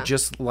things that Yeah. he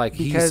just like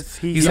Because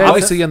he he's said-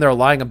 obviously in there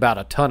lying about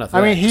a ton of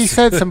things. I mean, he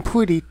said some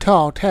pretty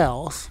tall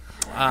tales.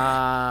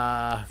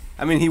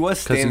 I mean, he was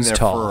standing he's there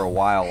tall. for a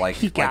while, like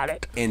He got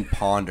like it. in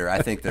ponder.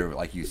 I think there,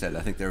 like you said, I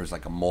think there was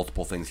like a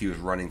multiple things he was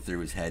running through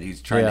his head.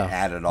 He's trying Yeah. to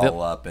add it all Yep.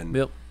 up, and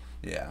Yep.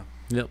 yeah,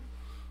 Yep.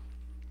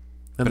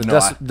 And But the,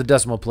 no, the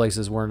decimal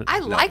places weren't I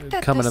like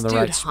that coming this in the dude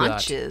right spot.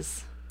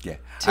 hunches. yeah.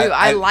 Too,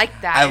 I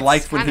like that. I It's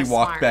liked when he kinda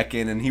walked smart. back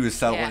in, and he was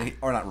subtle, Yeah.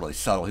 or not really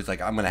subtle. He's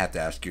like, "I'm gonna have to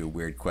ask you a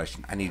weird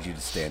question. I need you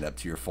to stand up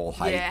to your full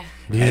height." Yeah.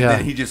 And Yeah.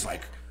 then he just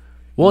like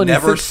Well, and you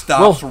never think-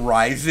 stops well-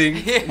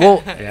 rising.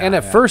 Well, and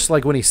at first,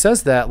 like when he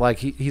says that, like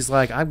he's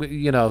like,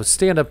 "I'm,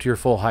 stand up to your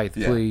full height,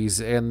 Yeah. please."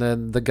 And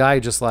then the guy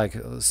just like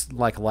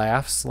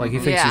laughs, like he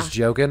thinks Yeah. he's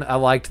joking. I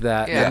liked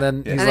that. Yeah. And then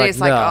Yeah. he's And like, then he's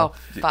like, "No,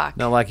 "Oh, fuck."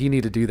 no, like you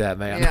need to do that,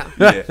 man." Yeah.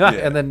 Yeah, yeah.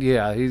 And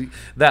then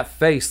that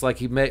face, like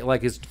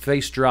like his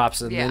face drops,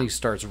 and Yeah. then he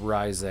starts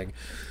rising.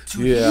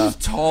 Dude, Yeah. he's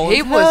tall. He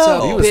as was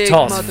hell. a He was big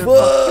tall as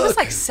motherfucker. He was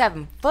like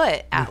 7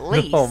 foot at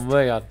least. Oh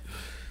man,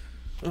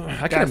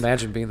 I can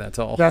imagine being that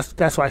tall.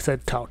 That's why I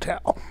said tall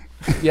tale.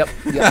 Yep.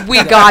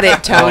 We got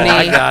it, Tony.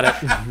 I got it.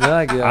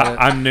 I got it.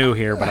 I'm new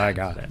here, but I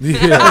got it.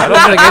 Yeah, I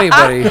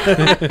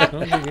don't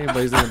think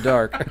anybody's in the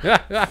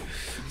dark.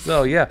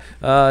 So yeah,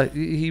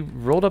 he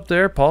rolled up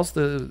there. Paul's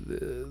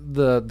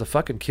the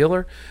fucking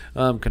killer.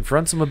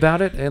 Confronts him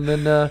about it, and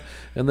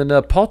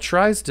then Paul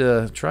tries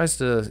to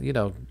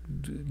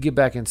get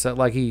back inside.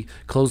 Like he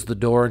closed the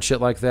door and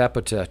shit like that.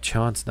 But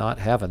John's not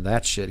having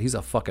that shit. He's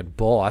a fucking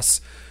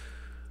boss.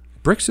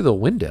 Breaks through the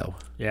window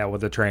Yeah,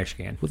 with the trash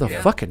can. with a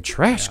fucking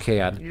trash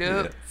can.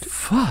 Yep.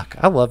 Fuck,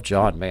 I love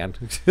John, man.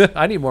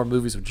 I need more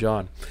movies with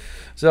John.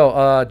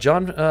 So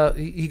John,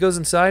 he goes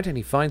inside and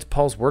he finds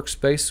Paul's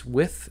workspace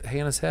with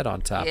Hannah's head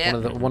on top.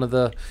 Yep. One of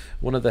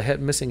the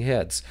missing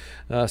heads,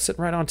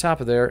 sitting right on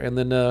top of there. And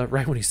then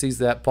right when he sees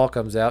that, Paul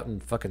comes out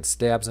and fucking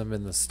stabs him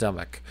in the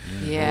stomach.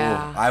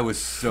 Yeah. I was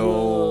so.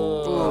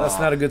 Oh, that's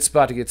not a good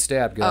spot to get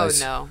stabbed, Oh, guys.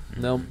 no.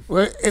 No.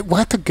 Well,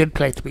 what's a good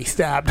place to be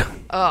stabbed?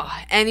 Oh,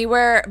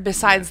 anywhere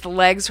besides the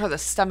legs or the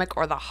stomach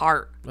or the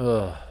heart.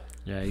 Ugh.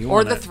 Yeah, you or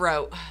want the it,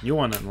 throat. You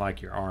want it in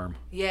like your arm.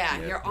 Yeah,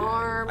 your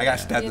arm. I got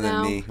stabbed you in the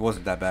know. knee. It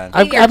wasn't that bad.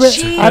 Your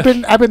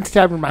I've been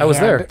stabbed in my I was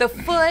hand. there. The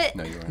foot.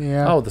 No, you weren't.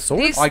 Yeah. Oh, the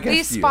sword. These I guess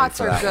these you spots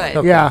for are that good. one.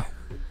 Okay. Yeah.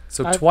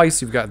 So I've-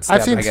 twice you've gotten I've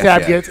stabbed. seen I guess,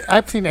 stabbed. yeah.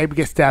 I've seen Abe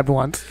get stabbed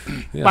once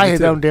Yeah, by me his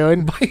too. own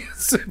doing. by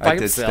I did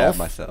himself. stab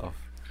myself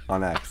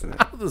on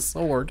accident. The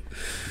sword.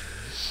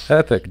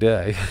 Epic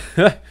day.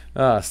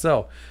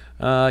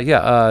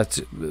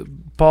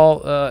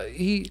 Paul,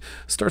 he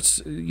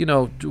starts,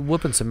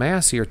 whooping some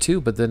ass here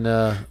too. But then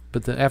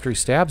after he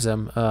stabs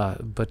him,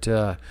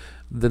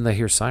 then they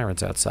hear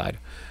sirens outside.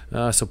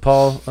 So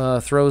Paul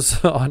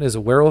throws on his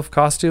werewolf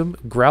costume,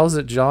 growls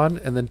at John,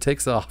 and then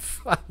takes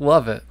off. I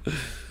love it.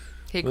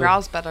 He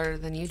growls better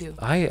than you do.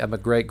 I am a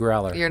great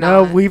growler. You're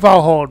No, not. we've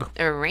all hold.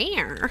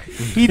 Rare.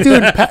 He's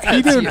doing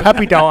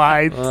puppy dog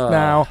eyes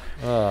now.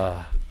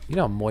 You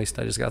know how moist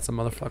I just got some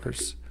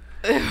motherfuckers.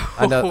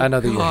 I know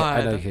that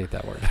you hate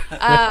that word.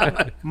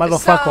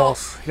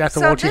 Motherfuckers. That's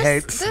the word she this,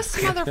 hates. This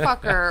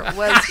motherfucker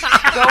was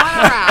going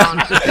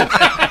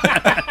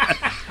around.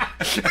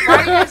 Why are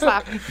you guys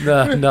laughing?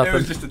 No, It was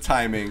nothing. just a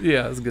timing.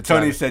 Yeah, it was a good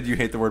Tony timing. said you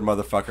hate the word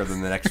motherfucker,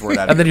 then the next word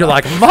out of And then your you're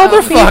mouth.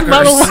 like,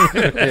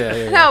 motherfuckers.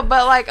 yeah. No,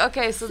 but like,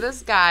 okay, so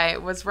this guy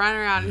was running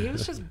around and he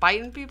was just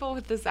biting people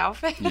with this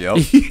outfit. Yep.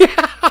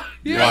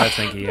 Yeah, I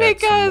think he had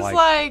Because some,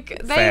 like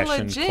they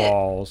fashion legit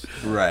claws.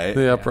 Right.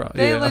 Yeah,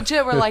 they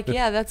legit were like,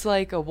 yeah, that's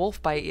like a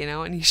wolf bite,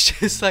 and he's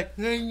just like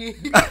with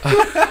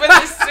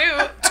his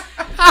suit.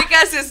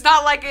 Because it's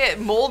not like it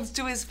molds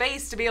to his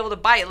face to be able to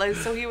bite, like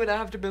so he would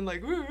have to been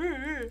like.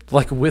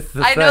 Like with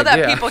the I know thing, that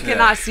yeah. people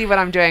cannot see what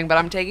I'm doing, but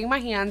I'm taking my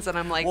hands and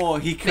I'm like Well,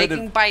 he could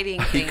making have.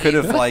 biting. He thingies. could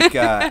have like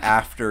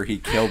after he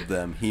killed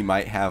them, he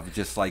might have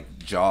just like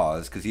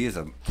jaws because he is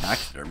a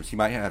taxidermist. He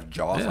might have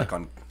jaws Yeah. like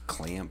on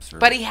clamps. Or,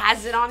 But he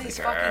has it on his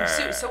fucking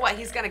suit. So what?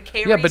 He's gonna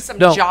carry Yeah, but some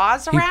no,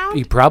 jaws he- around?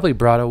 He probably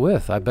brought it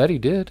with. I bet he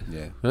did.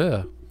 Yeah.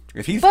 Yeah.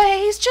 if he's But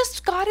he's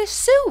just got his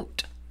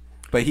suit.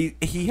 but he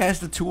has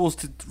the tools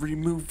to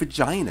remove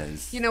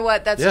vaginas. You know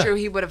what? That's Yeah. true.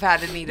 He would have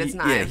had to need his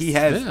knives. Yeah, he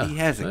has. Yeah,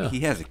 yeah. He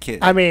has a kid.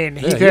 I mean,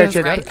 he Yeah, could he have has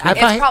just. Right? I It's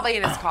thought, probably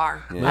in his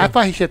car. I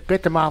thought he should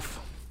bit them off.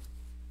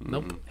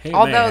 Nope. He may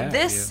Although have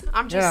this, you.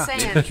 I'm just Yeah.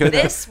 saying,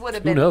 this would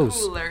have been knows?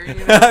 cooler.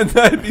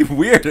 That'd be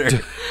weirder.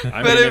 I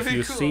But mean, it'd if be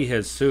you cool. see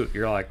his suit,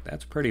 you're like,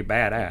 that's pretty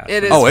badass.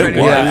 It is Oh, it pretty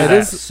was. bad. Yeah, it That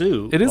is.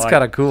 suit. It is like,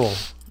 kind of cool.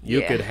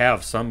 You Yeah. could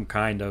have some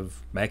kind of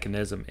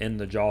mechanism in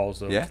the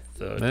jaws of Yeah.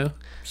 the Yeah.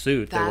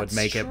 suit that would That's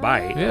make true. it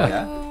bite.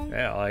 Yeah.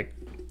 Yeah, like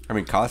I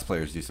mean,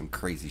 cosplayers do some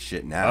crazy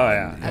shit now. Oh,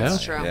 yeah. and,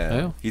 That's Yeah. true. Yeah.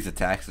 Yeah. He's a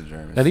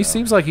taxidermist. And he so.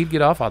 seems like he'd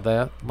get off on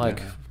that,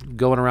 like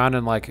going around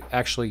and like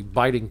actually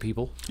biting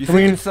people. You I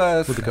mean, think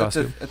it's with the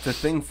costume. it's a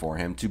thing for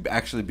him to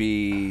actually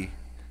be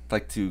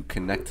like to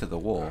connect to the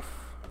wolf.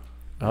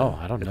 Oh,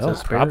 I don't It's know. a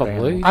spirit Probably.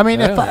 animal. I mean,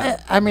 Yeah. if I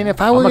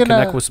I'm were gonna gonna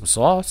connect with some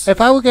sauce.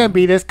 if I were gonna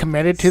be this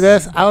committed to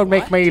this, I would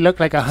make me look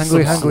like a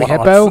hungry Some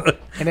hippo, sloths.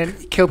 and then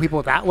kill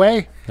people that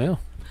way Yeah.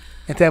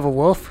 instead of a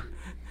wolf.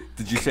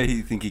 Did you say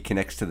you think he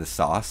connects to the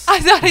sauce? I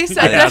thought he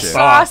said Yeah, that shit.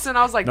 sauce, and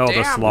I was like, No, the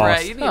damn, sloth.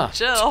 Brett, you need Huh. to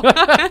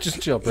chill.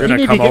 Just chill, you're bro. need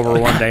gonna to come get- over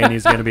one day and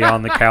he's gonna be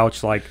on the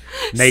couch like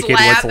naked with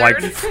like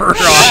Slathered. fur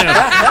on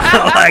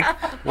him. Like,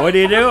 what are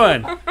you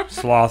doing?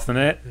 Slothing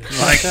it.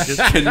 Like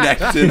just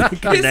Connected. He's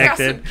got some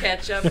connected.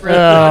 ketchup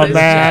Oh, on his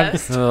man.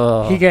 chest.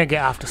 Oh, He gonna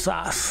get off the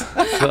sauce.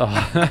 so-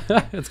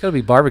 it's gotta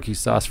be barbecue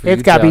sauce for you.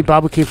 It's gotta be John.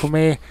 barbecue for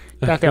me.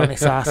 That's the only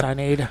sauce I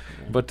need.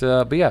 But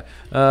yeah,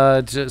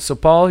 so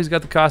Paul, he's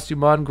got the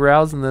costume on,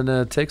 growls, and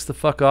then takes the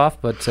fuck off.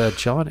 But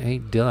John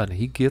ain't done.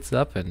 He gets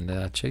up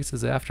and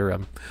chases after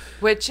him.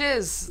 Which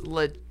is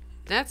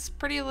that's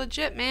pretty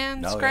legit, man.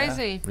 It's Oh, yeah.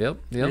 crazy. Yep.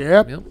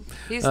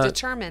 He's Uh,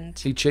 determined.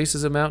 He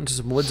chases him out into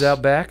some woods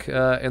out back,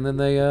 and then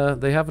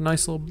they have a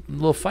nice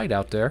little fight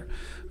out there.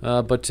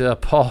 But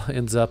Paul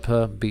ends up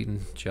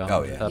beating John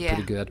Oh, yeah. Yeah.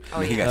 pretty good. Oh,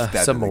 He yeah. got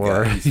stabbed Some in the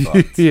more. gut. He's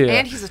fucked. yeah.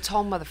 And he's a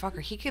tall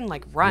motherfucker. He can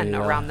like run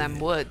Yeah. around them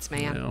woods,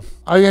 man. Yeah.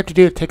 All you have to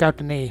do is take out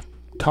the knee.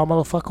 Tall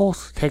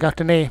motherfuckers, take out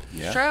the knee.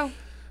 Yeah. True.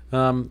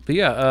 But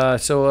yeah,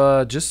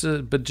 so just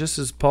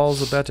as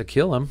Paul's about to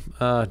kill him,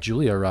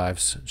 Julia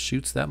arrives,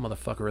 shoots that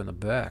motherfucker in the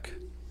back,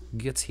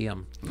 gets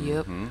him.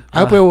 Yep. I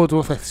hope it was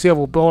with a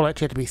silver bullet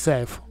just to be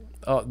safe.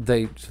 Oh,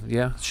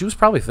 she was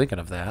probably thinking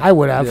of that. I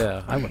would have.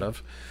 Yeah, I would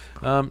have.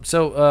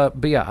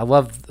 But yeah, I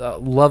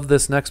love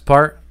this next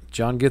part.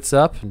 John gets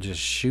up and just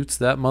shoots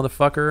that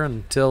motherfucker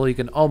until he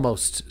can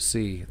almost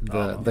see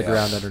the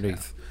ground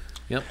underneath.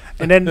 Yep.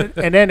 And then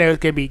there's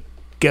gonna be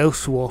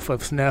Ghost Wolf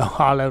of Snow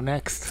Hollow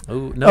next.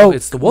 Oh no,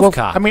 it's the Wolf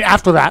Cop. I mean,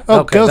 after that. Oh,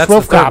 Okay, Ghost that's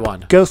Wolf the third Cop.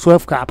 one. Ghost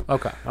Wolf Cop.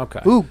 Okay.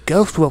 Ooh,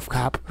 Ghost Wolf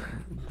Cop.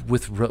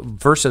 With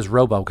versus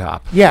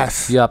RoboCop.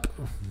 Yes. Yep.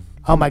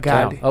 Oh my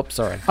God. Down. Oh,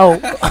 sorry. Oh.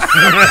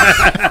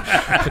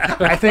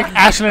 I think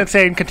Ashton and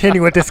Sane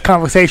continue with this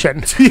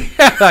conversation.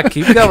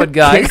 Keep going,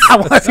 guys. I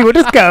want to see where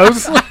this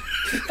goes.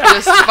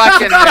 Just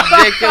fucking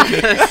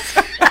ridiculous.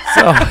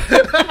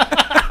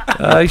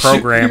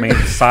 Programming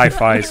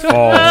sci-fi's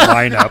fall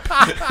lineup.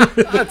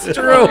 That's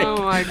true.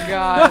 Oh my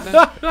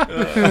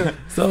god.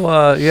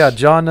 So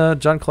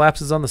John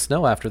collapses on the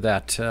snow after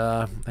that,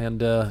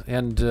 and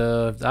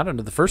I don't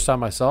know. The first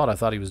time I saw it, I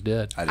thought he was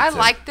dead. I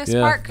like this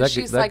Yeah, part because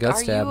that- she's that like, gut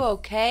 "Are stab. you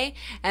okay?"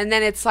 And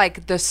then it's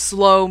like the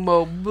slow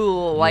mo,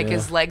 like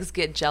his legs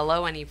get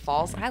jello and he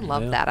falls. I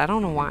love that. I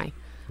don't know why.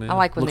 Yeah. I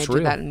like when Looks they do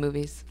real. that in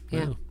movies.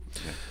 Yeah.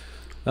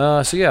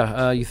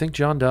 You think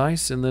John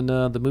dies, and then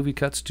the movie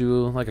cuts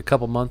to like a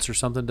couple months or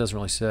something. Doesn't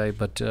really say,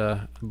 but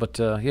a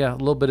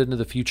little bit into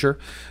the future,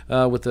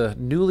 with the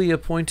newly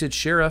appointed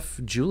sheriff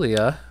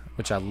Julia,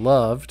 which I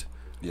loved.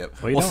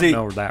 Yep. We don't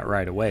know that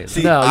right away.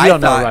 See, No, you I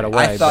don't know thought- right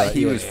away, I thought but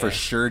he yeah, was for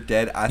sure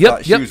dead. I Yep,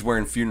 thought she yep. was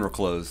wearing funeral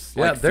clothes,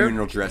 Yeah, like they're-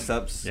 funeral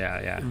dress-ups.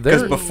 Yeah.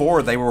 Because They're-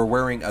 before they were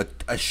wearing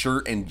a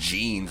shirt and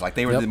jeans, like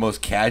they were Yep. the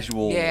most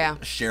casual Yeah.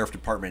 sheriff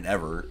department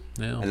ever.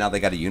 Yeah. And now they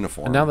got a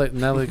uniform. And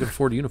now they can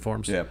afford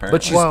uniforms. Yeah,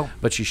 apparently.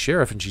 But she's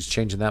sheriff and she's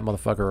changing that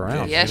motherfucker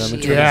around. Yes, You know what I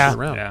mean? she Turning is. shit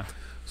around. Yeah.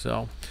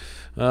 So,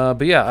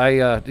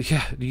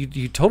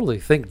 you totally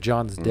think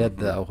John's dead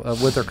though,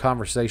 with her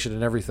conversation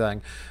and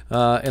everything,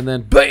 and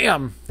then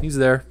bam, he's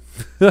there.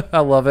 I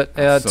love it.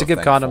 I'm To so give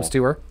thankful. condoms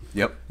to her.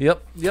 Yep.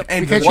 Yep.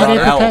 And Because what you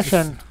need else?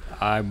 protection.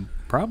 I'm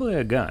probably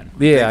a gun.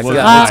 Yeah, Well,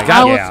 gun. It's I-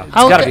 gotta, yeah. it's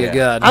gotta be a Yeah.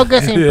 gun. I'm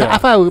guessing. Yeah. I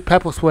thought it was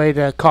pepper spray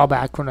to call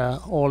back from the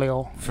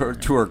oil.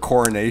 To her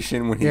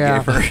coronation when he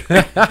Yeah. gave her,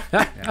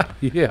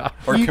 Yeah.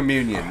 or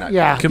communion. Not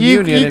Yeah, Communion you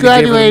and he gave her the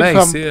graduated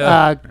mace, from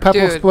yeah. pepper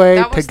Dude, spray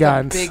that to was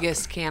guns. the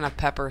biggest can of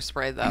pepper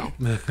spray though.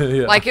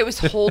 Yeah. Like it was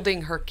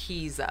holding her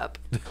keys up,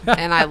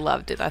 and I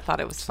loved it. I thought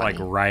it was It's funny.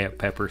 like riot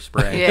pepper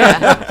spray.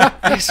 Yeah,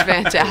 it's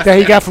fantastic. That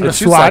he got from the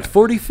She was like SWAT.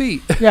 40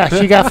 feet. Yeah,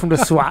 she got from the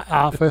SWAT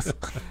office.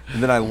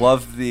 And then I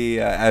love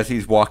the as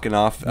he's walking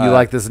off. You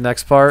like this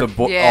next part?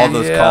 Yeah. all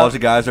those Yeah. college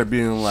guys are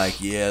being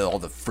like, "Yeah, all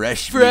the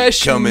fresh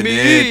Fresh meat coming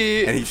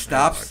meat." in," and he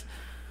stops.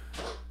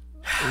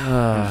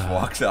 and just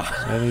walks off.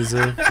 And he's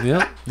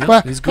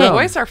But, he's hey, grown.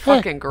 Boys are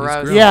fucking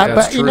gross. grown. Yeah,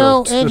 That's but you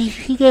know, true. and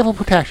he gave her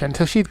protection,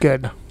 so she's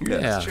good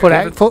Yeah. for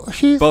that. For,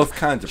 she's Both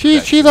kinds of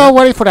she's protection. all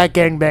ready for that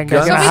gangbang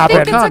that's Guns. gonna So we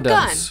think happen. it's a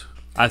gun.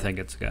 I think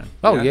it's a gun.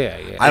 Oh yeah.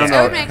 I don't That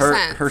know. would make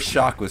sense. Her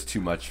shock was too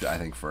much, I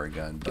think, for a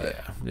gun. But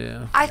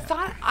Yeah.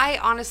 I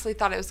honestly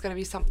thought it was going to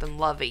be something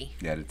lovey.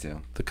 yeah, I did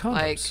too. The condoms.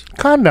 Like,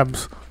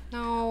 Condoms.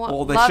 no,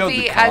 Well, they showed the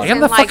lovey collar. as and in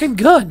the like fucking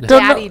gun.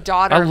 daddy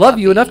daughter. I love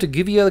you lovey. enough to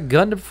give you a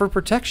gun for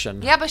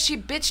protection. Yeah, but she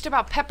bitched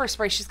about pepper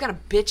spray. She's going to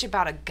bitch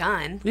about a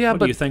gun. Yeah, What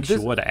but do you think this-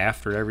 she would have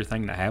after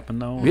everything that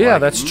happened though? Yeah,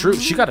 Like, that's true.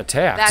 She got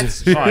attacked.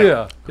 That's true.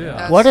 yeah.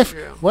 That's What if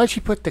true.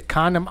 she put the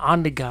condom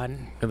on the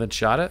gun? And then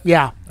shot it.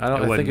 Yeah, I don't.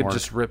 It I wouldn't think it work.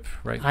 just rip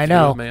right. I through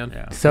know. it, man.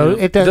 Yeah. so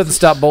it It does. doesn't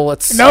stop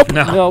bullets. Nope.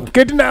 Nope.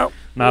 Good to know.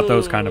 Not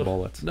those kind of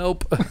bullets.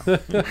 Nope.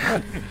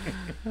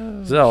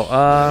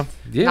 So,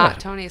 yeah. Not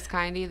Tony's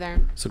kind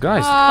either. So,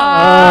 guys.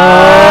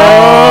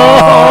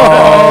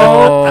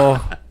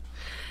 Oh.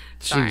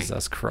 Sorry.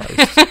 Jesus Christ.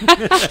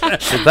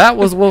 So that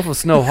was Wolf of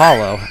Snow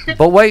Hollow.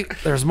 But wait,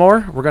 there's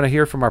more. We're going to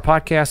hear from our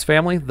podcast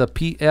family, the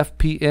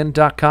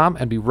PFPN.com,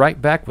 and be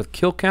right back with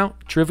kill count,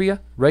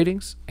 trivia,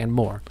 ratings, and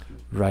more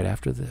right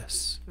after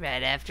this.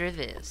 Right after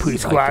this.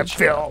 Prescribed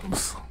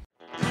films.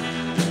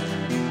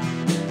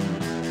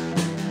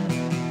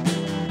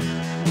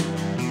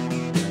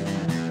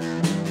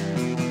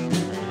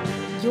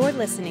 You're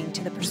listening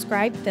to the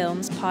Prescribed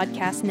Films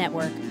Podcast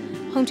Network,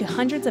 home to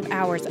hundreds of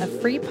hours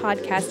of free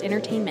podcast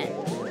entertainment.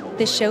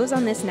 The shows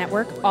on this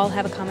network all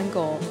have a common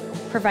goal,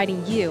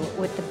 providing you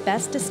with the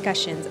best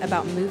discussions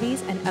about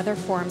movies and other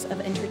forms of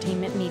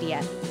entertainment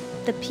media.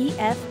 The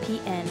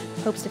PFPN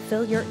hopes to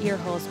fill your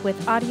earholes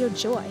with audio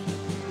joy.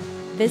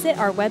 Visit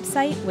our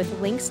website with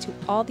links to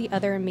all the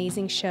other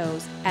amazing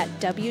shows at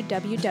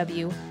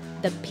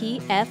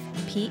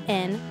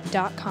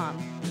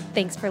www.thepfpn.com.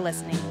 Thanks for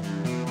listening.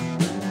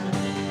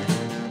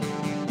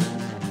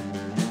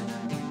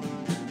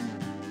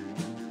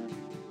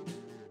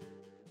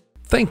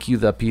 Thank you,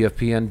 the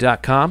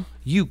PFPN.com.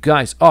 You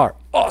guys are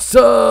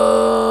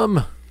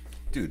awesome.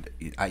 Dude,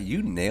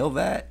 you nailed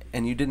that,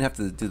 and you didn't have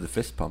to do the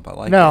fist pump. I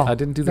like No. it. I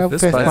didn't do No the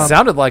fist fist bump. It bump.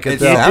 sounded like it, It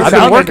though. sounded I've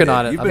been like working it.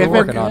 on it. You've I've been been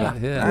working on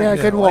working it. on Yeah.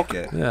 Yeah, good I walk.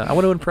 like it. Yeah. I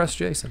want to impress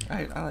Jason.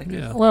 I like it.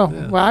 Yeah. Well,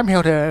 Yeah. I'm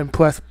here to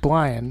impress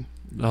Brian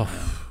Oh,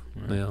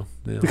 yeah.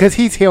 because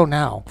he's here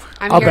now.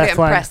 I'm Our here to best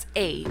friend. impress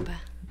Abe.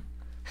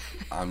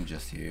 I'm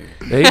just here.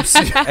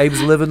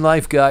 Abe's living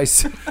life,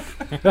 guys.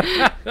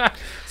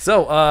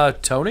 So,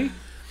 Tony,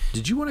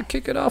 did you want to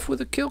kick it off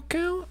with a kill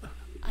count?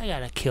 I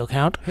got a kill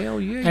count. Hell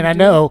yeah. And I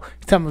know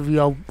some of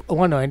you are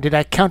wondering, did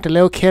I count the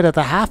little kid as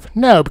a half?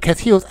 No,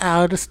 because he was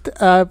out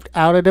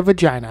of the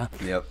vagina.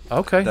 Yep.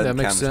 Okay, Doesn't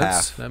that makes count as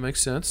sense. half. That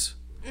makes sense.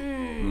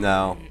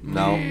 No.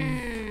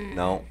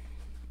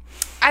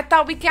 I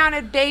thought we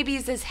counted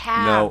babies as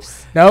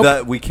halves.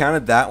 Nope. We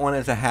counted that one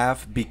as a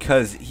half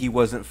because he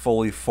wasn't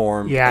fully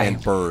formed Yeah. and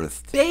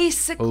birthed.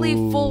 Basically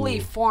fully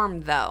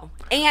formed though.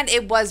 And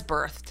it was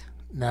birthed.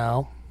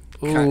 No.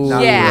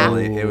 Not Yeah.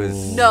 really. It was.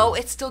 No,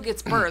 it still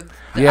gets birthed.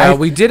 Yeah,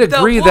 we did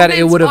agree that it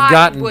woman's would have body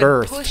gotten would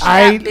birthed. push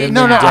I that baby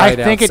no, then out. died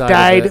I think it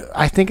outside of died. it.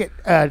 I think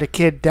the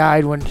kid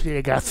died when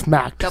it got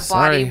smacked. The body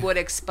Sorry. would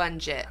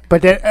expunge it.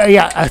 But then,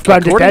 I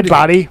found the dead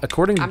body.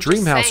 According to I'm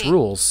just Dreamhouse saying.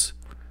 rules,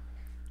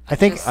 I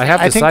think Just I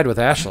have I to think, side with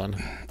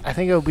Ashlyn. I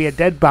think it would be a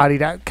dead body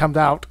that comes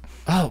out.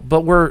 Oh,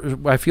 but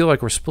I feel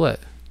like we're split.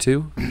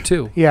 Two.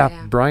 Yeah.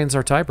 Yeah. Brian's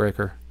our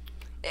tiebreaker.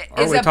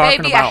 Are Is we a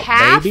talking baby about a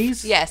half?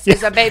 babies? Yes.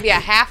 Is a baby a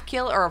half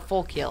kill or a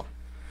full kill?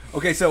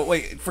 Okay, so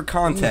wait for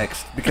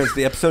context because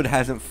the episode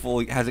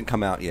hasn't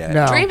come out yet.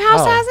 No. Dreamhouse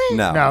Oh. hasn't?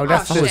 No. No,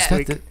 that's Oh, this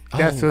shit. week.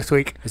 That's this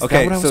week. Is Okay,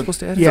 that what I was so- supposed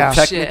to edit? Yeah.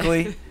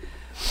 Technically,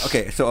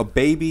 okay. So a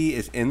baby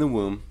is in the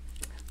womb.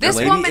 The This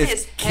lady woman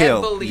is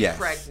killed. heavily Yes.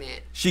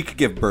 pregnant. She could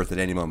give birth at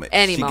any moment.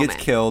 Any she moment.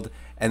 gets killed,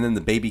 and then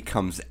the baby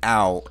comes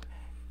out,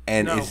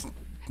 and No. is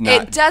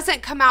not. It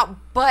doesn't come out,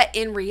 but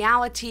in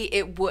reality,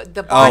 it would.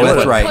 The Oh, body that's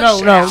would right. push No,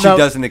 it no, out. She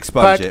doesn't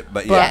expunge it,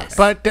 but yes.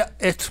 But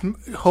it's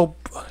hope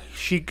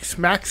she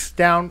smacks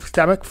down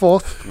stomach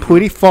full,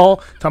 pretty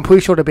full. So I'm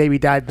pretty sure the baby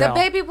died The now.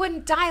 baby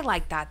wouldn't die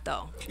like that,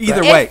 though.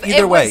 Either If way, it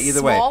either way, was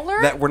either way.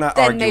 smaller, That we're not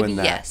then arguing maybe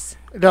that. yes.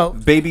 No,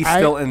 Baby's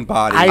still in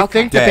body. I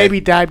think the dead.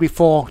 baby died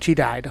before she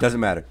died.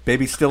 Doesn't matter.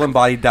 Baby still in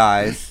body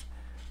dies,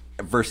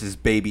 versus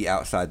baby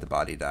outside the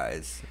body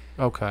dies.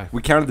 Okay.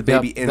 We counted the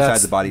baby Yep, inside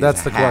that's- the body. that's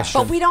as the a half.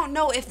 question. But we don't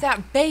know if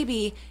that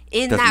baby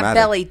in Doesn't that matter.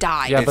 belly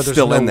died. Yeah, It's but there's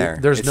still no, in there.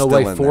 There's It's no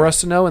still way in for there.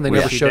 us to know, and they Yeah.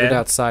 never She showed it dead?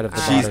 outside of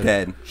the She's body.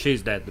 dead.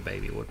 She's dead. The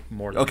baby would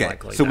more than Okay,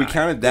 likely so we die.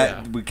 counted that.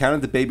 Yeah. We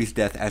counted the baby's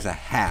death as a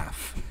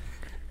half.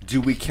 Do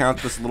we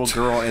count this little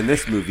girl in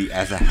this movie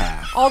as a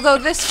half? Although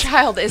this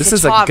child is This a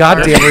is a toddler.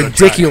 goddamn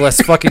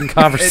ridiculous fucking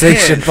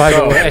conversation, is. by the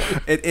So- way.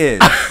 It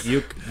is.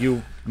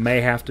 You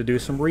may have to do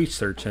some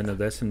research into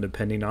this, and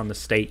depending on the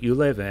state you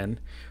live in,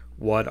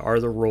 what are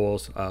the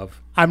rules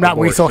of? I'm not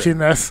abortion? researching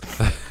this.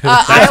 That's a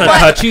Iowa,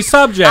 touchy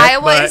subject.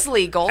 Iowa but is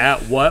legal.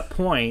 At what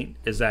point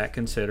is that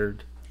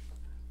considered?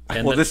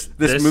 in Well, the-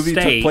 this movie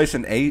state? took place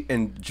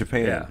in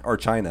Japan Yeah. or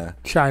China.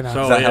 China.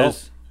 So that help?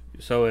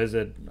 is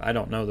it? I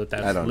don't know that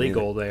I that's don't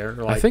legal there.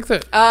 Like, I think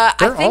that I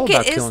they're all think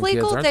about it is killing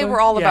legal. kids, aren't they were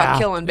all Yeah. about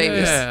killing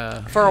babies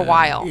Yeah. for a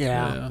while.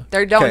 yeah.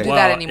 They don't Okay. do well,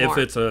 that anymore. if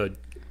it's a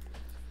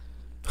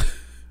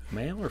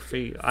male or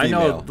female, I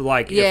Female. know.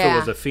 Like if Yeah. it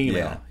was a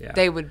female, yeah.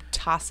 they would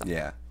toss them.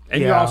 Yeah.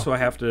 And you Yeah. also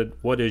have to.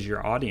 What is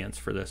your audience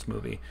for this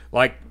movie?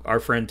 Like our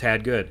friend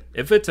Tad Good.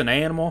 If it's an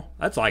animal,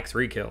 that's like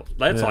 3 kills.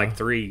 That's Yeah. like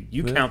 3.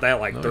 You count that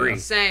like 3.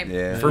 Same.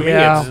 Yeah. For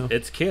Yeah. me,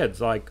 it's kids.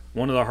 Like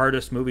one of the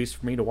hardest movies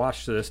for me to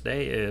watch to this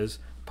day is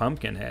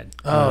Pumpkinhead.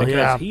 Oh, because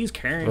yeah. he's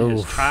carrying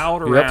his Oof.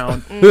 child Yep.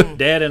 around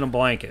dead in a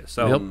blanket.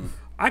 So Yep.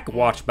 I could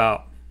watch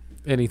about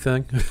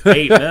anything.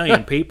 8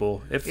 million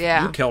people. If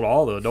Yeah. you killed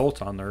all the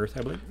adults on the earth,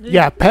 I'd be like,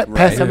 Yeah, Pet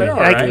Right. Cemetery.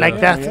 Yeah, right. Like Yeah,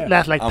 that's yeah.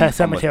 that's like I'm Pet with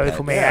Cemetery Pet.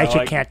 for me. Yeah, I actually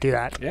like- can't do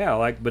that. yeah,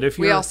 like. But if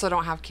We you're also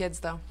don't have kids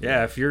though.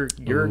 yeah, if your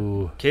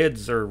Ooh.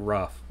 kids are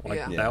rough, like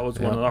Yeah. that was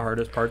one of the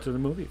hardest parts of the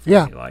movie. For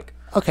Yeah. me. Like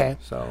Okay.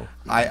 so.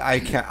 I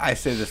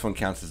say this one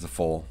counts as a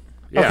full.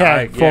 Yeah,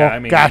 Okay. Full. I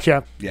mean,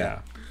 Gotcha. Yeah.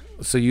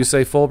 So you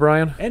say full,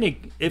 Brian?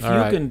 If All you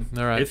right, can,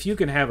 all right. if you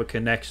can have a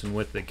connection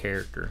with the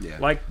character, Yeah.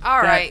 like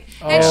All that- right.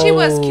 And she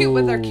was cute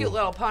with her cute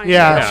little ponytail.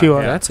 Yeah, Yeah, she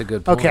was. That's a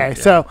good point. Okay,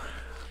 Yeah. so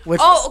with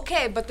Oh,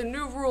 okay. But the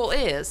new rule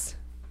is,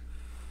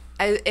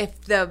 if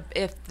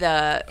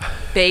the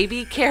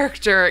baby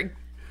character,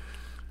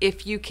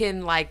 if you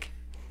can like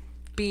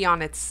be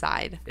on its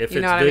side, If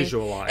you know it's what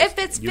visualized, I mean? If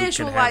it's you can have a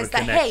visualized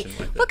that hey,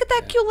 connection with it. look at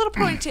that cute little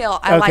ponytail.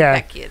 I like Okay.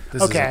 that kid.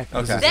 This Okay. Is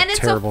a, this Okay. is Then a it's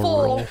a terrible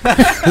full. rule.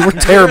 We're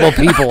terrible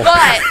people.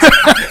 But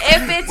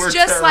if it's We're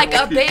just like a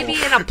terrible baby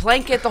people. in a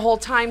blanket the whole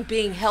time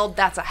being held,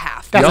 that's a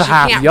half. That's Because a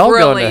half. You can't Y'all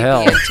really going to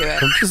hell. be into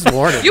it. I'm just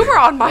warning. You were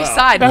on my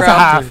side, that's bro. a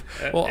half.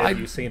 Well, have I-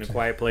 you seen A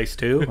Quiet Place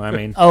too? I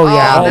mean, Oh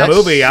yeah. Oh, the that's-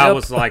 movie, I Yep.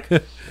 was like,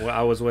 well,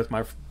 I was with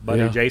my buddy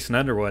Yeah. Jason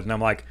Underwood, and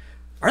I'm like,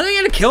 are they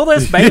gonna kill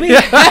this baby? Is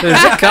it Are they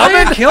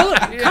gonna kill it?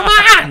 Come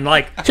on!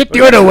 Like, Just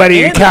do it already,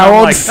 you and I'm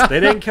like, cowards. they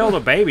didn't kill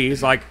the baby.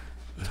 He's like,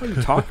 that's what you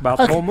talked about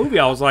the whole movie.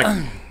 I was like,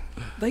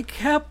 they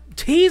kept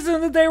teasing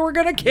that they were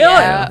gonna kill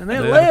Yeah. it, and they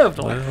Yeah. lived.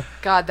 Like, Well,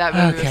 God, that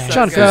movie Okay. was so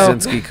John good.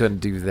 Krasinski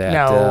couldn't do that.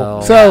 No.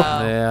 though. So,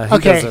 yeah, he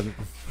okay. doesn't.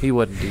 He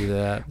wouldn't do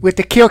that With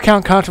the kill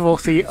count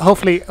controversy,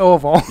 hopefully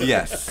over.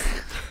 Yes.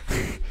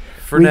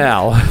 for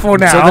now. For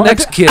Until now. the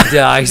next kid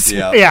dies.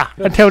 Yeah. Yeah.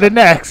 Until the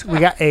next, we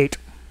got 8.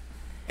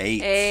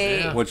 8.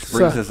 Eight. Which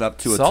brings So- us up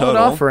to a Solid total.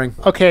 offering.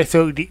 Okay,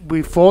 so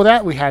before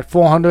that, we had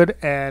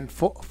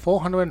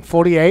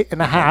 448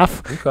 and a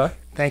half. Okay.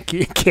 Thank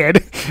you,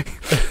 kid.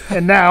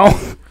 And now,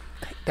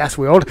 that's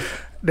weird.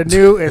 The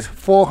new is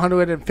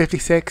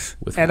 456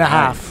 and a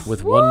half.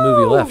 With one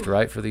movie left,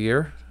 right, for the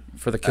year?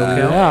 For the kill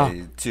count?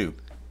 Yeah. 2.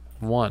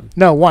 One.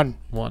 No, one.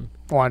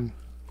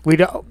 We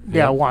don't.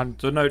 Yeah, one.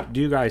 so, no, do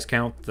you guys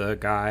count the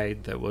guy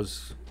that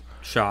was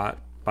shot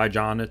by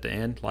John at the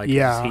end? Like,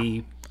 Yeah. is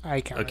he I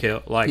a count.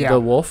 kill? Like, Yeah. The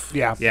wolf?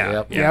 Yeah. Yeah.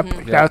 Yep. Yeah.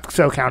 Yep. That's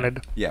so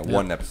counted. Yeah,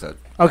 one episode.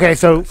 Okay,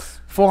 so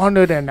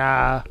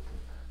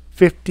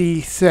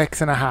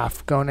 456 and a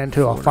half going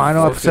into our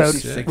final episode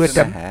 456 with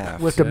and a the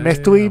half. with the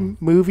mystery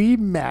movie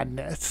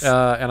madness.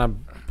 And I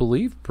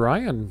believe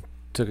Brian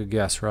took a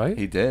guess, right?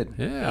 He did.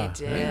 Yeah.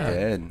 He He did.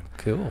 did.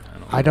 Cool.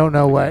 I don't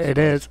know what it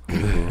is,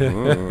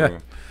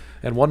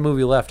 And one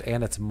movie left,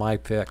 and it's my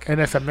pick.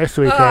 and it's a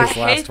mystery Oh, I case.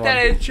 last hate one.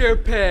 that it's your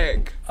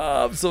pick.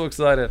 I'm so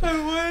excited. I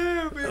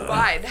want to be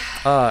mine.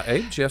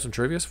 Abe, do you have some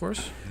trivia for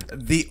us?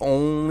 The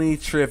only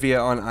trivia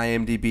on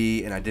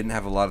IMDb, and I didn't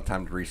have a lot of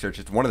time to research.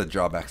 It's one of the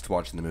drawbacks to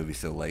watching the movie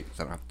so late,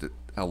 so I don't have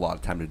a lot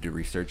of time to do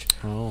research.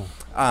 Oh.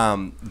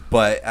 I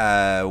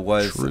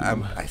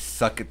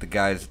suck at the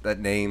guys that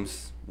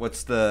names.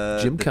 What's the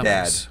Jim the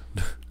Cummings.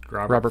 dad?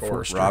 Robert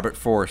Forster. Robert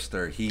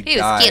Forster. He was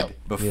died killed.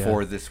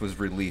 before this was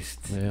released,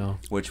 Yeah.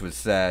 which was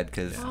sad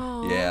because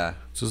yeah,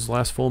 This is his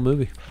last full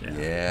movie.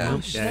 yeah.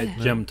 Yeah,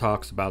 Jim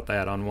talks about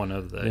that on one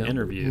of the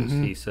interviews.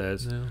 He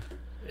says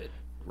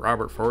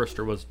Robert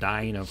Forster was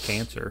dying of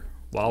cancer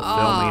while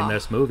filming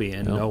this movie,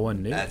 and no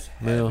one knew. That's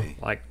heavy.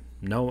 Like,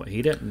 no,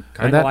 he didn't And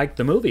kind that- of like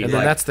the movie. And like,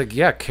 then that's the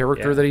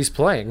character Yeah. that he's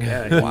playing.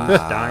 yeah, he was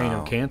Wow. dying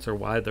of cancer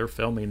while they're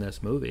filming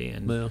this movie,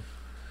 and Yeah.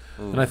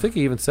 And I think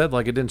he even said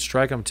like it didn't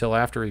strike him until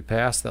after he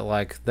passed that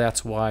like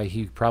that's why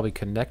he probably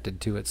connected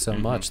to it so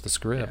much, the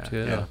script.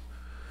 Yeah. Yeah.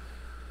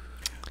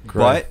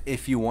 Great. But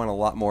if you want a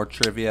lot more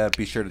trivia,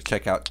 be sure to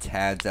check out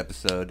Tad's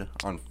episode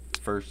on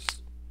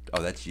first.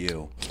 Oh, that's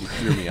you. You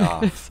threw me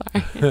off.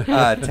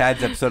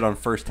 Tad's episode on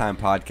First Time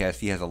Podcast.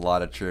 He has a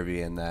lot of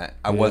trivia in that.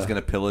 I was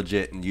gonna pillage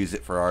it and use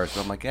it for ours,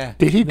 but I'm like,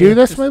 Did he do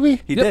this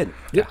movie? he did.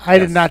 I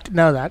did not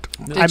know that.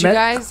 Did you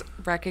guys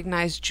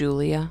recognize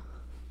Julia?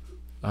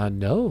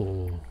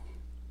 No.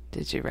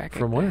 Did you recognize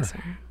From where?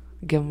 her?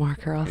 Gilmore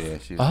Girls. Yeah,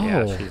 she's. Oh,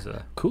 yeah, she's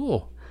a.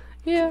 cool.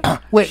 Yeah.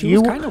 Wait, She you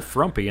was kind of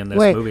frumpy in this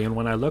wait. movie, and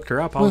when I looked her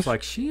up, I Was- was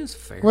like, she is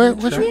very where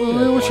was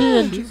attractive. she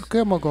in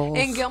Gilmore Girls?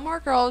 In Gilmore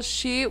Girls,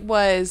 she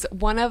was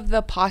one of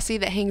the posse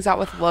that hangs out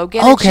with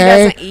Logan. And she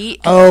Okay. doesn't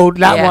eat. Oh,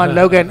 that Yeah. one,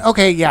 Logan.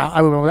 Okay, yeah,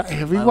 I remember that.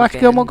 Have you watched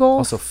Logan. Gilmore Girls?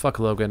 Also, fuck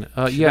Logan.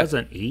 She Yeah,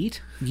 doesn't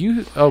eat.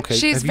 you okay?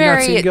 She's have you not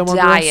very seen Gilmore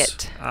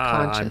diet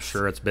I'm conscious.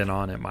 sure it's been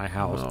on at my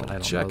house, Oh, but I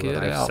don't check know it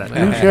that I've out, sat man.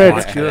 down You and should.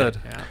 watched It's it. good.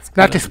 Yeah.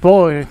 Not to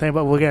spoil anything,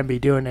 but we're gonna be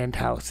doing an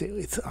in-house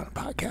series on a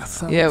podcast.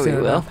 So Yeah, we soon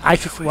will. enough. I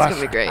just watched.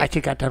 gonna be great. I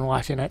just got done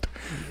watching it.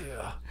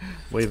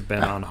 We've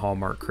been on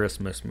Hallmark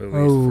Christmas movies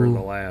for the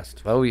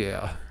last Oh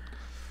yeah.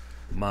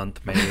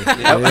 month, maybe.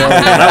 That was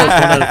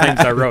one of the things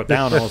I wrote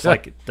down. I was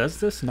like, does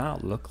this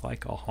not look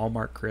like a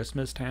Hallmark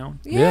Christmas town?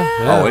 Yeah.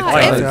 Oh, it it's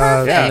does.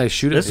 perfect. And they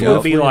shoot it This would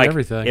beautifully be and like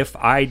everything. if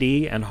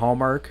ID and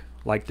Hallmark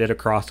like did a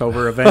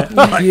crossover event.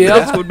 Like,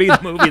 this would be the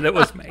movie that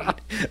was made.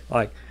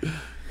 Like,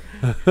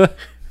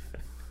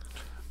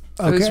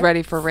 Who's Okay.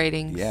 ready for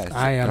ratings? Yes.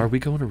 I am. Are we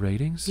going to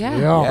ratings? Yeah.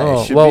 Yeah. Yeah, it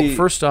Oh, should well, be-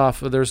 first off,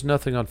 there's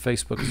nothing on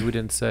Facebook because we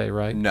didn't say,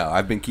 right? No,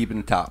 I've been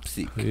keeping top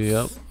secret.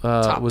 Yep.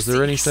 Top Was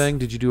there six. anything?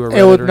 Did you do a Reddit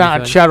It was or not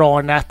anything? shuttle,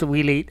 and that's the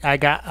really. I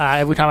got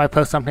every time I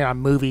post something on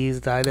movies,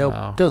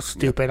 they're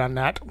stupid on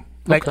that.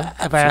 Like Okay.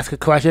 if I ask a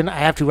question, I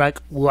have to like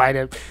write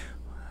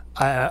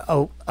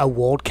a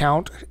word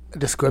count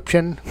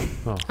description,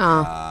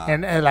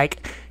 and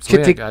like So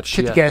to, we got to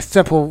shit. get a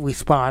simple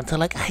response. I'm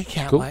like, I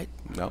can't Cool. write.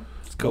 No.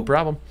 No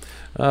problem.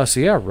 So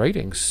yeah,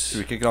 ratings. Should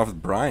we kick it off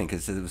with Brian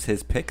because it was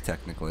his pick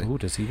technically? Ooh,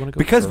 does he want to go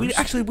Because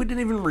first? we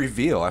didn't even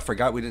reveal. I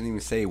forgot we didn't even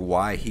say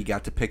why he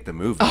got to pick the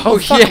movie. Oh,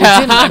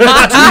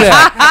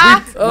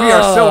 yeah. We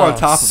are so on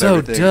top of so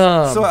everything.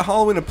 dumb. So at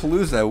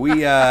Halloween-a-Palooza,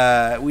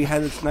 we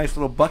had this nice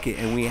little bucket,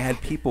 and we had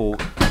people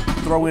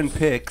throw in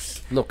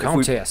picks. Little If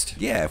we- contest.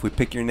 If we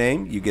pick your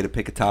name, you get to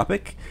pick a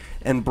topic.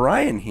 And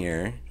Brian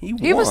here, he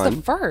He was the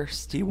won.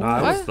 first. He no, won.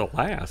 I was the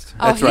last.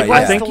 Oh, That's he right, was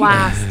yeah. the I think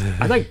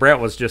last. I think Brett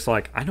was just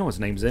like, I know his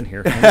name's in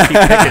here. Let me keep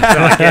picking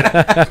till I get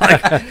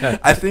it.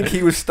 I think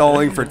he was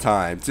stalling for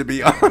time, to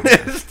be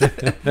honest.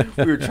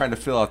 We were trying to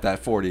fill out that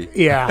 40.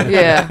 Yeah,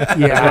 Yeah. But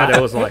yeah.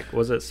 it was like,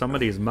 was it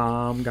somebody's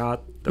mom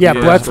got the Yeah,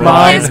 first Brett's one?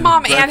 mom. His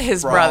mom Brett and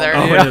his Braun. brother.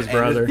 Oh, and his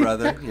brother.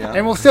 Yeah.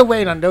 And we're still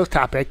waiting on those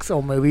topics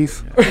or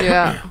movies.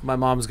 Yeah. My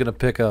mom's gonna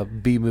pick a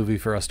B movie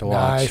for us to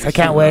watch. Nice. I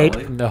can't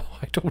wait. No,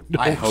 I don't know.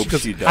 I hope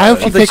she does. I hope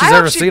she think picks. she's I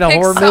ever hope she seen a picks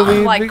horror something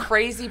movie? like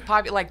crazy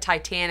popular, like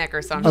Titanic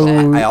or some Oh,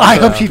 shit. I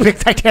hope she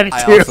picks Titanic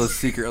I too. also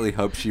secretly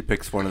hope she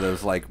picks one of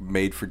those like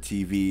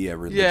made-for-TV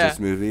religious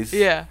movies.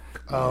 Yeah.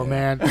 Oh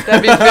man.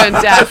 That'd be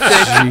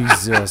fantastic.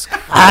 Jesus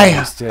I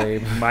Christ,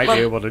 Dave. Might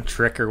be able to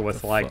trick her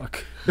with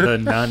like the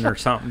nun or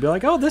something. Be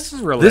like, oh, this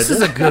is religious.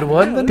 This is a good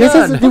one. The This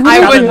is. Nun. I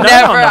got a would nun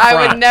never. on the I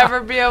would front. never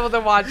be able to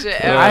watch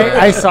it. Ever.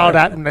 I saw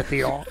that in the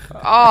theater.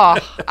 Oh,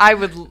 I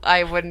would.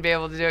 I wouldn't be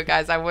able to do it,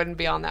 guys. I wouldn't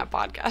be on that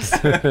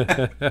podcast.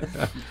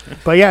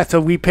 But yeah, so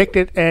we picked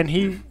it, and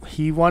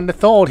he won the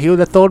third. He was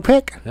the third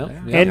pick, Yep,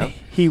 and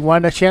he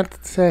won a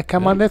chance to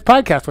come on this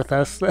podcast with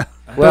us.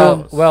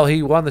 Well,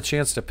 he won the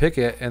chance to pick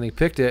it, and he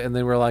picked it, and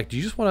then we're like, "Do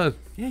you just want to?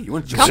 Yeah, you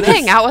want to Come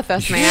hang out with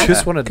us, You man.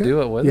 just want to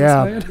do it with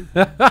Yeah. us,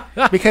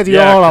 man?" Because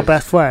you're Yeah, all our 'cause-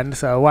 best friends,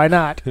 so why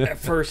not? At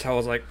first, I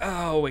was like,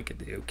 oh, we could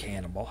do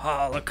Cannibal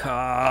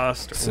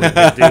Holocaust. Or we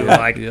could do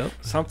like Yep.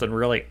 something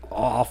really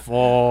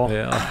awful.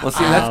 Yeah. Well,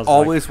 see, I that's was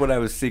always what I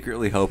was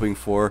secretly hoping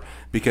for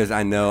because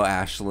I know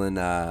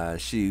Ashlyn,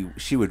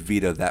 she would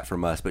veto that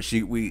from us, but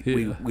we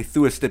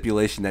threw a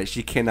stipulation that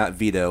she cannot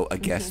veto a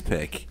guest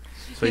pick.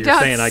 So You you're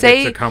don't saying I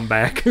say- get to come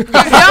back? You don't say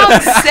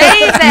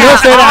that, don't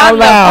say that on out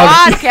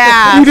loud. the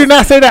podcast. You do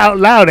not say that out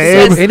loud,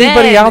 Abe. Says-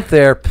 Anybody then out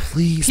there,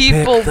 please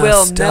people pick the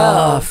will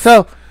stuff.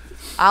 So,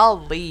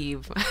 I'll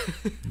leave.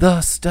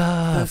 The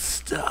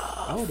stuff.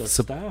 Oh, the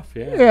So- stuff,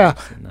 yeah. yeah.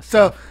 I've seen the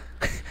So,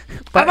 stuff.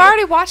 but I've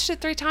already watched it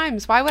 3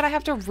 times. Why would I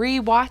have to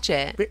re-watch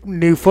it?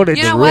 new footage.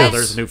 You know real. what?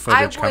 There's new I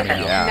footage would, coming out.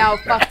 Yeah. No,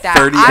 fuck that.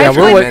 30 I Yeah,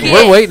 would minutes. get-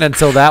 we're waiting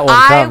until that one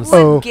I comes. would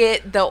Oh.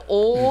 get the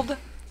old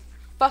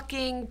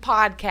fucking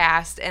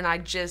podcast and I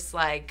just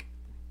like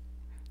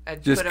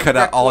I'd Just put a cut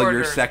out all your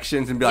recorder.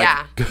 sections and be like,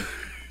 Yeah.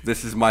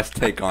 this is my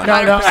take on No,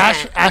 it. no,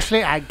 100%.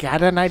 Ashley, I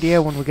got an idea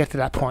when we get to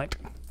that point.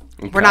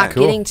 We're not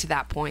Okay. getting to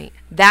that point.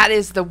 That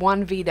is the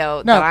one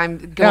veto No, that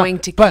I'm going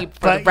to keep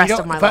for the you rest don't-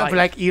 of my but, life.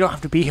 like, you don't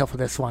have to be here for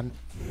this one.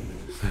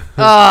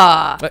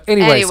 But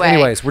anyways,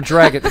 Anyway. we're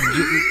dragging.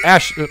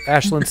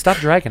 Ashlyn, stop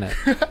dragging it.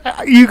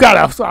 You got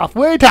us off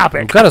way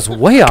topic. Got us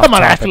way off Come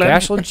on, topic, Ashlyn.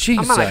 Ashlyn.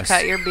 I'm gonna Jesus.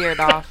 cut your beard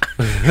off.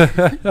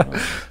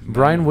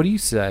 Brian, what do you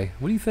say?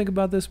 What do you think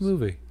about this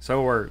movie?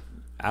 So we're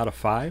out of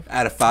 5?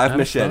 Out of 5 Out of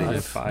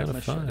machetes. five. Out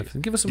of five.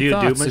 machetes. Give us some Do you do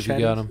thoughts if you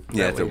got them. machetes?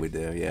 Yeah, that's what we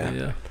do. Yeah.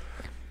 Yeah.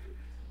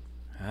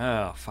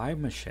 Oh, 5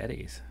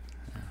 machetes.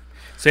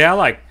 See,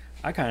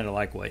 I kind of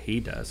like what he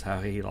does, how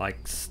he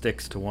like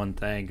sticks to one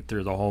thing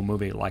through the whole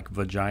movie, like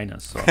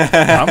vaginas. So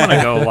I'm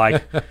gonna go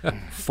like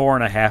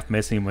 4.5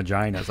 missing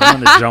vaginas.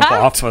 I'm gonna jump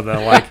off of the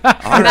like,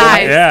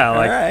 Nice. yeah, All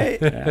like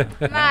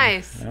right.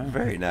 Nice.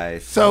 Very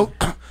nice. So,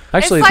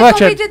 Actually, It's like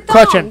when we question, did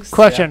question,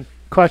 thongs.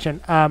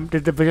 question.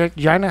 Did the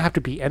vagina have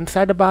to be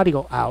inside the body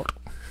or out?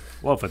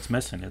 well, if it's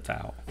missing, it's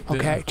out.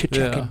 Okay, to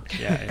checking.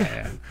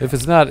 Yeah. if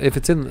it's not, if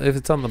it's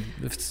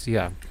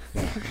yeah.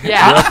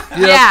 Yeah.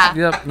 Yeah.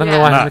 Yep. I don't know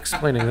why I'm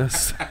explaining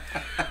this.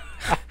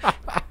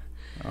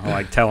 I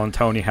like telling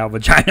Tony how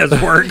vaginas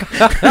work.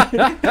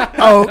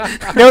 Oh,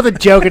 there was a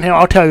joke in here.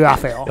 I'll tell you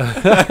off air.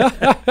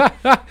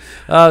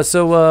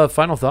 So,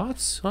 final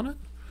thoughts on it?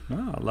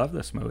 Oh, I love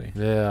this movie.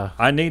 Yeah.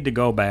 I need to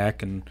go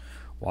back and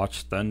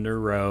watch Thunder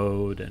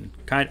Road and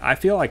I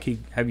feel like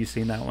have you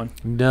seen that one?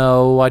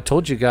 No, I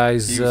told you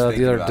guys He was the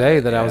thinking other about day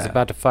it, that I was yeah.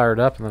 about to fire it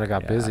up, and then I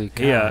got busy.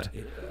 Yeah. God.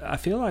 I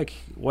feel like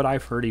what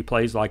I've heard, he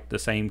plays like the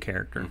same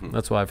character.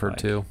 That's what I've heard Like-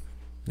 too.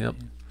 Yep.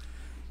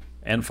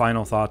 And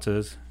final thoughts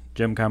is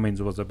Jim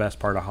Cummings was the best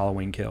part of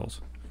Halloween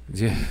Kills.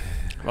 Yeah.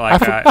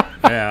 Like,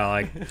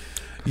 like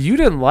You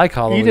didn't like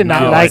Halloween. did not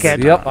Kills. like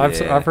it. Yep,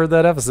 Yeah. I've heard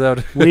that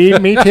episode.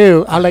 Me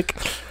too. I like.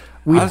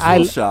 I was a I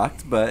little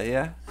shocked, but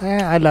yeah,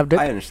 I loved it.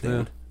 I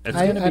understand. it's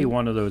I- going to I- be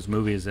one of those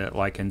movies that,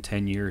 like, in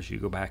 10 years, you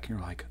go back and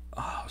you're like,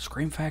 oh,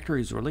 Scream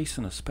Factory is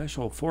releasing a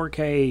special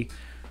 4K,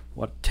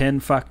 10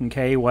 fucking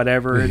K,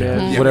 whatever it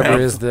is. Whatever of,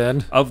 it is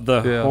then. Of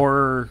the Yeah.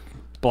 horror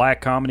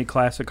black comedy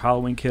classic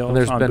Halloween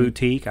Kills on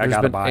Boutique. I there's got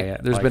to been buy eight-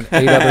 it. There's Like,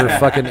 been 8 other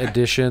fucking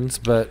editions,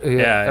 but yeah,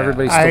 Yeah.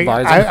 everybody still I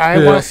buys them.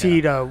 I want to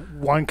see the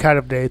one cut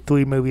of the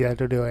 3 movie that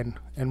they're doing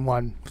in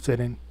one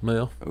sitting.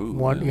 Yeah. Ooh,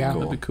 One, yeah.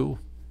 That'd be cool.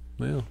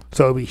 Yeah.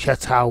 So it'll be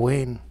Shuts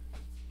Halloween.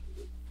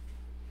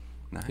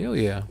 Hell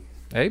yeah.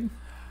 Abe?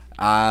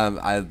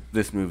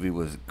 This movie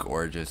was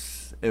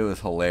gorgeous. It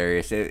was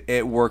hilarious.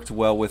 It worked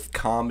well with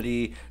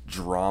comedy,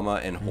 drama,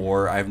 and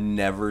horror. I've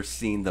never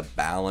seen the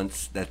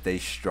balance that they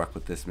struck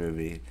with this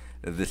movie.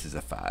 This is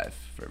a 5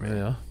 for me.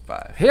 Yeah.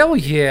 5. Hell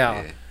yeah.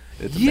 Yeah.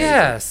 It's amazing.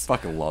 Yes.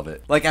 Fucking love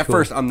it. Like, at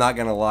first, I'm not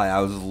going to lie, I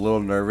was a little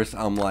nervous.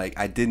 I'm like,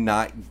 I did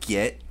not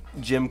get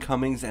Jim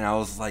Cummings, and I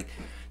was like,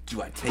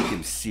 do I take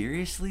him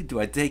seriously? Do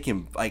I take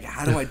him, like,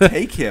 how do I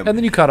take him? And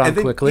then you caught on And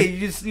then, quickly. yeah,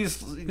 you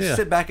just Yeah.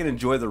 sit back and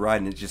enjoy the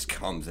ride, and it just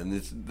comes. And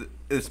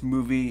this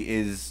movie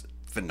is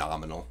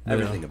phenomenal.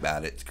 Everything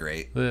about it's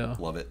great. Yeah.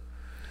 Love it.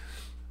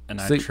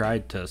 and See- I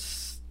tried to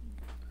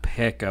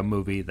pick a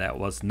movie that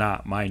was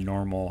not my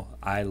normal,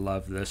 I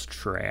love this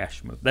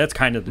trash movie. That's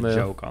kind of the Yeah.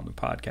 joke on the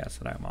podcast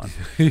that I'm on.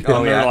 Oh, And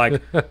yeah. they're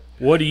like,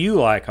 what do you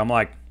like? I'm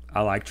like,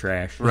 I like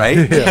trash. Right?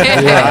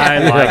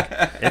 I like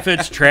if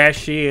it's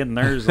trashy and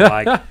there's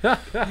like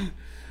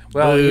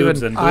Well, boobs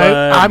even and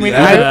blood. I mean,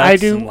 and I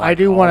guts do and, like,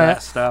 all want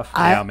that to. stuff.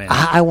 Yeah, man.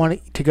 I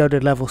want to go to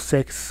level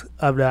 6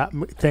 of that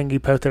thing you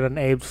posted on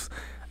Abe's.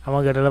 I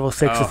want to go to level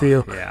 6 with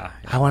you. Yeah.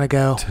 I want to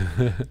go.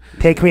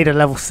 Take me to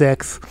level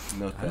 6.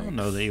 No I thanks. don't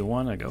know that you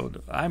want to go.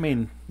 I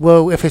mean,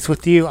 Well, if it's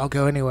with you, I'll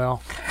go anywhere.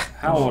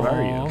 how old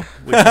are you?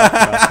 We talked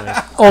about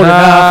this. Old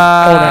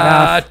enough. Old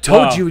I enough.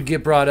 told Well- you would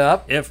get brought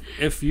up.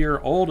 If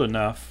you're old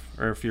enough,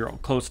 or if you're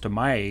close to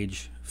my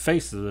age,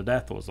 Faces of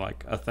Death was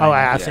like a thing. Oh,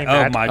 I've seen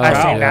that. Oh my I've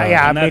god! seen that.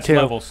 Yeah, and me that's too.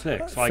 level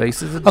 6. Like,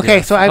 Faces of Okay,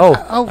 Death. so I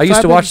I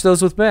used to watch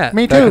those with Matt.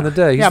 Me too. Back in the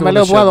day. He's yeah, the my one that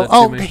little showed brother. that to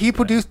Oh, me. he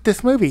produced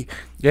this movie.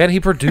 Yeah, and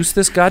he produced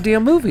this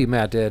goddamn movie.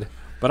 Matt did.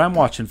 But I'm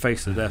watching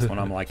Faces of Death when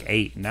I'm like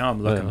 8. Now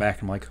I'm looking Yeah.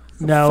 back. I'm like,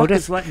 who No, the fuck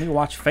this- is letting me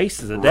watch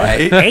Faces of Death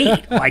Right? at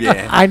 8? Like,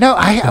 Yeah. I know.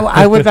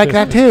 I would like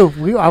that too.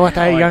 I was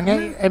at a young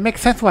age. It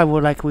makes sense why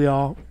we're like we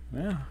all.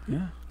 yeah.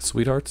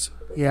 Sweethearts.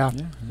 Yeah.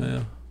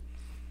 Yeah.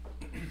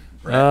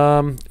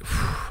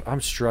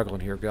 I'm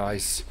struggling here,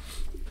 guys.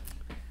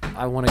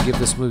 I want to give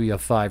this movie a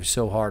 5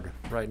 so hard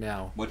right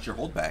now. What's your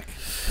holdback?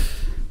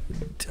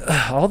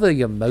 All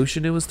the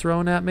emotion it was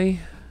throwing at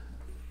me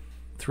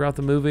throughout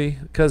the movie?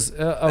 Because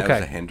That was okay,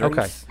 a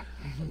hindrance?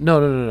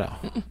 no.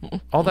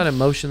 All that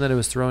emotion that it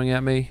was throwing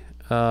at me,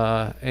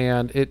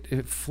 and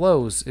it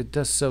flows. It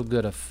does so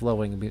good of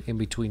flowing in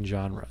between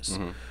genres.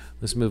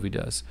 This movie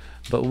does.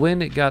 But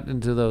when it got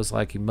into those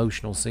like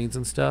emotional scenes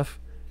and stuff,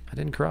 I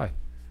didn't cry.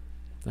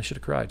 I should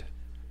have cried.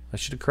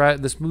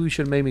 This movie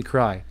should have made me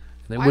cry.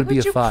 And it Why would be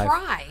a you 5.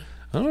 cry?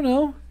 I don't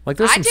know. Like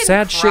there's I some didn't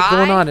sad shit cry.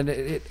 going on, and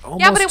it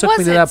almost Yeah, but it took me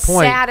to wasn't that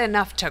point. sad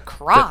enough to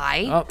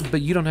cry.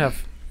 But you don't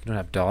have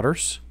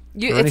daughters.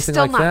 You- or it's anything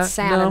still like not that?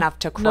 sad No, enough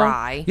to no.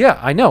 cry. Yeah,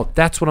 I know.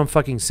 That's what I'm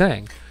fucking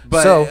saying.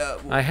 But, So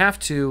I have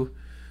to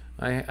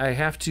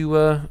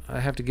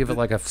give it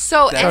like a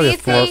So probably a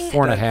anything,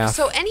 4.5.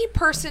 So any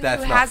person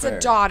That's who not has fair.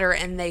 a daughter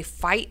and they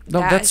fight, No,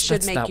 that that's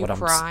should make not you what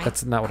cry.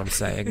 that's not what I'm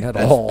saying at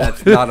all.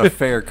 That's not a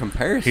fair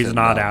comparison. He's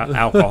not though.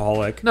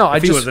 alcoholic. No,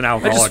 if he was an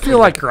alcoholic, I just he'd feel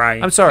be like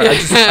crying. I'm sorry. I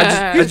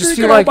just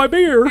feel all like my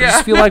beer. I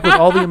just feel like with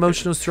all the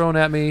emotions thrown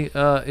at me,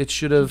 it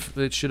should have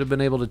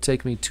been able to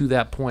take me to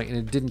that point, and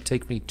it didn't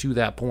take me to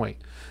that point.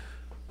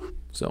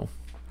 So,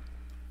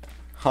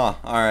 Huh.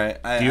 All right.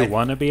 Do you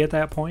want to be at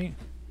that point?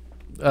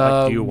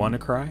 Like, do you want to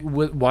cry?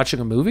 watching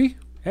a movie,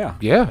 Yeah.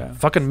 yeah,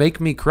 fucking make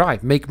me cry,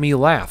 make me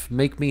laugh,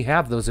 make me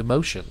have those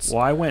emotions.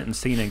 Well, I went and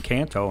seen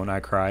Encanto and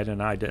I cried,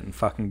 and I didn't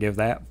fucking give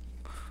that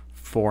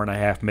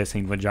 4.5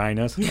 missing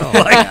vaginas.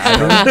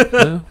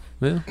 Yeah.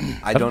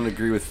 I don't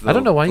agree with. I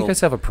don't know why you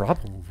guys have a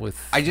problem with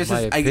my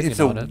opinion it's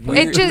a on it.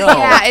 weird. It just, no,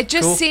 yeah, it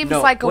just Cool. seems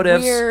No, like a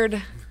whatevs.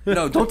 weird.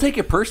 no, don't take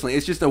it personally.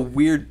 It's just a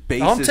weird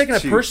basis. Oh, I'm taking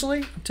it to- personally.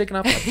 I'm taking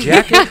off my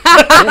jacket.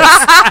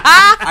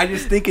 I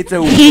just think it's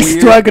a He's weird.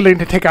 struggling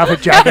to take off his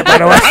jacket, by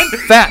the way. I'm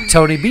fat,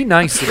 Tony. Be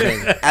nice to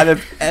me. Out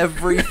of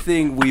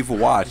everything we've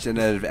watched, and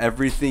out of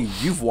everything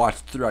you've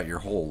watched throughout your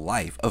whole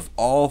life, of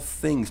all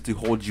things to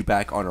hold you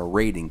back on a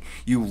rating,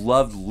 you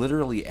loved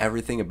literally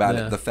everything about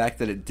Yeah. it. The fact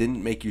that it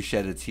didn't make you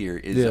shed a tear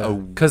is Yeah,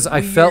 because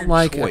I felt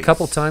like a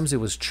couple times it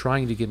was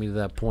trying to get me to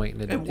that point,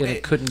 and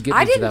it couldn't get me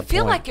I to that didn't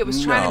feel point. like it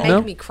was trying to No.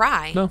 make me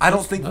cry. No, I don't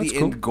that's- think that's the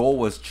cool. end goal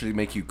was to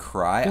make you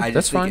cry. I that's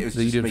just think fine it was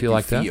that you just to didn't make feel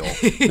you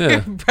like that. feel. Yeah.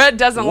 Brett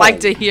doesn't like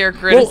to hear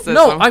Well,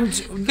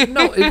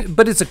 criticism.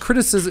 but it's a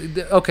criticism.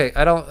 Okay,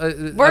 I don't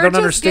We're just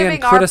understand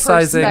giving our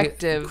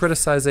perspective.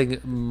 criticizing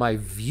my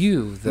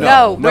view. Though.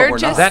 No, No, we're we're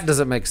just not. that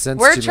doesn't make sense.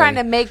 we're to trying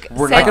me. to make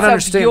We're sense not. I can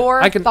understand. of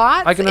your I can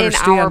thoughts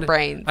understand. in our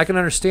brains. I can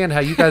understand how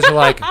you guys are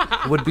like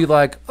would be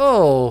like,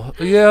 oh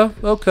yeah,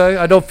 okay,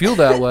 I don't feel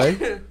that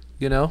way.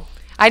 You know.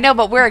 I know,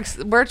 but we're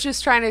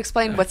just trying to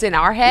explain what's in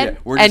our head, Yeah,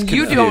 we're just and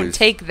you don't confused.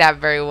 take that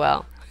very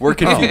well. We're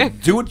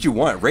confused. Do what you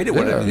want. Rate it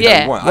whatever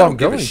Yeah. you want. Well, I don't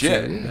give a I'm going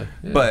shit. to,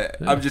 yeah, But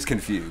I'm just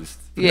confused.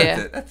 Yeah.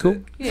 That's it. That's Cool.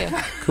 it.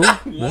 Yeah. Cool.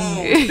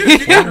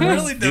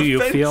 Really Do you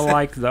feel defensive.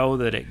 like though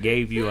that it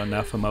gave you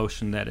enough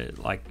emotion that it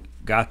like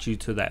got you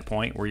to that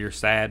point where you're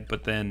sad,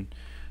 but then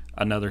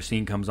another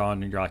scene comes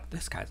on and you're like,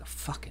 this guy's a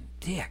fucking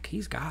dick.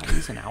 He's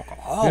an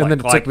alcoholic. And then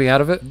it like, took me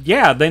out of it.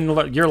 Yeah,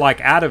 then you're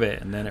like out of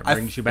it, and then it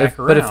brings you back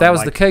around. But if that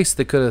was the like, case,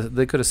 they could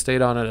have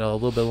stayed on it a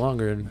little bit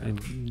longer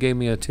and gave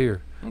me a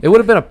tear. It would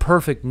have been a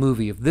perfect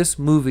movie if this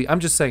movie.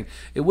 I'm just saying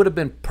it would have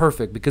been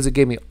perfect because it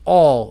gave me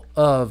all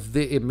of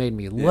the. It made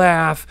me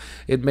laugh.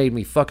 It made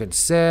me fucking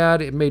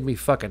sad. It made me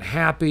fucking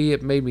happy.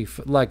 It made me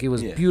like it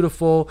was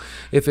beautiful.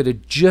 If it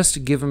had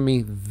just given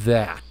me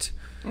that,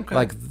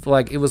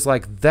 like it was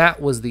like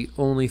that was the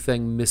only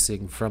thing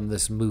missing from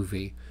this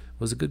movie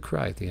was a good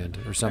cry at the end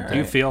or something. do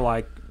you feel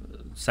like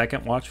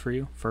second watch for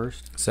you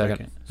first?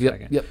 Second.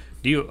 Yep, yep.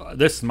 Do you?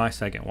 This is my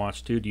second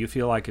watch too. Do you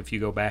feel like if you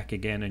go back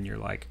again and you're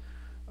like,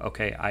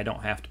 okay, I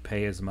don't have to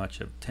pay as much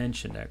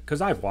attention to it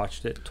because I've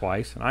watched it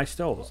twice and I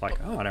still was like,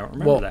 oh, I don't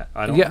remember that.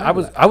 I don't.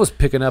 remember that. I was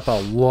picking up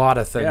a lot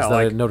of things Yeah, that I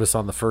like- didn't notice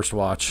on the first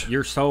watch.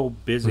 You're so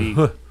busy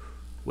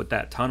with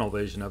that tunnel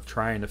vision of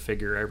trying to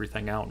figure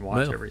everything out and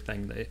watch Yeah.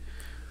 everything that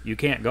you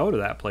can't go to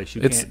that place.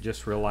 You It's- can't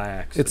just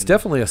relax. It's and-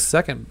 definitely a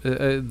second.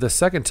 The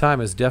second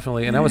time is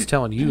definitely, and I was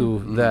telling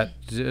you that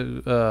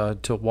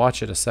to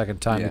watch it a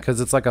second time Yeah.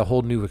 because it's like a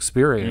whole new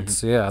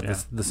experience. Yeah,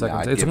 the second.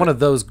 I'd it's give one it- of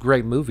those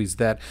great movies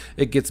that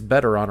it gets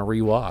better on a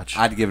rewatch.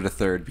 I'd give it a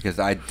third because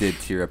I did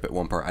tear up at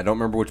one part. I don't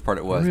remember which part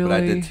it was, but I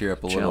Really? did tear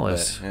up a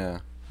Jealous. little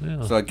bit. Yeah.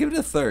 Yeah. So I'd give it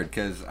a third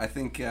because I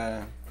think.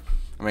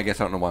 I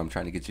guess I don't know why I'm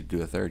trying to get you to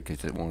do a third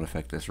because it won't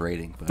affect this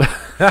rating. But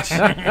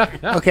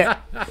Okay.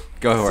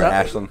 go for it,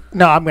 Ashlyn.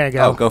 No, I'm going to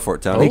go. Oh, go for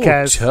it, Tony.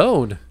 because-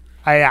 Tone.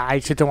 I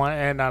just don't want to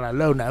end on a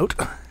low note.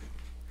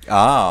 Oh,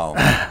 all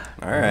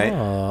right.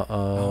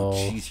 Oh.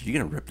 Jeez, you're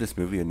gonna rip this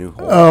movie a new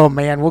hole. Oh,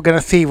 man. We're going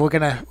to see. I'm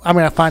going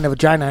to find a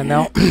vagina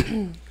now.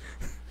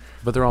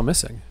 But they're all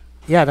missing.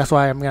 Yeah, that's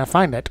why I'm going to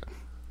find it.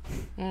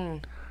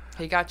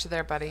 He got you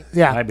there, buddy.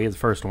 Yeah. might be the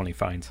first one he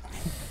finds.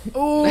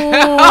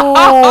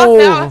 Oh,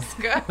 that was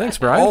good. Thanks,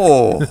 Brian.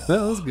 Oh,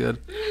 That was good.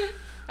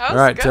 That was All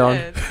right,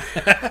 good.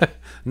 Tone.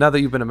 Now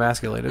that you've been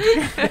emasculated.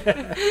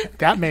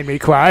 That made me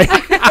cry. Damn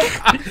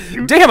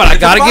it! I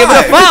gotta give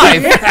it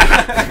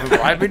a 5.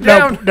 Write me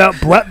down. No,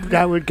 what?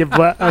 That would give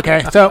what?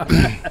 Okay, so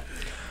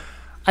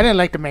I didn't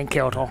like the main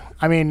character.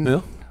 I mean,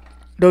 Yeah.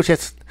 those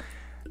just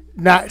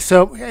not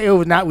so it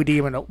was not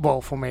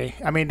redeemable for me.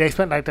 I mean, they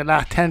spent like the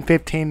last 10,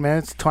 15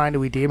 minutes trying to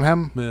redeem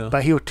him, Yeah.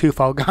 but he was too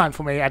far gone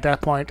for me at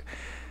that point.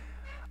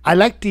 I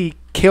like the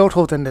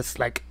Kyotos in this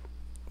like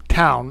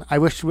town. I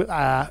wish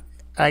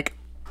like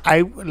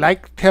I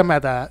liked him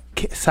as a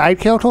side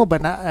Kyoto,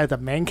 but not as a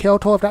main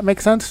Kyoto, if that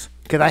makes sense.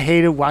 Because I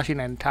hated watching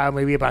an entire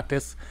movie about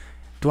this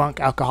drunk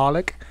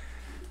alcoholic,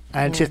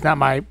 and it's just not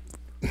my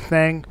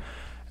thing.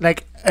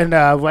 Like, and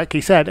like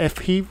you said, if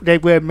they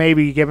were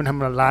maybe giving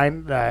him a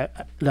line, the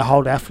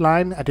whole F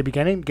line at the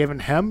beginning, giving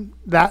him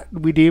that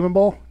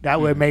redeemable, that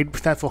would have made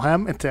sense for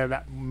him instead of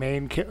that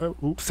main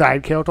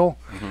side Kyoto.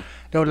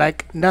 There was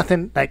like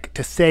nothing like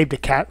to save the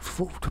cat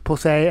per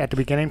se at the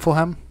beginning for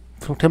him,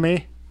 to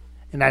me,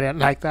 and I didn't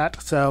like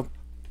that. So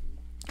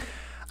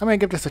I'm gonna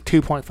give this a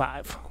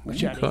 2.5 with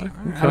Jenny.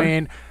 I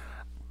mean,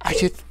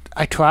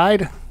 I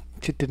tried.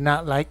 Just did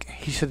not like.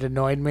 He should have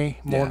annoyed me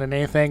more than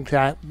anything.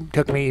 That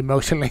took me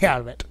emotionally out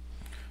of it.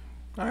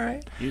 All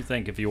right. You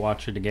think if you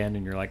watch it again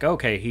and you're like,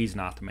 okay, he's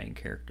not the main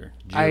character.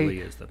 Julie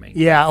is the main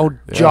Yeah. Oh,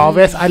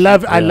 Jarvis. I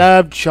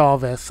loved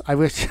Jarvis. I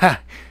wish.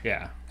 character.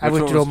 Yeah. I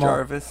Which wish one was more.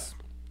 Jarvis?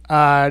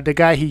 The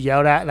guy he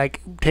yelled at,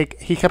 like,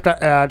 he kept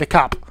the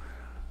cop,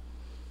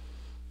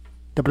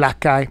 the black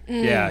guy.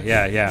 Yeah.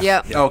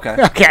 Yep. Okay.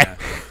 Okay.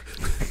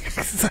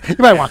 You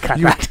might want to cut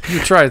that. You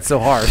tried so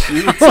hard.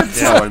 You took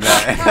so in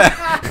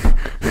that.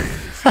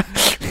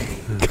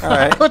 All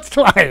right. It's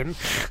fine.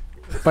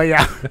 But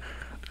yeah,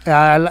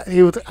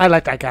 I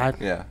like that guy.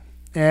 Yeah.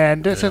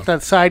 And this is the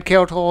side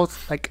characters,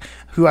 like,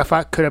 who I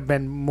thought could have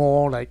been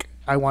more, like,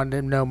 I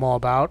wanted to know more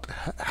about,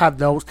 have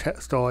those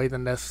stories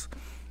in this.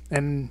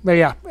 And, but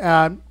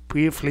yeah,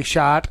 briefly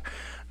shot,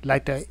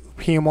 like the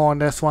humor in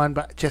this one,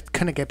 but just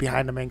couldn't get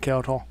behind the main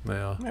character.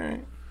 Yeah. All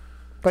right.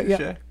 But yeah,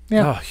 Touche.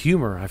 yeah. Oh,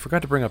 humor. I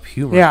forgot to bring up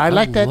humor. Yeah, I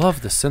like that.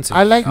 love the sense of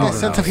I like humor the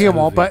sense in of this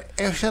humor, movie. but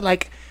it was just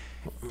like,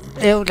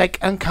 it was like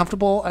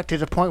uncomfortable to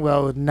the point where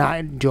it was not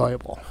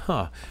enjoyable.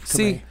 Huh.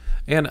 See, me.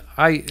 and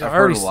I I've heard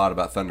already a lot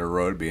about Thunder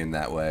Road being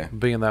that way.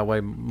 being that way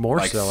more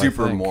Like so.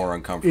 super I think. more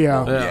uncomfortable.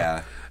 Yeah.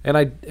 Yeah.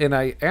 And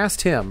I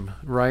asked him,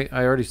 right?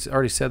 I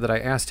already said that I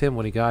asked him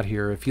when he got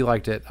here if he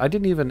liked it. I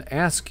didn't even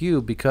ask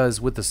you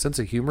because with the sense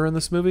of humor in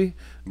this movie,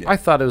 I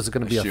thought it was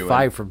going to be a shoo-in.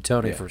 5 from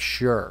Tony Yeah. for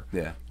sure.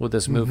 Yeah. With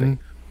this movie,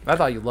 I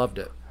thought you loved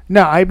it.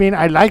 No, I mean,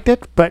 I liked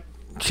it, but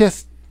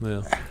just,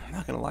 Yeah. I'm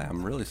not gonna lie,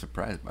 I'm really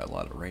surprised by a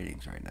lot of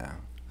ratings right now.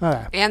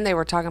 And they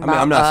were talking mean,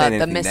 I'm about not saying the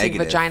anything missing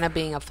negative. vagina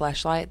being a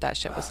fleshlight. That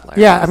shit was hilarious.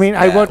 yeah, I mean,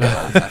 I wrote,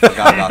 I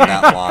forgot about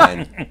that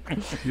line.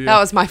 That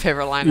was my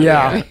favorite line. Of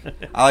Yeah. the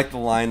movie. I like the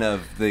line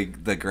of the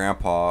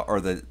grandpa or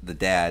the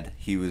dad.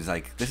 He was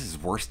like, "This is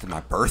worse than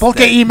my birthday." both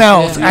the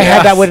emails, Yeah. I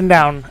had that written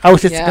down. I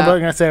was just Yeah.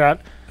 going to say that.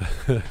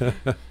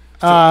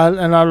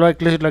 And I was like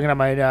looking at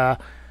my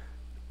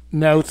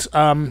notes.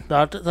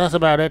 That's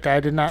about it. I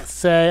did not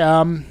say.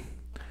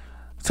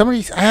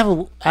 I have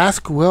a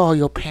ask where are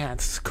your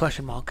pants?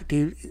 Question mark.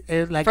 Do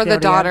you, like For near the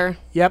end? daughter.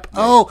 Yep.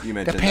 Oh, you the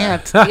mentioned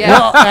pants. that. Yeah.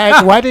 Well,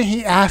 like, why didn't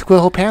he ask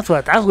where her pants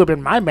were? That would have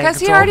been my main Because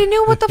he concern. already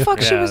knew what the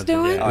fuck she Yeah, was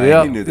doing. yeah. Oh, yeah,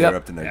 Yep, he knew they yep. were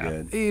up to no Yeah.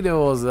 good. He knew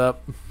what was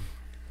up.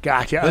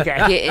 Gotcha. Okay.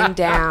 Getting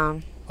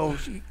down. Oh,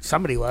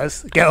 somebody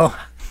was. Go.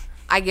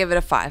 I give it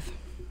a 5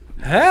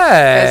 Hey,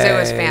 because it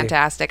was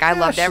fantastic. I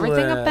loved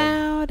everything Ashlyn.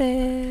 about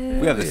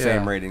it. We have the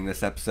same Yeah. rating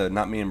this episode,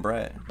 not me and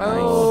Brett.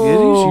 Oh.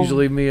 It is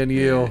usually me and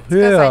you.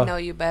 Because I Yeah. know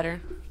you better.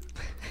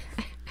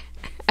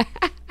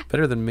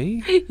 Better than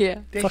me? Yeah.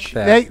 Fuck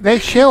that. They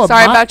share a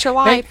Sorry about your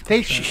life.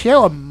 They share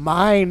a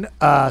mind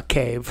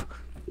cave.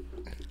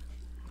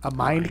 A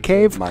mind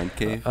cave? Mind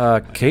cave.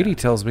 Katie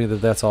tells me that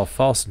that's all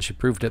false, and she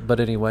proved it. But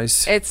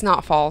anyways, It's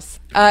not false.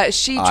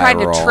 She tried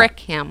to roll. trick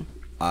him.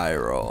 Eye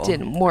roll.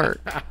 Didn't work.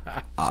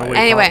 So we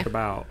Anyway. talked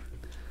about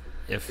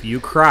if you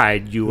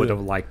cried, you would have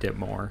liked it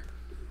more.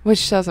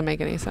 Which doesn't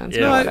make any sense.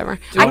 Yeah. But whatever.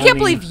 No, I I can't mean-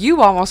 believe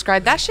you almost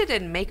cried. That shit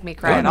didn't make me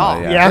cry at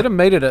all. yeah. I'd have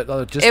made it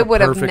just It a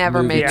would have perfect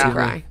never movie made to me me.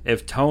 cry.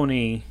 If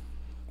Tony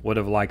would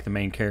have liked the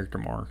main character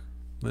more,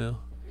 Yeah.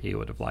 he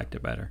would have liked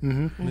it better.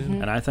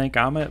 And I think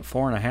I'm at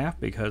 4.5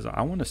 because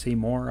I want to see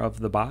more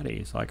of the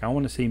bodies. Like I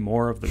want to see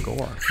more of the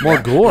gore. More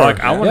gore. Like,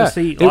 I wanna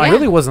see, It like-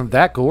 really wasn't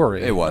that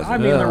gory. It wasn't. I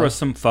mean, there was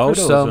some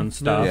photos some, and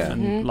stuff, yeah.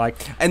 and like,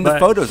 And the but-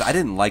 photos I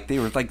didn't like. They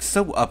were like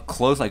so up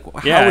close. Like, how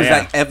is Yeah, yeah.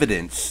 that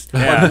evidence?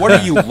 Yeah. Like, what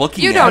are you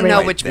looking You at? don't know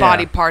right which there?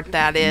 body part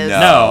that is.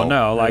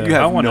 No, like, you I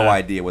have wanna- no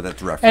idea what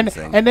that's And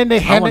referencing. and then they I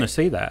want to handed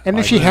see that. and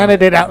then Like, she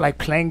handed it out like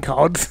playing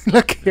cards.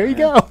 Look, here you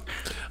go.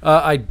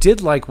 I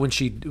did like when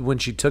she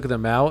took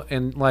them out,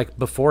 and like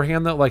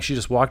beforehand though, like she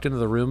just walked into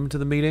the room to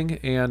the meeting,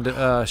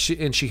 and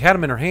she had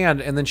them in her hand,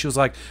 and then she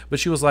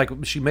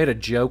made a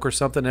joke or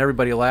something, and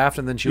everybody laughed,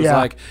 and then she was Yeah.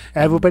 like,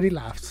 Everybody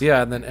laughs.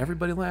 yeah, and then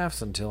everybody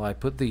laughs until I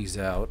put these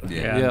out,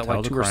 Yeah, until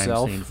like the to crime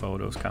herself. scene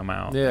photos come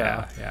out.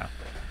 Yeah. yeah.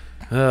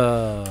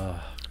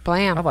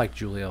 Blam. I like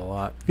Julia a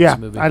lot. Yeah, this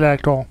movie. I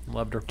liked her.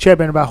 Loved her.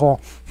 Chipping about her.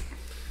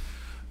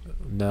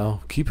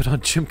 No, keep it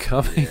on Jim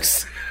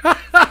Cummings.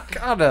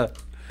 Gotta.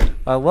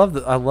 I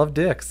love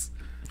dicks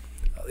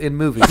in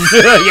movies.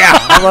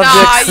 I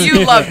love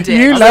you loved it.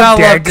 You I love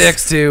love dicks.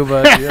 dicks too,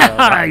 but Yeah,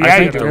 I you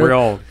think the do.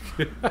 real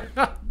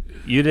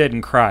You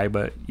didn't cry,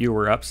 but you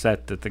were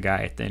upset that the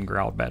guy at the end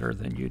growled better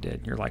than you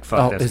did. You're like,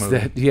 fuck this movie.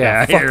 Fuck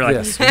you're like,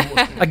 this.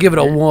 I give it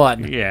a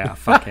 1. yeah,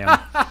 fuck him.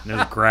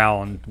 There's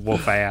growling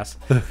wolf ass,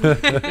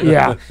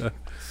 Yeah.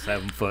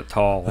 7 foot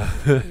tall.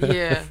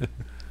 Yeah.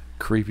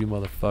 Creepy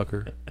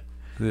motherfucker.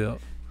 Yeah. All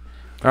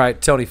right,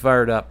 Tony,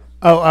 fire it up.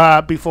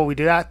 Oh, before we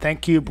do that,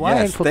 thank you, Brian,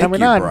 Yes, for thank coming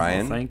you, on.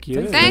 Brian. Thank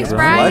you. Thanks, Pleasure.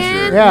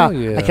 Brian. Yeah, Oh,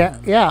 yeah. I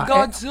can't. Yeah,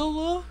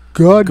 Godzilla.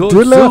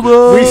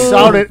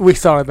 Godzilla. We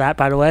started that,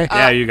 by the way.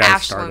 Yeah, you guys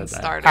Ashland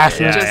started that. started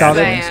Ashland it. Just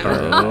started it. saying.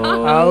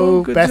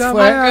 Oh, good best job,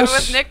 friend. Good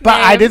with nicknames.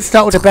 But I did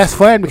start with the best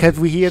friend because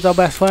he is our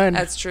best friend.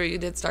 That's true. You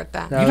did start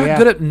that. No. You're not yeah.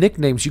 good at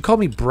nicknames. You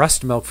called me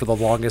breast milk for the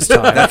longest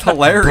time. That's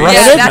hilarious.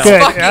 Yeah, That's that's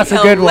good. fucking That's a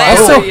good one.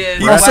 hilarious.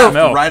 He Also-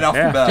 laughed right off the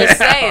bat. Just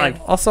saying.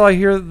 Also, I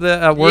hear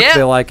that at work Yep.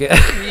 they like it.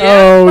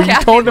 Oh, you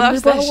Kathy told him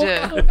loves about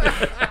that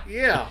shit.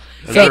 Yeah.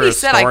 Is there Katie a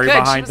said I story could. She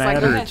behind was like,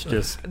 that, go or ahead. it's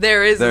just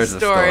There's a a story.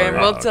 story, and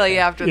we'll Oh, tell you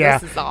after Yeah,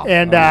 this is off.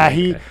 and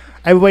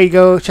everybody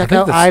go check think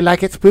out this- I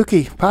Like It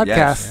Spooky podcast.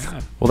 Yes.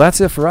 Well,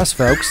 that's it for us,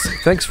 folks.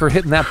 Thanks for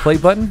hitting that play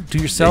button. Do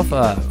yourself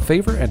a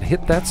favor and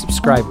hit that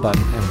subscribe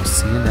button, and we'll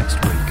see you next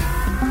week.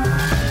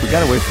 We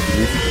gotta wait for the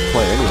music to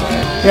play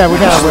anyway. Yeah, we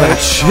gotta wait.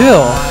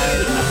 Chill.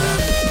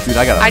 Dude,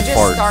 I gotta I just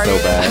fart started.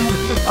 so bad.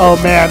 Oh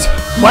man,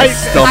 wait,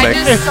 Stomach. I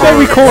just it's started.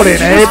 been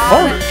recorded, Abe.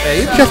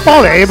 Abe. Just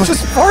fart, Abe.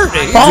 Just fart,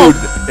 Abe. Fart.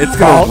 Dude, it's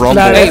gonna rumble.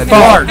 Let it and-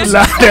 fart. farts.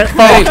 Let it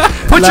Hey, fart.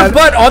 put your Let-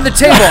 butt on the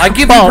table. I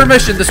give you Fart.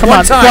 permission this Come one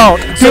on, time. don't.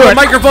 So Do the it.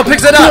 microphone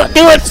picks it up.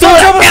 Do it. Do it. Stop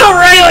jumping so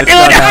right. It's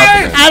not happening.